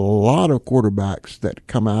are a lot of quarterbacks that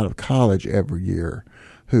come out of college every year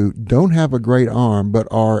who don't have a great arm but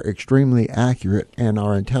are extremely accurate and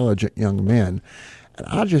are intelligent young men. And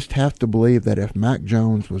I just have to believe that if Mac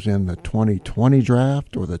Jones was in the 2020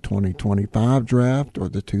 draft or the 2025 draft or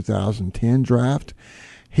the 2010 draft,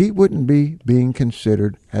 he wouldn't be being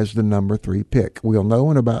considered as the number 3 pick. We'll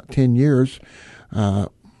know in about 10 years.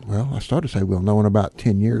 I started to say we'll know in about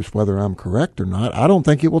 10 years whether I'm correct or not. I don't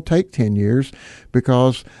think it will take 10 years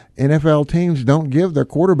because NFL teams don't give their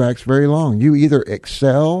quarterbacks very long. You either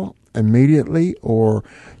excel immediately or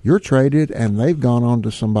you're traded and they've gone on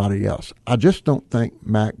to somebody else. I just don't think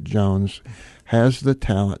Mac Jones has the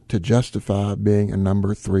talent to justify being a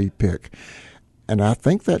number 3 pick. And I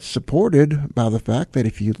think that's supported by the fact that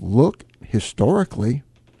if you look historically,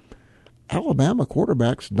 Alabama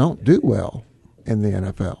quarterbacks don't do well in the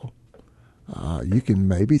NFL. You can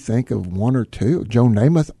maybe think of one or two. Joe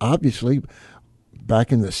Namath, obviously,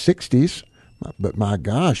 back in the 60s, but my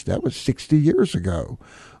gosh, that was 60 years ago.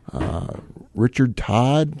 Richard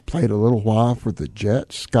Todd played a little while for the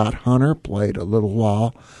Jets. Scott Hunter played a little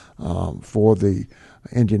while for the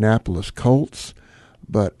Indianapolis Colts.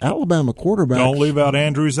 But Alabama quarterbacks... Don't leave out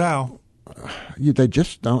Andrew Zhao. They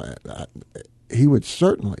just don't... He would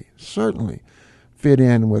certainly fit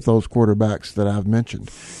in with those quarterbacks that I've mentioned.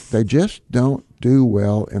 They just don't do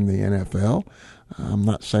well in the NFL. I'm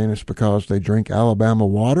not saying it's because they drink Alabama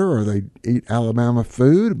water or they eat Alabama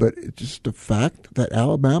food, but it's just a fact that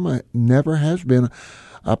Alabama never has been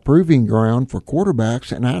a proving ground for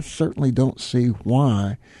quarterbacks, and I certainly don't see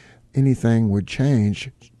why anything would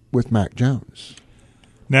change with Mac Jones.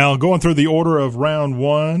 Now, going through the order of round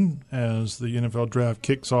 1 as the NFL draft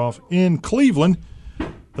kicks off in Cleveland,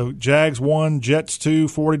 the Jags 1, Jets 2,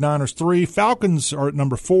 49ers 3. Falcons are at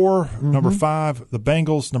number 4, number 5. The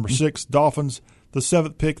Bengals, number 6. Dolphins, the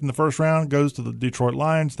 7th pick in the first round, goes to the Detroit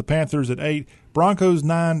Lions. The Panthers at 8. Broncos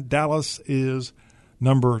 9. Dallas is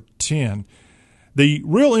number 10. The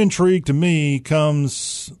real intrigue to me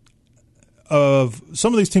comes of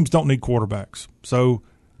some of these teams don't need quarterbacks. So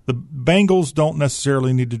the Bengals don't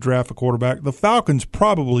necessarily need to draft a quarterback. The Falcons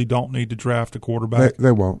probably don't need to draft a quarterback.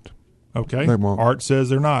 They won't. Okay. They won't. Art says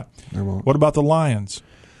they're not. They won't. What about the Lions?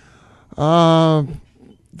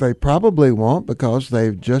 They probably won't because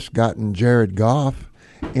they've just gotten Jared Goff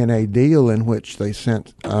in a deal in which they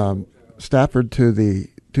sent Stafford to the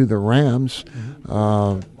Rams.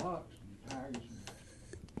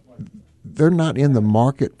 They're not in the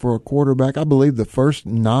market for a quarterback. I believe the first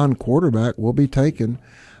non-quarterback will be taken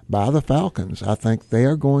by the Falcons. I think they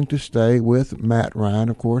are going to stay with Matt Ryan.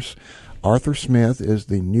 Of course, Arthur Smith is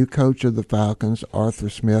the new coach of the Falcons. Arthur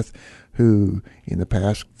Smith, who in the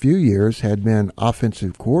past few years had been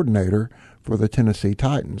offensive coordinator for the Tennessee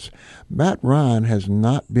Titans. Matt Ryan has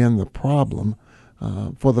not been the problem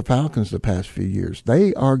for the Falcons the past few years.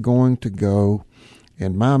 They are going to go,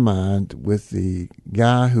 in my mind, with the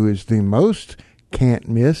guy who is the most can't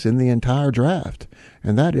miss in the entire draft,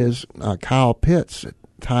 and that is Kyle Pitts,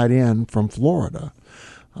 tight end from Florida.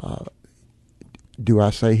 Do I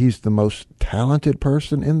say he's the most talented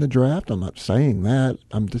person in the draft? I'm not saying that.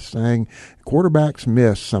 I'm just saying quarterbacks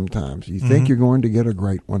miss sometimes. You think you're going to get a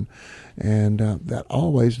great one, and that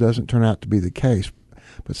always doesn't turn out to be the case.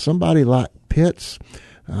 But somebody like Pitts,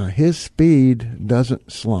 his speed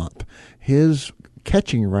doesn't slump. His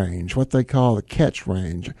catching range, what they call the catch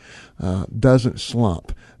range, doesn't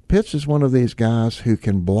slump. Pitts is one of these guys who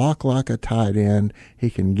can block like a tight end. He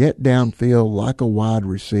can get downfield like a wide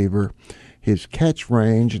receiver. His catch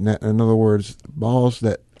range, in other words, balls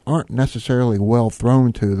that aren't necessarily well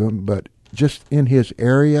thrown to them, but just in his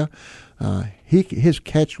area, his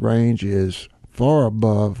catch range is far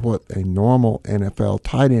above what a normal NFL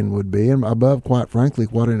tight end would be, and above, quite frankly,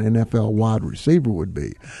 what an NFL wide receiver would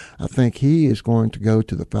be. I think he is going to go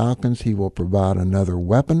to the Falcons. He will provide another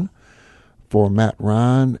weapon for Matt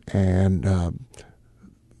Ryan, and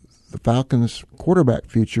the Falcons' quarterback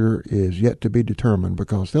future is yet to be determined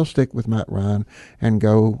because they'll stick with Matt Ryan and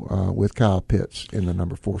go with Kyle Pitts in the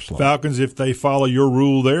number 4 slot. Falcons, if they follow your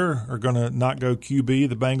rule there, are going to not go QB.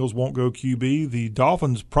 The Bengals won't go QB. The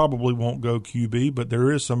Dolphins probably won't go QB, but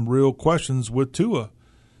there is some real questions with Tua,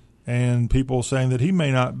 and people saying that he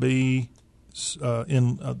may not be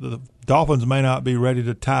the Dolphins may not be ready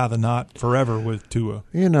to tie the knot forever with Tua.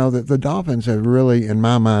 You know, the Dolphins have really, in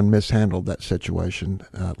my mind, mishandled that situation.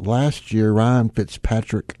 Last year, Ryan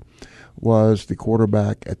Fitzpatrick was the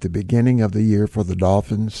quarterback at the beginning of the year for the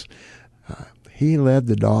Dolphins. He led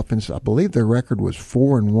the Dolphins. I believe their record was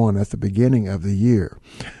 4-1 at the beginning of the year.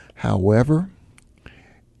 However,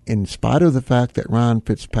 in spite of the fact that Ryan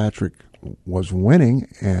Fitzpatrick was winning,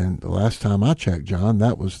 and the last time I checked, John,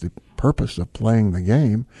 that was the purpose of playing the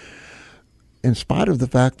game. In spite of the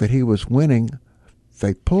fact that he was winning,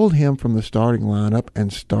 they pulled him from the starting lineup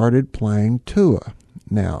and started playing Tua.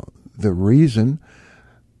 Now, the reason,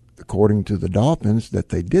 according to the Dolphins, that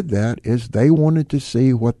they did that is they wanted to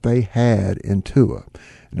see what they had in Tua.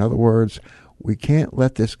 In other words, we can't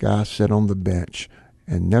let this guy sit on the bench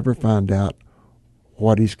and never find out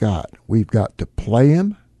what he's got. We've got to play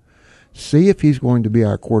him, see if he's going to be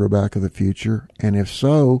our quarterback of the future, and if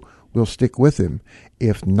so, we'll stick with him.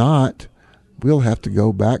 If not, we'll have to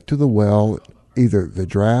go back to the well, either the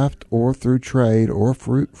draft or through trade or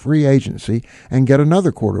free agency, and get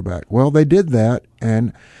another quarterback. Well, they did that,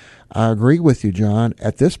 and I agree with you, John.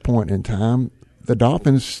 At this point in time, the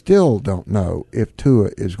Dolphins still don't know if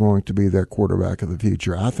Tua is going to be their quarterback of the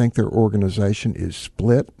future. I think their organization is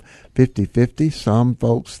split 50-50. Some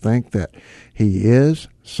folks think that he is.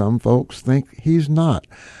 Some folks think he's not.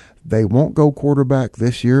 They won't go quarterback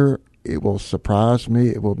this year. It will surprise me.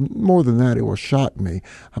 It will, more than that, it will shock me.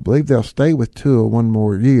 I believe they'll stay with Tua one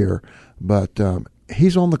more year, but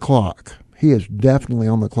he's on the clock. He is definitely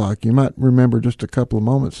on the clock. You might remember just a couple of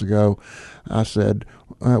moments ago, I said,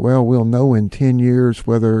 well, we'll know in 10 years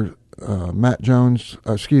whether Mac Jones,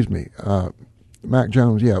 will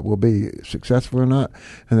be successful or not.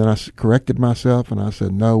 And then I corrected myself and I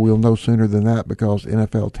said, no, we'll know sooner than that because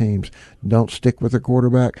NFL teams don't stick with their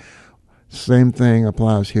quarterback. Same thing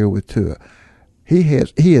applies here with Tua. He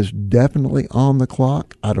is definitely on the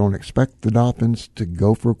clock. I don't expect the Dolphins to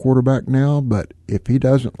go for a quarterback now, but if he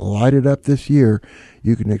doesn't light it up this year,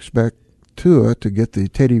 you can expect Tua to get the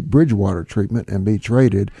Teddy Bridgewater treatment and be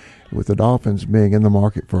traded, with the Dolphins being in the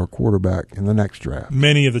market for a quarterback in the next draft.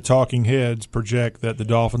 Many of the talking heads project that the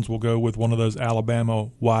Dolphins will go with one of those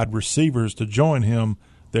Alabama wide receivers to join him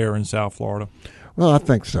there in South Florida. Well, I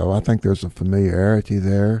think so. I think there's a familiarity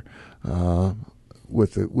there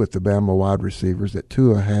with the Bama wide receivers that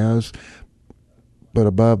Tua has. But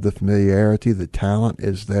above the familiarity, the talent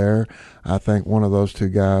is there. I think one of those two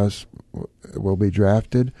guys will be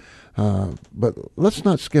drafted. But let's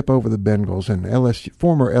not skip over the Bengals and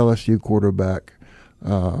former LSU quarterback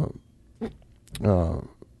Burrow.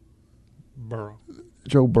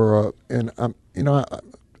 Joe Burrow. And I'm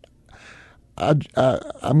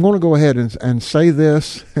going to go ahead and say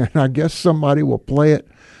this, and I guess somebody will play it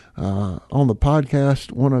on the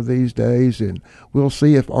podcast one of these days, and we'll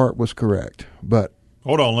see if Art was correct. But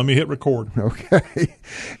hold on, let me hit record. Okay,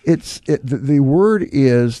 the word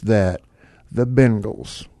is that the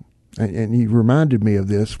Bengals. And you reminded me of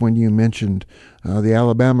this when you mentioned the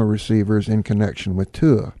Alabama receivers in connection with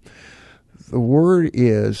Tua. The word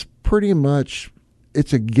is pretty much,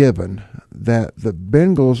 it's a given that the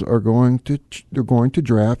Bengals are going to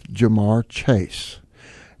draft Jamar Chase.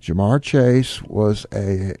 Jamar Chase was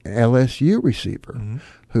a LSU receiver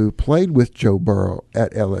who played with Joe Burrow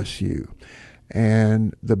at LSU.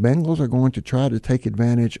 And the Bengals are going to try to take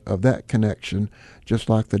advantage of that connection, just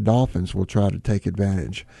like the Dolphins will try to take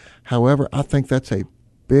advantage. However, I think that's a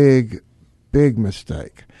big, big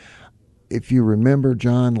mistake. if you remember,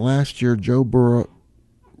 John, last year Joe Burrow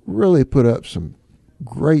really put up some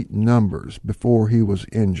great numbers before he was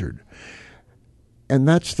injured. And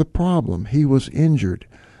that's the problem. He was injured.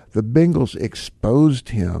 The Bengals exposed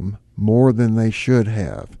him more than they should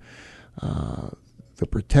have. The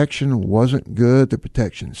protection wasn't good. The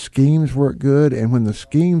protection schemes weren't good. And when the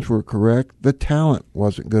schemes were correct, the talent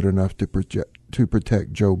wasn't good enough to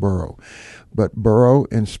protect Joe Burrow. But Burrow,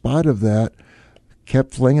 in spite of that,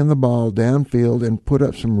 kept flinging the ball downfield and put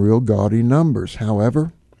up some real gaudy numbers.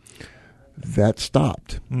 However, that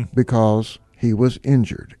stopped because he was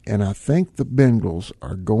injured. And I think the Bengals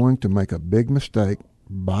are going to make a big mistake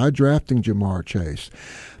by drafting Ja'Marr Chase.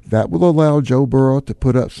 That will allow Joe Burrow to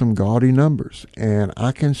put up some gaudy numbers. And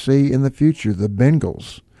I can see in the future the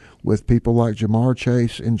Bengals, with people like Ja'Marr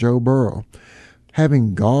Chase and Joe Burrow,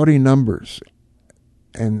 having gaudy numbers.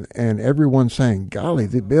 And everyone saying, golly,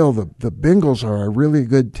 the Bengals are a really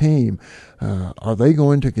good team. Are they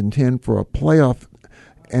going to contend for a playoff?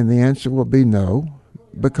 And the answer will be no,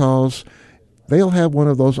 because they'll have one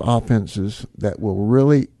of those offenses that will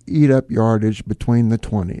really eat up yardage between the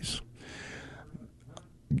 20s.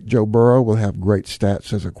 Joe Burrow will have great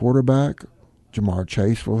stats as a quarterback. Ja'Marr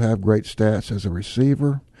Chase will have great stats as a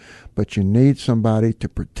receiver. But you need somebody to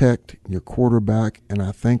protect your quarterback, and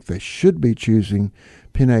I think they should be choosing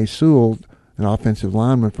Penei Sewell, an offensive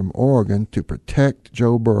lineman from Oregon, to protect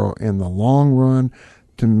Joe Burrow in the long run.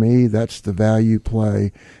 To me, that's the value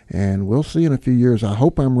play, and we'll see in a few years. I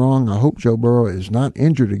hope I'm wrong. I hope Joe Burrow is not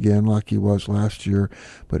injured again like he was last year.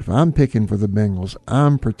 But if I'm picking for the Bengals,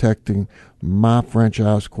 I'm protecting my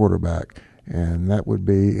franchise quarterback, and that would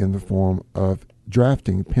be in the form of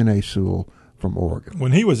drafting Penei Sewell from Oregon.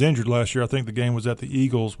 When he was injured last year, I think the game was at the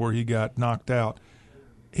Eagles where he got knocked out.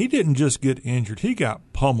 He didn't just get injured. He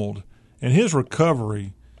got pummeled, and his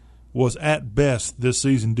recovery was at best this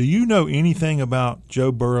season. Do you know anything about Joe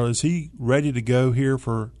Burrow? Is he ready to go here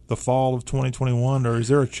for the fall of 2021, or is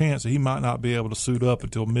there a chance that he might not be able to suit up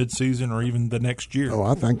until midseason or even the next year? Oh,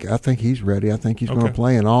 I think he's ready. I think he's going to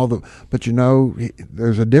play in all the. But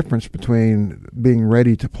there's a difference between being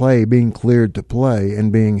ready to play, being cleared to play,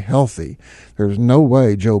 and being healthy. There's no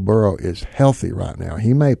way Joe Burrow is healthy right now.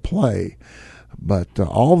 He may play, but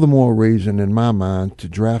all the more reason in my mind to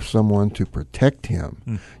draft someone to protect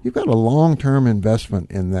him. You've got a long-term investment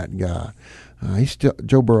in that guy.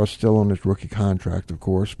 Joe Burrow's still on his rookie contract, of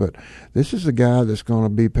course, but this is a guy that's going to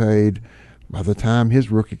be paid, by the time his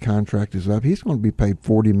rookie contract is up, he's going to be paid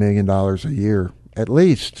 $40 million a year, at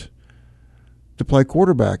least, to play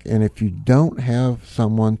quarterback. And if you don't have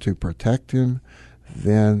someone to protect him,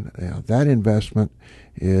 then that investment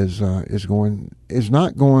is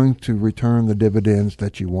not going to return the dividends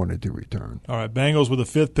that you wanted to return. All right, Bengals with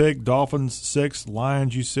the 5th pick, Dolphins 6th,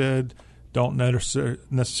 Lions, you said, don't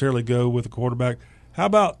necessarily go with a quarterback. How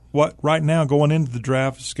about what right now going into the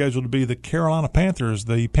draft is scheduled to be the Carolina Panthers?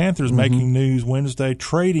 The Panthers making news Wednesday,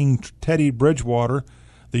 trading Teddy Bridgewater,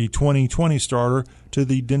 the 2020 starter, to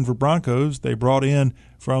the Denver Broncos. They brought in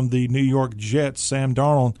from the New York Jets Sam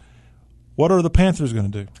Darnold. What are the Panthers going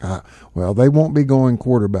to do? Well, they won't be going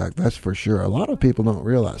quarterback, that's for sure. A lot of people don't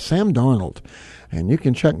realize Sam Darnold, and you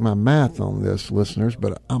can check my math on this, listeners,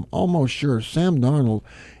 but I'm almost sure Sam Darnold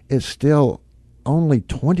is still only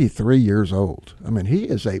 23 years old. I mean, he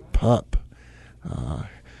is a pup.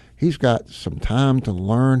 He's got some time to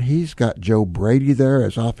learn. He's got Joe Brady there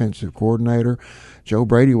as offensive coordinator. Joe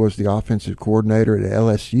Brady was the offensive coordinator at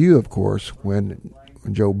LSU, of course, when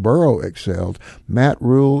Joe Burrow excelled. Matt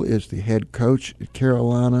Rule is the head coach at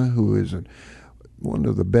Carolina, who is one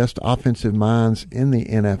of the best offensive minds in the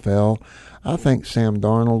NFL. I think Sam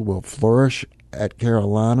Darnold will flourish at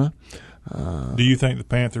Carolina. Do you think the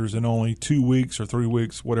Panthers, in only 2 weeks or 3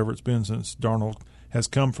 weeks, whatever it's been since Darnold has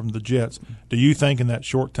come from the Jets, do you think in that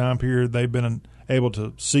short time period they've been able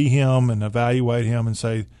to see him and evaluate him and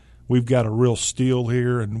say, we've got a real steal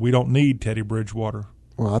here and we don't need Teddy Bridgewater?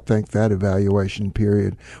 Well, I think that evaluation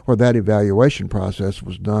period or that evaluation process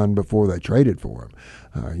was done before they traded for him.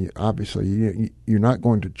 Obviously, you're not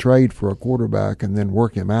going to trade for a quarterback and then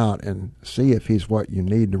work him out and see if he's what you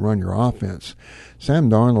need to run your offense. Sam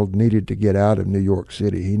Darnold needed to get out of New York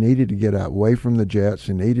City. He needed to get away from the Jets.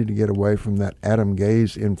 He needed to get away from that Adam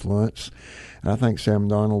Gase influence. And I think Sam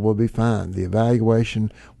Darnold will be fine. The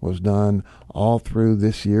evaluation was done all through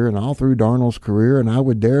this year and all through Darnold's career, and I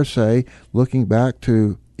would dare say, looking back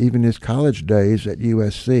to even his college days at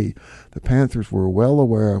USC, the Panthers were well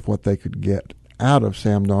aware of what they could get out of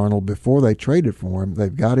Sam Darnold before they traded for him.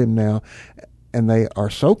 They've got him now, and they are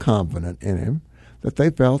so confident in him that they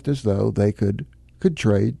felt as though they could could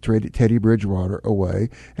trade Teddy Bridgewater away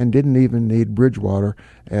and didn't even need Bridgewater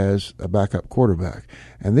as a backup quarterback.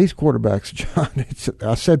 And these quarterbacks, John,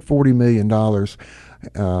 I said $40 million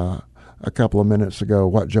a couple of minutes ago,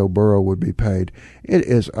 what Joe Burrow would be paid. It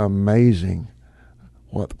is amazing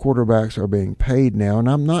what quarterbacks are being paid now. And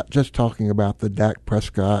I'm not just talking about the Dak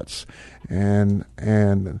Prescotts and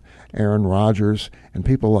Aaron Rodgers and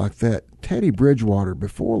people like that. Teddy Bridgewater,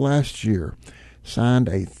 before last year, signed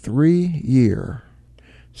a 3-year,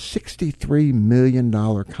 $63 million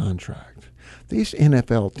contract. These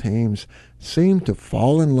NFL teams seem to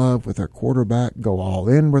fall in love with their quarterback, go all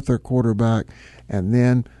in with their quarterback, and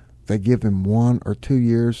then they give him 1 or 2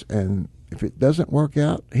 years, and if it doesn't work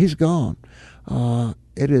out, he's gone.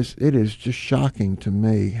 It is just shocking to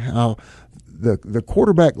me how the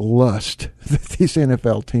quarterback lust that these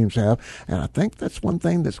NFL teams have, and I think that's one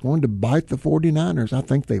thing that's going to bite the 49ers. I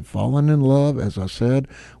think they've fallen in love, as I said,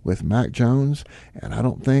 with Mac Jones, and I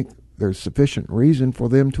don't think there's sufficient reason for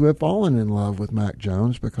them to have fallen in love with Mac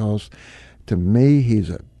Jones, because to me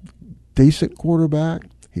he's a decent quarterback.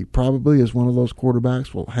 He probably is one of those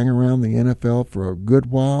quarterbacks will hang around the NFL for a good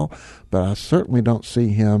while, but I certainly don't see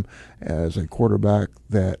him as a quarterback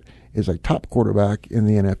that is a top quarterback in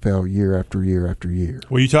the NFL year after year after year.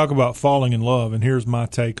 Well, you talk about falling in love, and here's my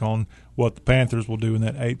take on what the Panthers will do in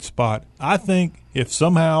that 8th spot. I think if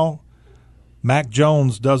somehow Mac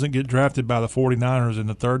Jones doesn't get drafted by the 49ers in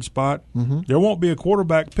the 3rd spot, there won't be a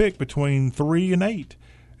quarterback pick between 3 and 8.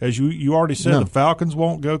 As you already said, the Falcons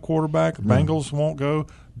won't go quarterback, the Bengals won't go,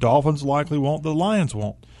 Dolphins likely won't, the Lions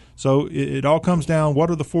won't. So it all comes down, what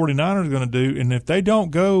are the 49ers going to do? And if they don't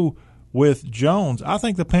go with Jones, I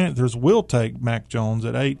think the Panthers will take Mac Jones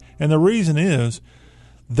at 8. And the reason is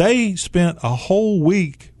they spent a whole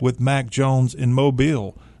week with Mac Jones in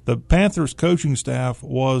Mobile. The Panthers coaching staff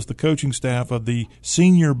was the coaching staff of the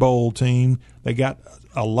Senior Bowl team. They got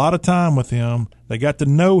a lot of time with him. They got to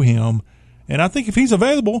know him. And I think if he's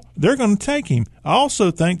available, they're going to take him. I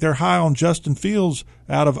also think they're high on Justin Fields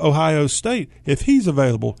out of Ohio State. If he's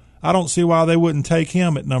available, I don't see why they wouldn't take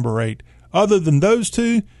him at number 8. Other than those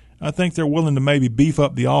two, I think they're willing to maybe beef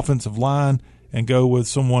up the offensive line and go with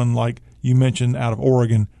someone like you mentioned out of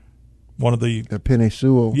Oregon, one of the Penei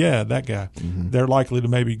Sewell. Yeah, that guy. They're likely to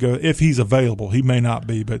maybe go if he's available. He may not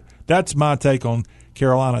be, but that's my take on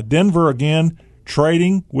Carolina. Denver again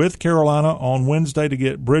trading with Carolina on Wednesday to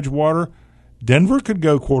get Bridgewater. Denver could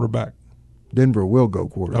go quarterback. Denver will go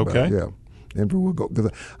quarterback. Okay. Yeah, Denver will go.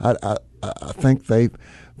 I think they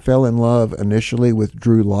fell in love initially with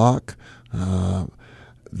Drew Lock.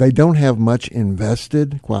 They don't have much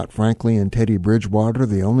invested, quite frankly, in Teddy Bridgewater.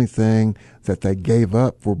 The only thing that they gave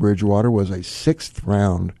up for Bridgewater was a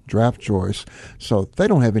 6th-round draft choice, so they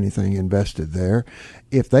don't have anything invested there.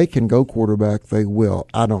 If they can go quarterback, they will.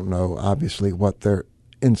 I don't know, obviously, what their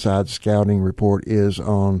inside scouting report is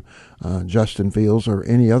on Justin Fields or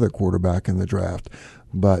any other quarterback in the draft,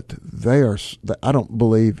 but they are. I don't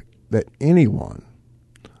believe that anyone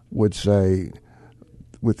would say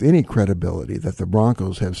with any credibility that the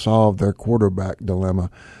Broncos have solved their quarterback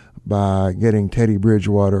dilemma by getting Teddy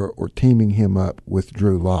Bridgewater or teaming him up with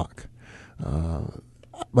Drew Lock.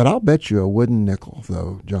 But I'll bet you a wooden nickel,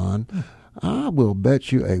 though, John. I will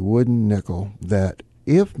bet you a wooden nickel that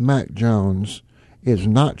if Mac Jones is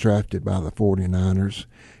not drafted by the 49ers,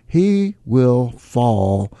 he will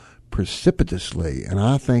fall precipitously, and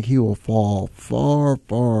I think he will fall far,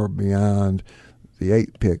 far beyond the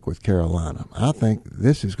 8th pick with Carolina. I think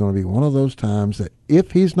this is going to be one of those times that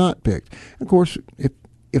if he's not picked, of course,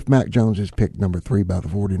 if Mac Jones is picked number 3 by the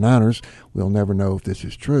 49ers, we'll never know if this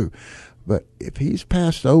is true. But if he's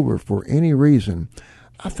passed over for any reason,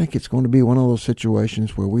 I think it's going to be one of those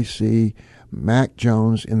situations where we see Mac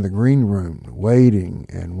Jones in the green room waiting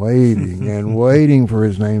and waiting and waiting for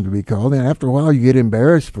his name to be called. And after a while, you get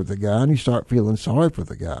embarrassed for the guy and you start feeling sorry for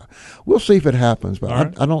the guy. We'll see if it happens, but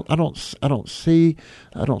right. I don't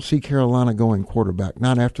see Carolina going quarterback.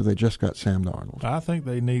 Not after they just got Sam Darnold. I think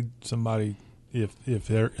they need somebody if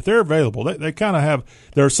they're available. They kind of have.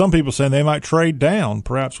 There are some people saying they might trade down,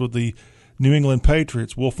 perhaps with the New England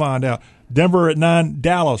Patriots. We'll find out. Denver at 9.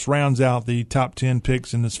 Dallas rounds out the top 10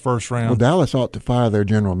 picks in this first round. Well, Dallas ought to fire their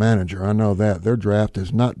general manager. I know that. Their draft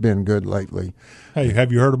has not been good lately. Hey,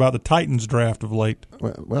 have you heard about the Titans draft of late?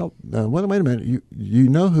 Well, wait a minute. You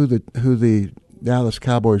know who the Dallas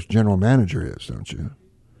Cowboys general manager is, don't you?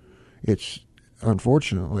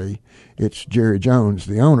 Unfortunately, it's Jerry Jones,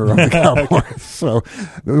 the owner of the Cowboys. So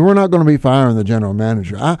we're not going to be firing the general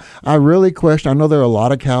manager. I really question. I know there are a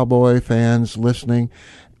lot of Cowboy fans listening.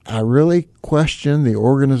 I really question the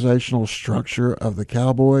organizational structure of the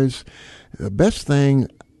Cowboys. The best thing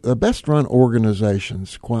the best run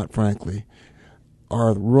organizations, quite frankly,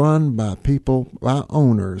 are run by people, by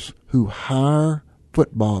owners who hire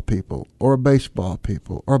football people or baseball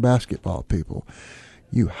people or basketball people.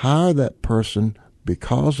 You hire that person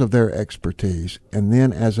because of their expertise, and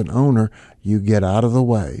then as an owner, you get out of the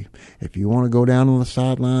way. If you want to go down on the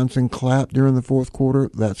sidelines and clap during the fourth quarter,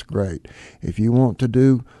 that's great. If you want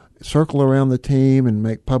to circle around the team and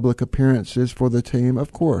make public appearances for the team,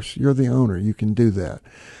 of course, you're the owner. You can do that.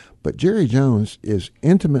 But Jerry Jones is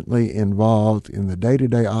intimately involved in the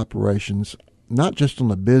day-to-day operations, not just on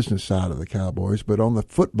the business side of the Cowboys, but on the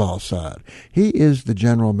football side. He is the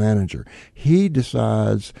general manager. He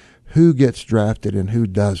decides who gets drafted and who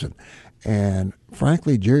doesn't. And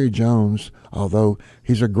frankly, Jerry Jones, although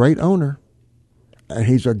he's a great owner and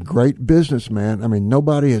he's a great businessman, I mean,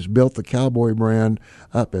 nobody has built the Cowboy brand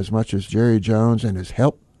up as much as Jerry Jones and has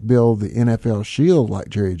helped build the NFL Shield like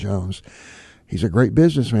Jerry Jones. He's a great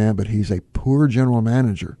businessman, but he's a poor general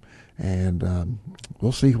manager. And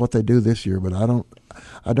we'll see what they do this year, but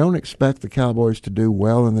I don't expect the Cowboys to do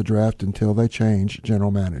well in the draft until they change general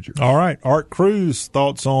managers. All right. Art Cruz,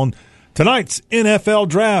 thoughts on tonight's NFL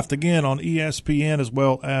draft, again on ESPN as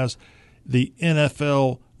well as the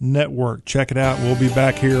NFL Network. Check it out. We'll be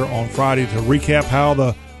back here on Friday to recap how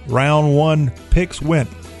the round one picks went.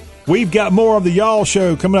 We've got more of the Y'all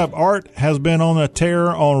Show coming up. Art has been on a tear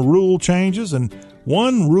on rule changes, and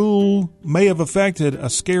one rule may have affected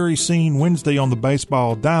a scary scene Wednesday on the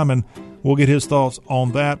baseball diamond. We'll get his thoughts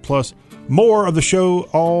on that. Plus, more of the show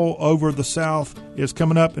all over the South is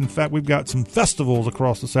coming up. In fact, we've got some festivals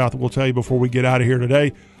across the South that we'll tell you before we get out of here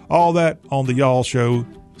today. All that on the Y'all Show.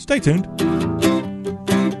 Stay tuned.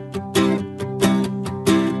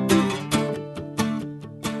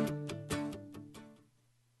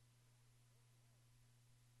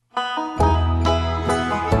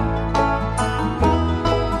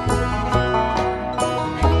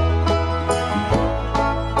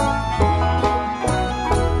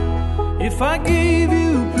 If I gave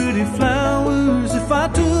you pretty flowers, if I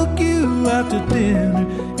took you out to dinner,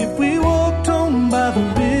 if we walked home by the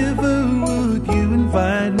river, would you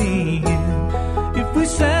invite me in? If we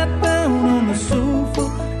sat down on the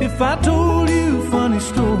sofa, if I told you funny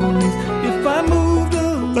stories, if I moved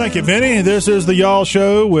along. Thank you, Vinny. This is the Y'all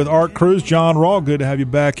Show with Art Cruz, John Raw. Good to have you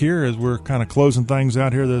back here as we're kind of closing things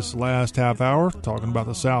out here this last half hour, talking about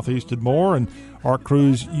the Southeast and more. And Art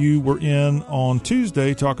Cruz, you were in on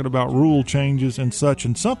Tuesday talking about rule changes and such,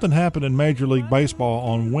 and something happened in Major League Baseball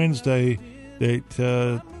on Wednesday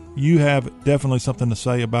that you have definitely something to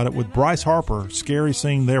say about it with Bryce Harper. Scary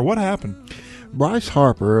scene there. What happened? Bryce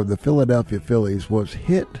Harper of the Philadelphia Phillies was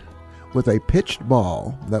hit with a pitched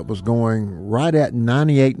ball that was going right at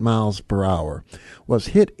 98 miles per hour, was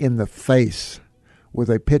hit in the face with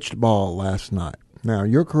a pitched ball last night. Now,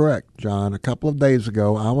 you're correct, John. A couple of days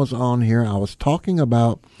ago, I was on here. I was talking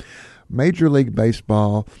about Major League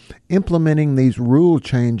Baseball implementing these rule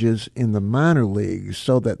changes in the minor leagues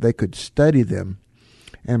so that they could study them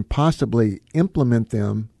and possibly implement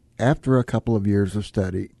them after a couple of years of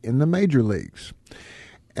study in the major leagues.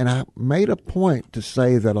 And I made a point to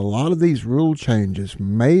say that a lot of these rule changes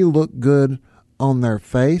may look good on their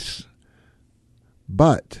face,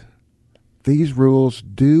 but these rules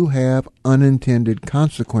do have unintended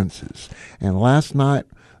consequences. And last night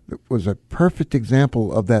was a perfect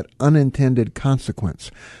example of that unintended consequence.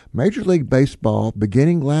 Major League Baseball,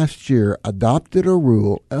 beginning last year, adopted a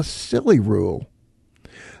rule, a silly rule,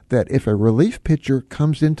 that if a relief pitcher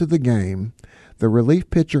comes into the game, the relief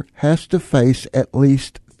pitcher has to face at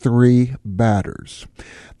least 3 batters.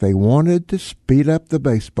 They wanted to speed up the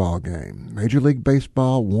baseball game. Major League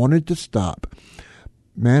Baseball wanted to stop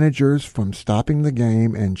managers from stopping the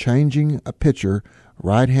game and changing a pitcher,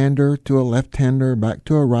 right-hander to a left-hander, back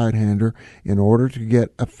to a right-hander, in order to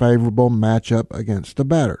get a favorable matchup against the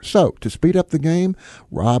batter. So, to speed up the game,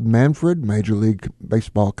 Rob Manfred, Major League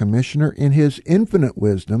Baseball commissioner, in his infinite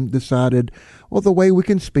wisdom, decided, well, the way we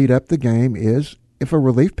can speed up the game is if a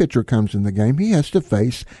relief pitcher comes in the game, he has to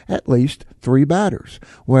face at least 3 batters.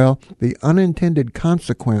 Well, the unintended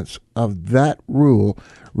consequence of that rule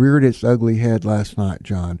reared its ugly head last night,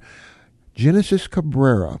 John. Genesis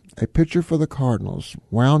Cabrera, a pitcher for the Cardinals,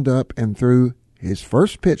 wound up and threw his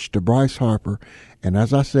first pitch to Bryce Harper, and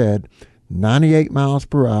as I said, 98 miles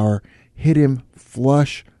per hour, hit him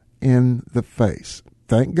flush in the face.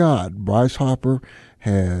 Thank God Bryce Harper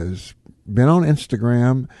has been on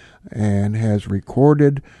Instagram and has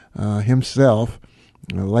recorded himself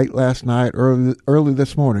late last night, early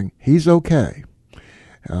this morning. He's okay.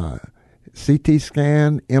 CT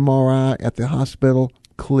scan, MRI at the hospital,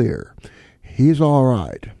 clear. He's all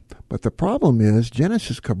right. But the problem is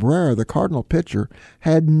Genesis Cabrera, the Cardinal pitcher,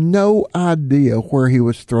 had no idea where he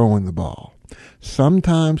was throwing the ball.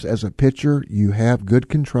 Sometimes as a pitcher you have good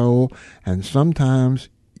control, and sometimes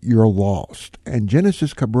you're lost. And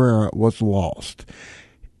Genesis Cabrera was lost.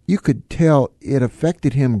 You could tell it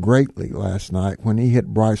affected him greatly last night when he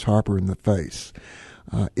hit Bryce Harper in the face.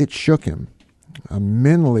 It shook him.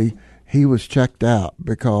 Mentally, he was checked out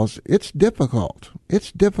because it's difficult.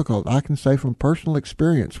 It's difficult. I can say from personal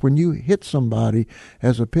experience, when you hit somebody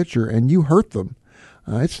as a pitcher and you hurt them,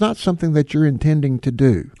 it's not something that you're intending to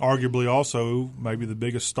do. Arguably also maybe the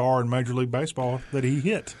biggest star in Major League Baseball that he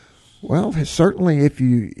hit. Well, certainly if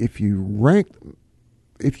you rank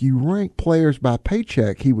players by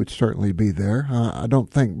paycheck, he would certainly be there. I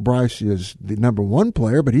don't think Bryce is the number one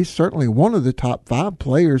player, but he's certainly one of the top 5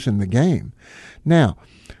 players in the game. Now,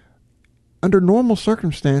 under normal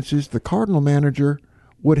circumstances, the Cardinal manager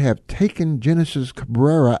would have taken Genesis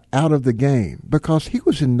Cabrera out of the game because he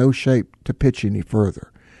was in no shape to pitch any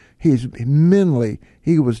further. Mentally,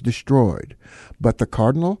 he was destroyed. But the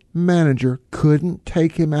Cardinal manager couldn't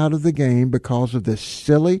take him out of the game because of this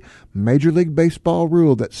silly Major League Baseball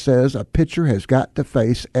rule that says a pitcher has got to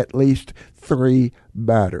face at least 3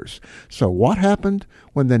 batters. So what happened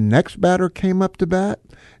when the next batter came up to bat?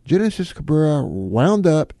 Genesis Cabrera wound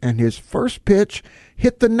up, and his first pitch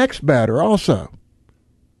hit the next batter also.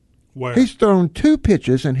 Where? He's thrown 2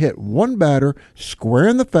 pitches and hit one batter square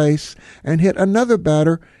in the face and hit another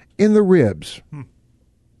batter in the ribs.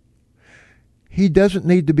 He doesn't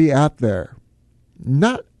need to be out there,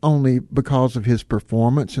 not only because of his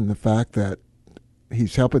performance and the fact that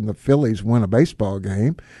he's helping the Phillies win a baseball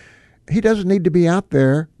game. He doesn't need to be out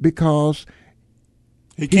there because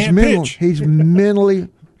he can't pitch. He's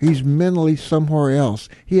mentally somewhere else.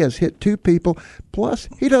 He has hit 2 people, plus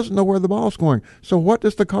he doesn't know where the ball's going. So what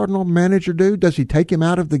does the Cardinal manager do? Does he take him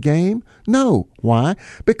out of the game? No. Why?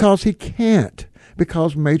 Because he can't.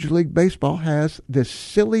 Because Major League Baseball has this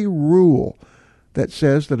silly rule that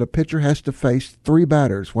says that a pitcher has to face 3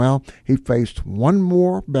 batters. Well, he faced one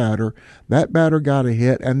more batter. That batter got a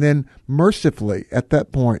hit, and then mercifully, at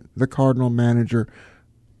that point, the Cardinal manager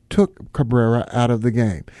took Cabrera out of the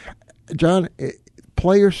game. John,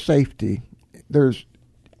 player safety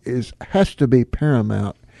has to be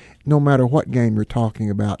paramount no matter what game you're talking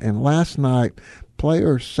about. And last night,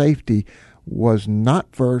 player safety was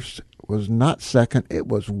not first, was not second. It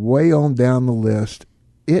was way on down the list.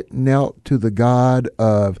 It knelt to the God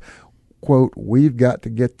of, quote, we've got to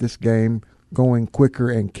get this game going quicker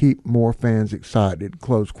and keep more fans excited,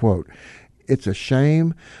 close quote. It's a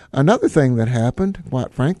shame. Another thing that happened,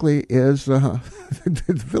 quite frankly, is the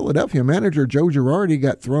Philadelphia manager, Joe Girardi,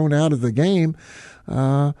 got thrown out of the game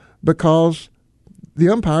because the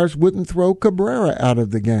umpires wouldn't throw Cabrera out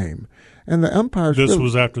of the game. And the umpires... This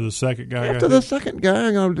was after the second guy After the second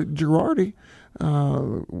guy, Girardi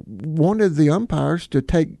wanted the umpires to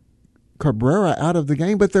take Cabrera out of the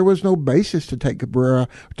game, but there was no basis to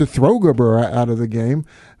throw Cabrera out of the game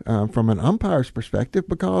from an umpire's perspective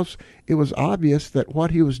because it was obvious that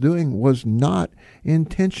what he was doing was not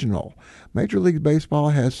intentional. Major League Baseball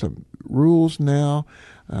has some rules now.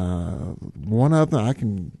 One of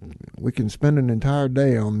them, we can spend an entire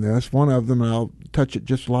day on this. One of them, I'll touch it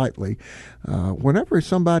just lightly. Whenever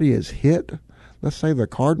somebody is hit, let's say the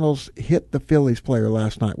Cardinals hit the Phillies player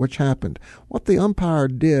last night, which happened. What the umpire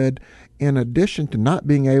did, in addition to not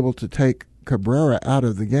being able to take Cabrera out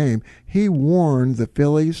of the game, he warned the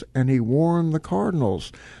Phillies and he warned the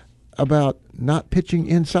Cardinals about not pitching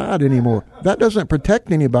inside anymore. That doesn't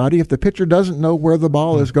protect anybody. If the pitcher doesn't know where the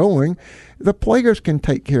ball is going, the players can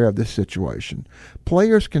take care of this situation.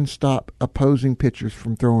 Players can stop opposing pitchers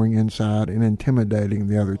from throwing inside and intimidating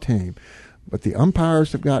the other team. But the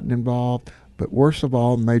umpires have gotten involved. But worst of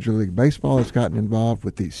all, Major League Baseball has gotten involved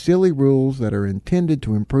with these silly rules that are intended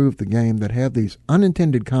to improve the game that have these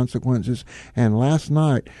unintended consequences. And last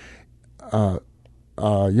night, a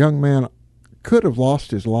young man could have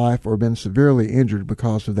lost his life or been severely injured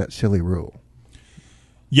because of that silly rule.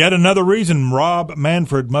 Yet another reason Rob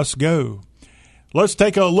Manfred must go. Let's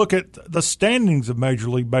take a look at the standings of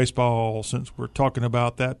Major League Baseball since we're talking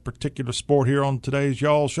about that particular sport here on today's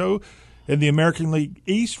Y'all Show. In the American League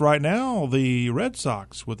East right now, the Red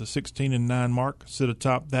Sox with a 16-9 mark sit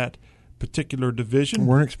atop that particular division.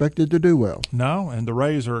 Weren't expected to do well. No, and the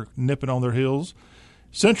Rays are nipping on their heels.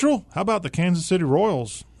 Central, how about the Kansas City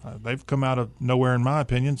Royals? They've come out of nowhere, in my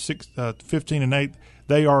opinion, 15-8.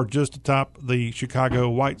 They are just atop the Chicago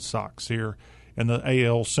White Sox here in the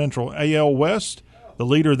AL Central. AL West, the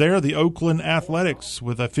leader there, the Oakland Athletics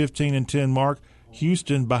with a 15-10 mark.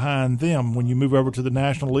 Houston behind them. When you move over to the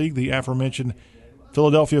National League, the aforementioned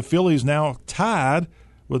Philadelphia Phillies now tied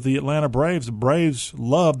with the Atlanta Braves. The Braves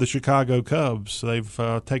love the Chicago Cubs. They've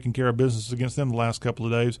taken care of business against them the last couple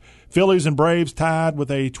of days. Phillies and Braves tied with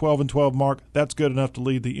a 12-12 mark. That's good enough to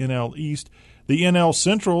lead the NL East. The NL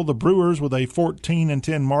Central, the Brewers with a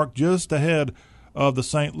 14-10 mark, just ahead of the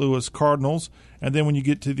St. Louis Cardinals. And then when you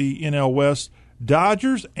get to the NL West,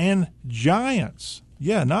 Dodgers and Giants.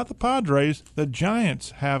 Yeah, not the Padres. The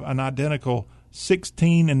Giants have an identical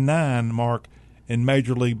 16-9 mark in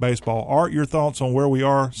Major League Baseball. Art, your thoughts on where we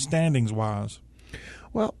are standings-wise?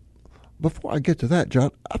 Well, before I get to that,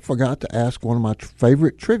 John, I forgot to ask one of my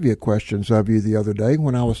favorite trivia questions of you the other day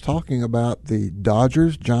when I was talking about the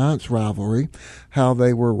Dodgers-Giants rivalry, how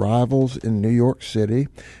they were rivals in New York City,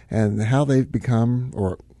 and how they've become,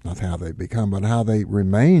 or not how they've become, but how they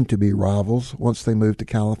remain to be rivals once they moved to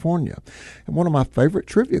California. And one of my favorite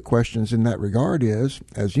trivia questions in that regard is,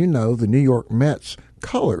 as you know, the New York Mets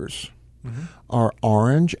colors are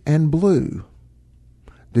orange and blue.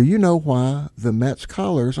 Do you know why the Mets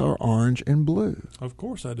colors are orange and blue? Of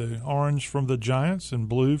course I do. Orange from the Giants and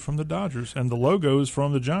blue from the Dodgers, and the logo is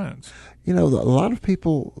from the Giants. You know, a lot of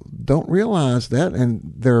people don't realize that, and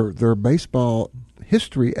their baseball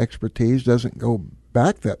history expertise doesn't go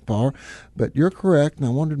back that far, but you're correct, and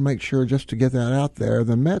I wanted to make sure just to get that out there.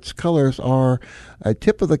 The Mets colors are a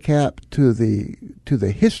tip of the cap to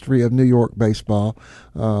the history of New York baseball.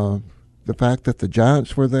 The fact that the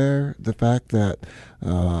Giants were there, the fact that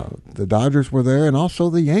the Dodgers were there, and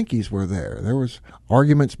also the Yankees were there. There was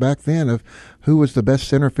arguments back then of who was the best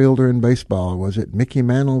center fielder in baseball. Was it Mickey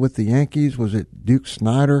Mantle with the Yankees? Was it Duke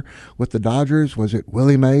Snider with the Dodgers? Was it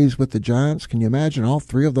Willie Mays with the Giants? Can you imagine all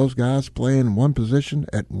three of those guys playing in one position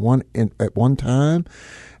at one time?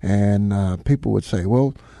 And people would say,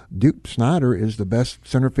 well, Duke Snider is the best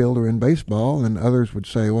center fielder in baseball, and others would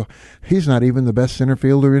say, well, he's not even the best center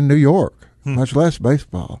fielder in New York, much less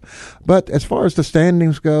baseball. But as far as the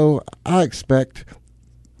standings go, I expect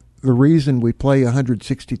the reason we play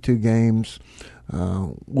 162 games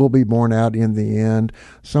will be borne out in the end.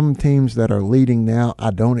 Some teams that are leading now,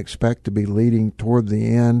 I don't expect to be leading toward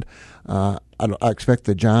the end. I expect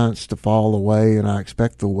the Giants to fall away, and I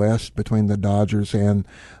expect the West between the Dodgers and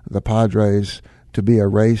the Padres to be a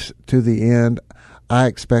race to the end. I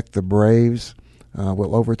expect the Braves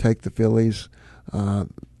will overtake the Phillies.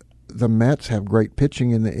 The Mets have great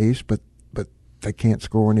pitching in the East, but they can't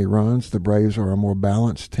score any runs. The Braves are a more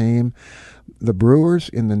balanced team. The Brewers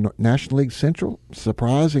in the National League Central,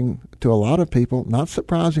 surprising to a lot of people, not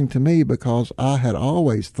surprising to me because I had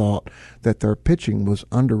always thought that their pitching was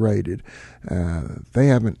underrated. They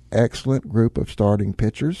have an excellent group of starting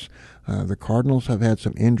pitchers. The Cardinals have had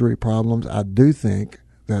some injury problems. I do think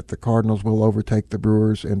that the Cardinals will overtake the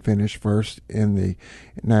Brewers and finish first in the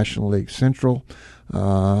National League Central.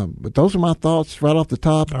 But those are my thoughts right off the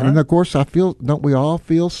top. And of course, don't we all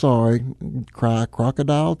feel sorry, cry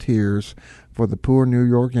crocodile tears for the poor New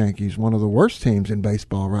York Yankees, one of the worst teams in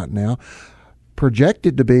baseball right now,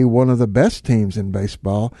 projected to be one of the best teams in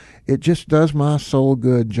baseball. It just does my soul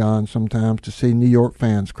good, John, sometimes to see New York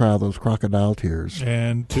fans cry those crocodile tears.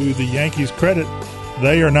 And to the Yankees' credit,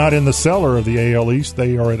 they are not in the cellar of the AL East.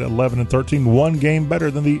 They are at 11-13, one game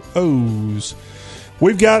better than the O's.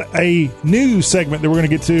 We've got a new segment that we're going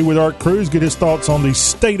to get to with Art Cruz, get his thoughts on the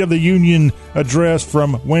State of the Union address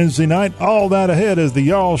from Wednesday night. All that ahead as the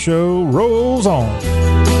Y'all Show rolls on.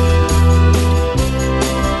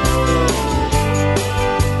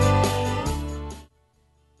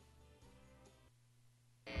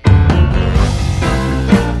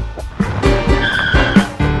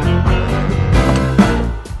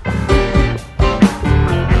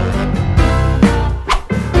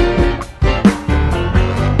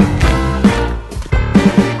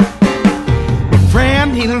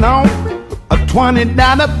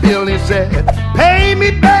 $20 bill, he said, pay me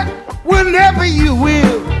back whenever you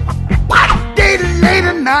will. What day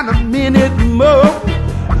later, not a minute more.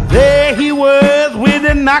 There he was with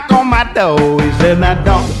a knock on my door. He said, now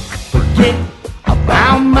don't forget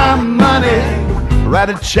about my money. Write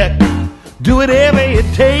a check, do whatever it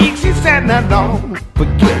takes. He said, now don't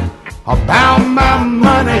forget about my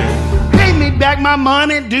money. Pay me back my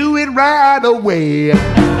money, do it right away.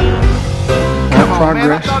 Our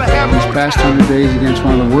progress these past 100 days against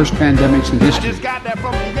one of the worst pandemics in history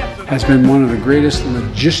has been one of the greatest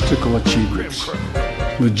logistical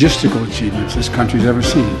achievements this country's ever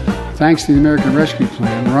seen. Thanks to the American Rescue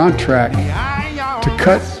Plan, we're on track to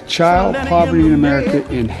cut child poverty in America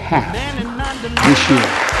in half this year.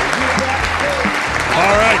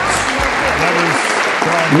 All right.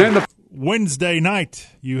 That was Wednesday night.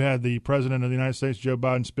 You had the President of the United States, Joe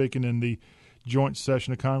Biden, speaking in the joint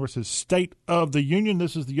session of Congress, his State of the Union.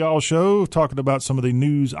 This is the Y'all Show, talking about some of the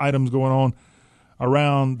news items going on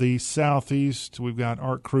around the Southeast. We've got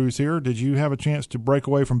Art Cruz here. Did you have a chance to break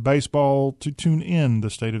away from baseball to tune in the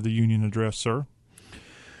State of the Union address, sir?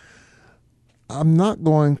 I'm not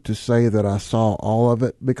going to say that I saw all of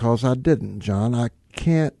it because I didn't, John. I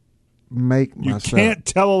can't make myself. You can't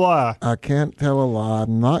tell a lie. I can't tell a lie.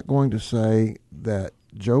 I'm not going to say that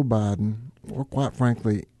Joe Biden, or quite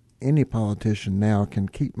frankly, any politician now can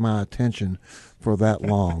keep my attention for that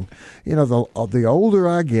long. You know, the older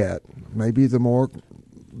I get, maybe the more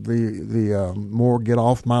more get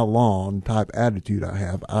off my lawn type attitude I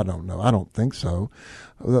have. I don't know. I don't think so.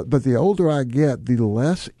 But the older I get, the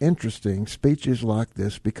less interesting speeches like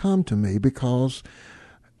this become to me because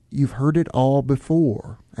you've heard it all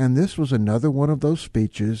before. And this was another one of those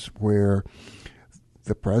speeches where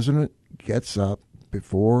the president gets up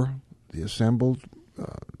before the assembled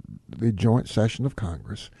the joint session of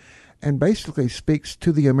Congress and basically speaks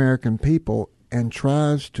to the American people and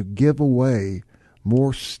tries to give away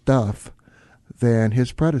more stuff than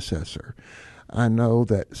his predecessor. I know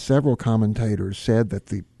that several commentators said that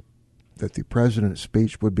the president's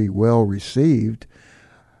speech would be well received,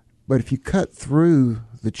 but if you cut through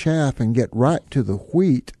the chaff and get right to the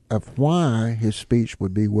wheat of why his speech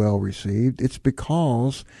would be well received, it's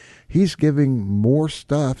because he's giving more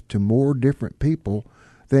stuff to more different people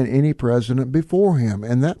than any president before him.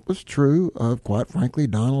 And that was true of, quite frankly,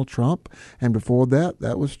 Donald Trump. And before that,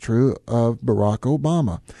 that was true of Barack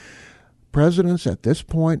Obama. Presidents at this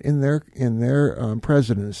point in their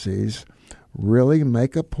presidencies really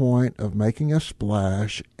make a point of making a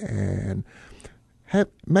splash and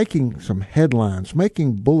making some headlines,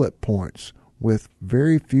 making bullet points with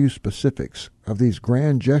very few specifics of these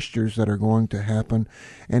grand gestures that are going to happen.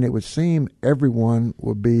 And it would seem everyone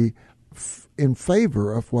would be in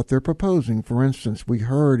favor of what they're proposing. For instance, we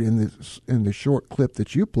heard in the short clip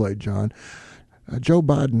that you played, John, Joe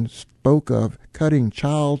Biden spoke of cutting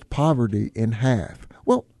child poverty in half.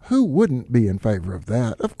 Well, who wouldn't be in favor of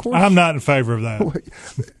that? Of course. I'm not in favor of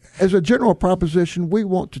that. As a general proposition, we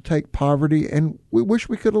want to take poverty and we wish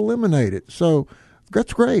we could eliminate it. So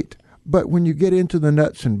that's great. But when you get into the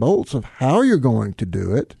nuts and bolts of how you're going to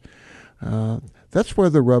do it, that's where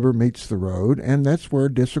the rubber meets the road, and that's where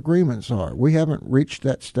disagreements are. We haven't reached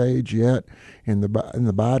that stage yet in the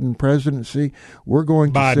Biden presidency. We're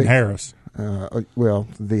going to Biden-Harris. Well,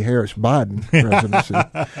 the Harris-Biden presidency.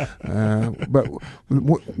 But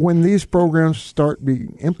when these programs start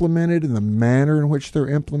being implemented in the manner in which they're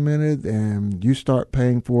implemented, and you start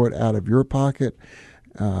paying for it out of your pocket,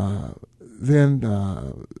 then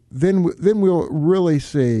we'll really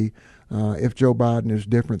see if Joe Biden is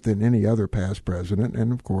different than any other past president.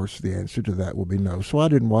 And of course, the answer to that will be no. So I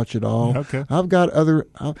didn't watch it all. Okay. I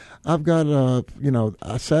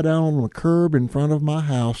sat down on the curb in front of my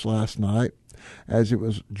house last night as it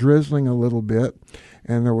was drizzling a little bit,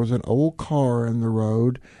 and there was an old car in the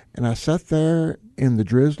road, and I sat there in the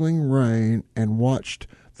drizzling rain and watched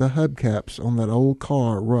the hubcaps on that old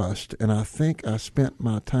car rust, and I think I spent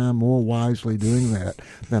my time more wisely doing that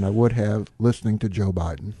than I would have listening to Joe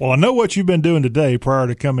Biden. Well, I know what you've been doing today prior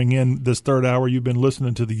to coming in this third hour. You've been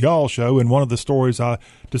listening to the Y'all Show, and one of the stories I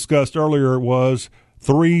discussed earlier was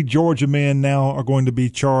 3 Georgia men now are going to be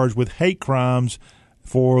charged with hate crimes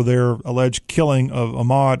for their alleged killing of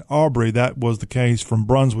Ahmaud Arbery. That was the case from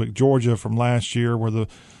Brunswick, Georgia from last year, where the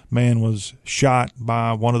man was shot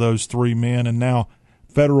by one of those 3 men, and now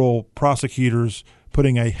federal prosecutors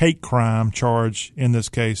putting a hate crime charge in this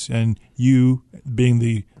case, and you, being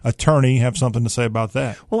the attorney, have something to say about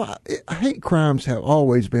that. Well, hate crimes have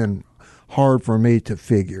always been hard for me to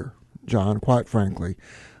figure, John, quite frankly.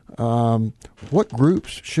 What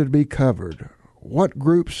groups should be covered? What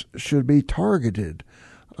groups should be targeted?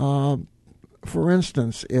 For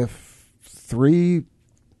instance, if 3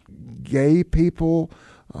 gay people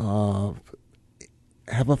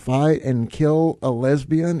have a fight and kill a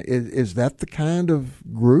lesbian, is that the kind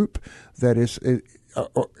of group that is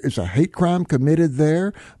a hate crime committed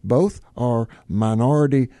there? Both are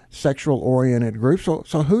minority sexual-oriented groups.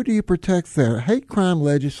 So who do you protect there? Hate crime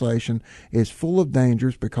legislation is full of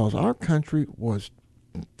dangers because our country was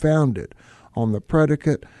founded on the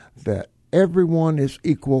predicate that everyone is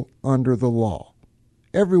equal under the law.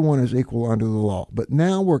 Everyone is equal under the law. But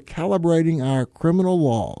now we're calibrating our criminal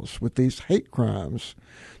laws with these hate crimes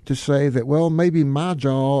to say that, well, maybe my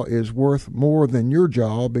jaw is worth more than your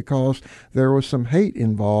jaw because there was some hate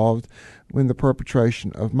involved in the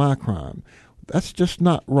perpetration of my crime. That's just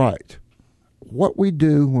not right. What we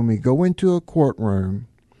do when we go into a courtroom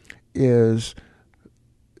is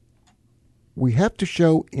We have to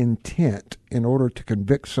show intent in order to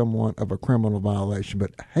convict someone of a criminal violation.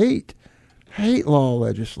 But hate law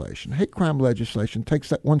legislation, hate crime legislation takes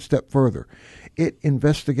that one step further. It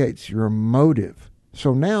investigates your motive.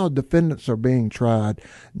 So now defendants are being tried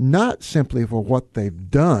not simply for what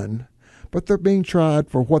they've done, but they're being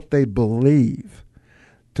tried for what they believe.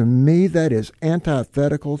 To me, that is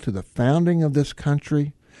antithetical to the founding of this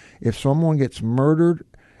country. If someone gets murdered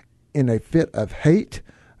in a fit of hate,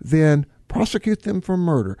 then prosecute them for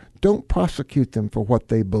murder. Don't prosecute them for what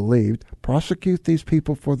they believed. Prosecute these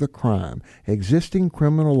people for the crime. Existing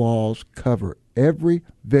criminal laws cover every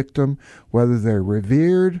victim, whether they're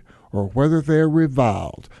revered or whether they're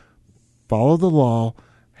reviled. Follow the law.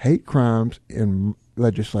 Hate crimes in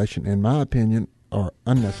legislation, in my opinion, are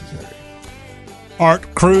unnecessary.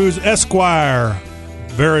 Art Cruz, Esquire.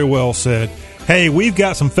 Very well said. Hey, we've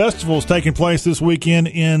got some festivals taking place this weekend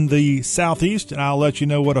in the Southeast, and I'll let you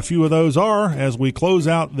know what a few of those are as we close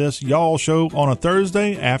out this Y'all Show on a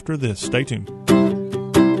Thursday after this. Stay tuned.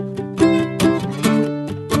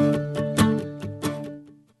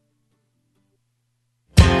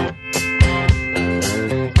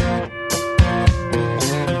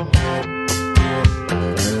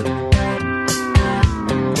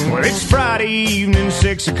 It's Friday evening,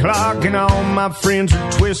 6 o'clock, and all my friends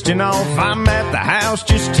are twisting off. I'm at the house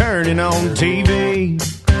just turning on TV.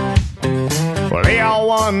 Well, they all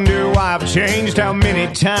wonder why I've changed. How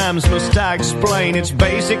many times must I explain? It's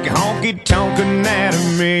basic honky-tonk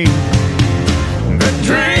anatomy. The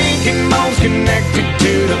drinking bone's connected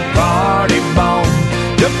to the party bone.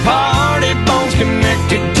 The party bone's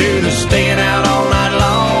connected to the staying out all night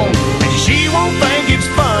long. And she won't think it's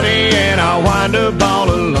funny, and I'll wind up all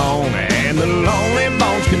alone. And the lonely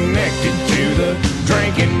bone's connected to the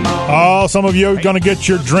drinking bone. Oh, some of you are going to get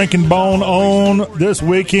your drinking bone on this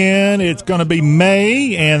weekend. It's going to be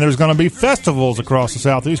May, and there's going to be festivals across the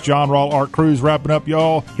Southeast. John Rawl, Art Cruz wrapping up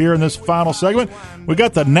y'all here in this final segment. We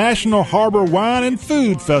got the National Harbor Wine and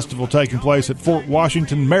Food Festival taking place at Fort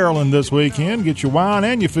Washington, Maryland this weekend. Get your wine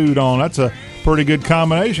and your food on. That's a pretty good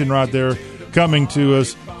combination right there coming to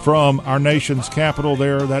us from our nation's capital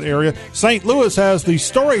there, that area. St. Louis has the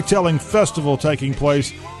Storytelling Festival taking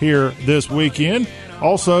place here this weekend.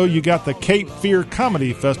 Also, you got the Cape Fear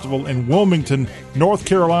Comedy Festival in Wilmington, North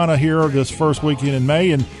Carolina here this first weekend in May.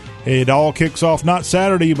 And it all kicks off not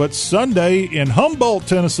Saturday, but Sunday in Humboldt,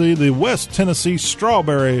 Tennessee, the West Tennessee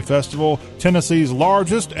Strawberry Festival, Tennessee's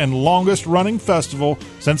largest and longest running festival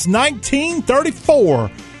since 1934.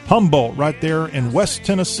 Humboldt, right there in West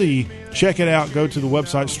Tennessee. Check it out. Go to the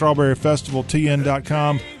website,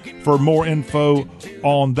 strawberryfestivaltn.com, for more info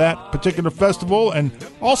on that particular festival. And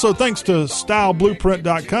also, thanks to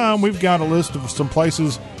styleblueprint.com, we've got a list of some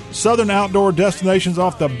places, southern outdoor destinations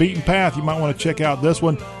off the beaten path. You might want to check out this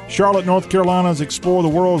one. Charlotte, North Carolina's Explore the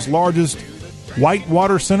World's largest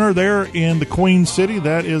whitewater center there in the Queen City.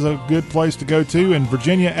 That is a good place to go to. And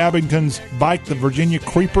Virginia, Abington's Bike the Virginia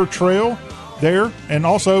Creeper Trail there. And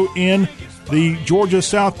also in the Georgia,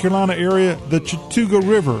 South Carolina area, the Chattooga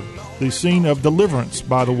River, the scene of deliverance,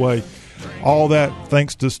 by the way. All that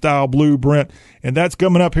thanks to Style Blueprint. And that's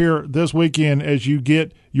coming up here this weekend as you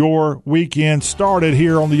get your weekend started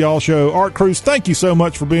here on the Y'all Show. Art Cruz, thank you so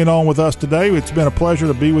much for being on with us today. It's been a pleasure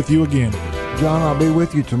to be with you again. John, I'll be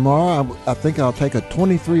with you tomorrow. I think I'll take a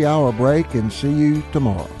 23-hour break and see you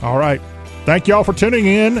tomorrow. All right. Thank y'all for tuning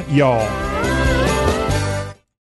in, y'all.